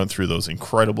we're going to run through those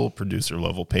incredible producer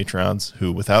level Patrons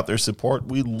who, without their support,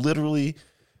 we literally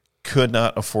could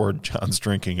not afford John's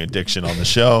drinking addiction on the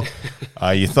show.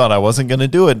 You thought I wasn't going to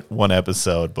do it one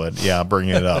episode, but yeah, I'm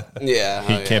bringing it up. Yeah.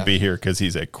 He can't be here because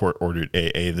he's at court-ordered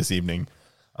AA this evening.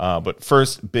 But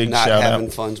first, big Not shout having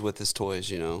out. fun with his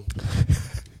toys, you know.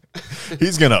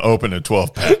 He's going to open a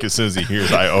 12-pack as soon as he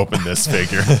hears I open this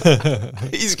figure.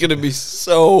 He's going to be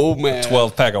so mad.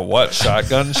 12-pack of what?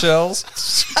 Shotgun shells?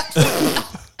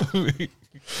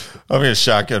 I'm going to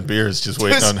shotgun beers, just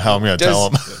waiting on how I'm going to tell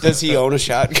him. Does he own a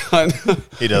shotgun?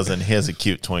 He doesn't. He has a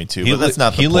cute 22, but that's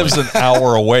not the He point. lives an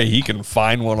hour away. He can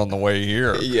find one on the way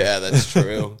here. Yeah, that's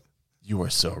true. You are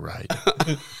so right.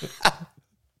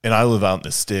 And I live out in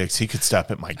the sticks. He could stop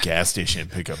at my gas station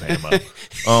and pick up ammo.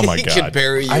 Oh, my He God. could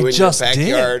bury you I in your just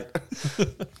backyard.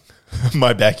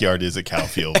 My backyard is a cow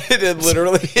field. It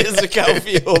literally is a cow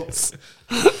fields.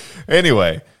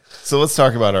 Anyway, so let's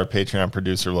talk about our Patreon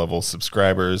producer level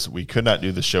subscribers. We could not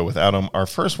do the show without them. Our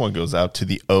first one goes out to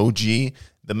the OG,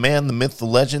 the man, the myth, the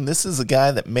legend. This is a guy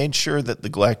that made sure that the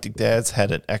Galactic Dads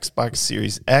had an Xbox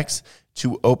Series X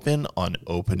to open on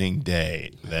opening day.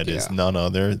 That is none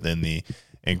other than the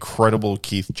incredible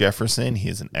Keith Jefferson. He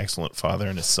is an excellent father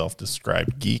and a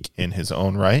self-described geek in his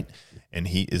own right. And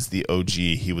he is the OG.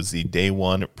 He was the day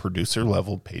one producer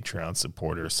level Patreon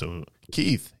supporter. So,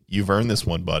 Keith, you've earned this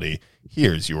one, buddy.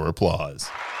 Here's your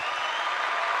applause.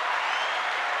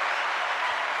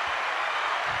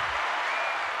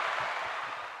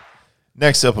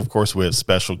 Next up, of course, we have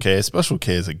Special K. Special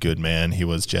K is a good man. He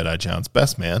was Jedi John's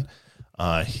best man.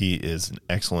 He is an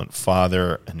excellent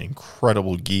father, an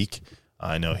incredible geek.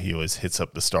 I know he always hits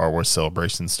up the Star Wars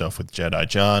Celebration stuff with Jedi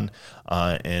John.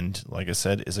 And like I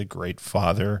said, is a great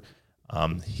father.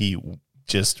 He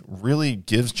just really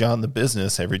gives John the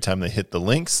business every time they hit the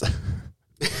links.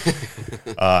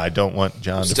 I don't want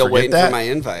John to Still forget waiting that. for my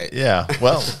invite. Yeah,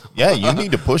 well, yeah, you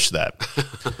need to push that.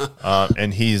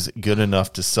 And he's good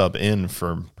enough to sub in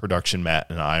for production Matt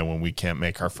and I when we can't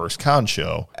make our first con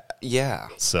show. Yeah.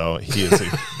 So he is.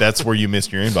 That's where you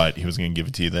missed your invite. He was going to give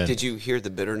it to you then. Did you hear the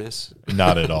bitterness?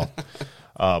 Not at all.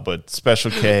 But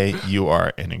Special K, you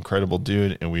are an incredible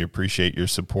dude, and we appreciate your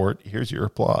support. Here's your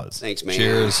applause. Thanks, man.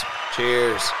 Cheers.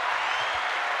 Cheers.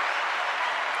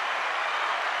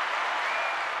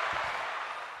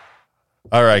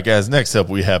 All right, guys, next up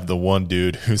we have the one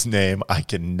dude whose name I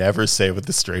can never say with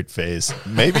a straight face.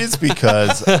 Maybe it's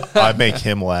because I make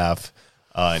him laugh.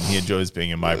 and he enjoys being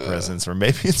in my presence, or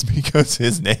maybe it's because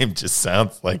his name just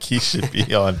sounds like he should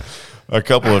be on a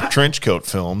couple of trench coat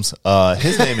films.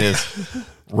 His name is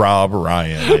Rob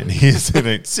Ryan, and he's in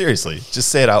it. Seriously, just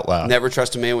say it out loud. Never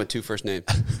trust a man with two first names.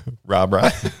 Rob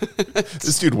Ryan.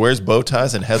 This dude wears bow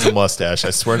ties and has a mustache. I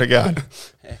swear to God.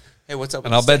 Hey, what's up?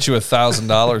 And I'll bet you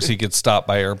 $1,000 he gets stopped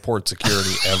by airport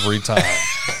security every time.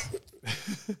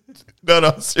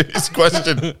 No, serious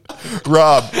question.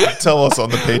 Rob, tell us on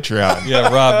the Patreon.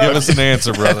 Yeah, Rob, give us an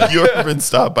answer, brother. Have you ever been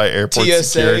stopped by airport TSA?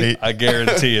 security? I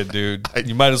guarantee it, dude.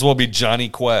 You might as well be Johnny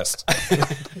Quest.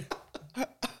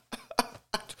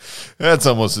 That's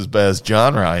almost as bad as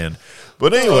John Ryan.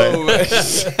 But anyway,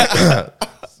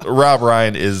 Rob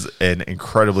Ryan is an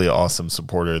incredibly awesome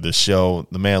supporter of the show.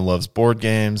 The man loves board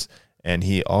games, and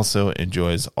he also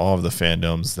enjoys all of the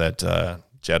fandoms that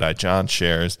Jedi John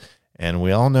shares. And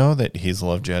we all know that he's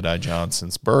loved Jedi John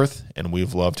since birth, and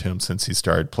we've loved him since he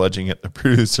started pledging at the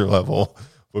producer level,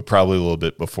 but probably a little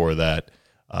bit before that.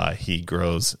 He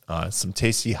grows some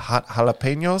tasty hot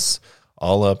jalapenos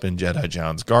all up in Jedi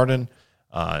John's garden.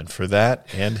 And for that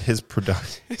and his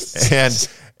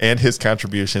and his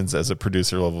contributions as a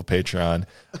producer level Patreon,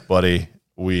 buddy,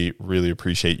 we really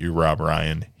appreciate you, Rob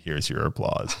Ryan. Here's your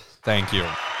applause. Thank you.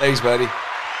 Thanks, buddy.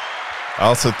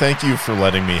 Also, thank you for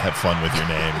letting me have fun with your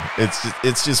name.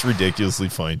 It's just ridiculously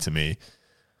funny to me.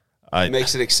 It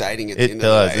makes it exciting at the It end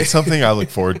does. of the day. It's something I look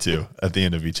forward to at the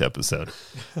end of each episode.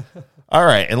 All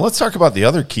right, and let's talk about the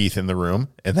other Keith in the room,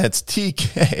 and that's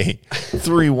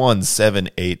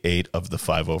TK31788 of the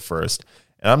 501st.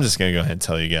 And I'm just going to go ahead and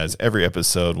tell you guys, every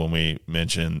episode when we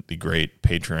mention the great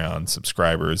Patreon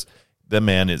subscribers, the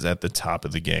man is at the top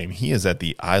of the game. He is at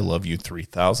the I Love You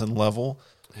 3000 level.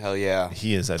 Hell yeah.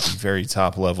 He is at the very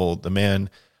top level. The man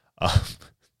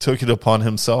took it upon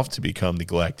himself to become the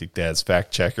Galactic Dad's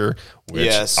fact checker, which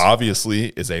Yes. obviously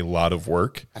is a lot of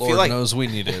work. I Lord feel like knows we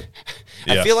need it.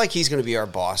 Yeah. I feel like he's going to be our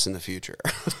boss in the future.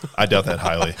 I doubt that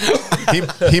highly.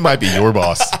 He might be your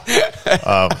boss,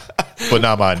 but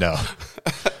not mine, no.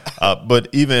 But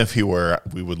even if he were,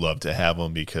 we would love to have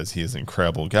him because he is an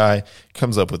incredible guy,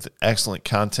 comes up with excellent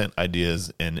content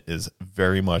ideas, and is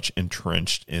very much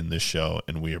entrenched in this show,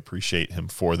 and we appreciate him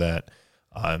for that.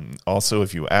 Also,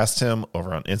 if you asked him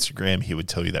over on Instagram, he would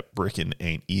tell you that bricking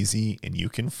ain't easy, and you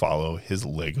can follow his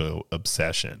Lego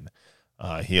obsession.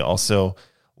 He also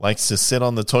likes to sit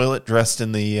on the toilet dressed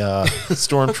in the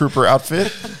stormtrooper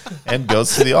outfit and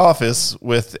goes to the office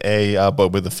with a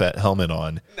Boba the Fett helmet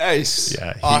on. Nice.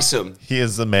 Yeah, Awesome. He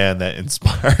is the man that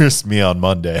inspires me on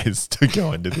Mondays to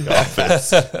go into the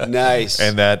office. Nice.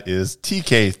 And that is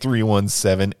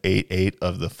TK31788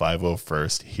 of the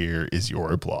 501st. Here is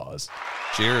your applause.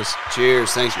 Cheers.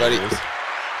 Cheers. Thanks, buddy.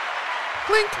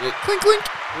 Clink, clink, clink.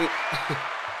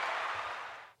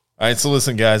 All right, so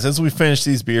listen, guys, as we finish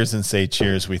these beers and say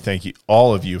cheers, we thank you,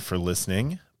 all of you, for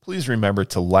listening. Please remember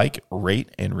to like, rate,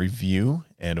 and review,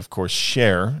 and, of course,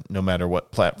 share, no matter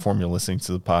what platform you're listening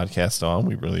to the podcast on.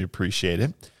 We really appreciate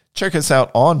it. Check us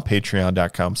out on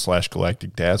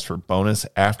patreon.com/galacticdads for bonus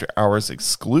after-hours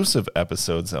exclusive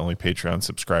episodes that only Patreon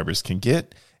subscribers can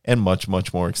get, and much,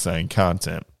 much more exciting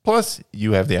content. Plus,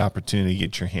 you have the opportunity to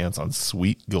get your hands on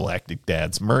sweet Galactic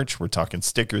Dads merch. We're talking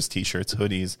stickers, t-shirts,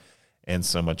 hoodies, and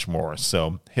so much more.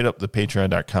 So hit up the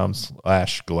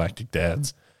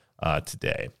patreon.com/galacticdads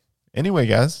today. Anyway,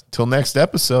 guys, till next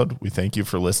episode, we thank you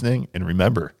for listening. And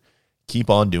remember,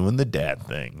 keep on doing the dad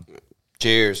thing.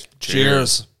 Cheers.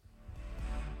 Cheers.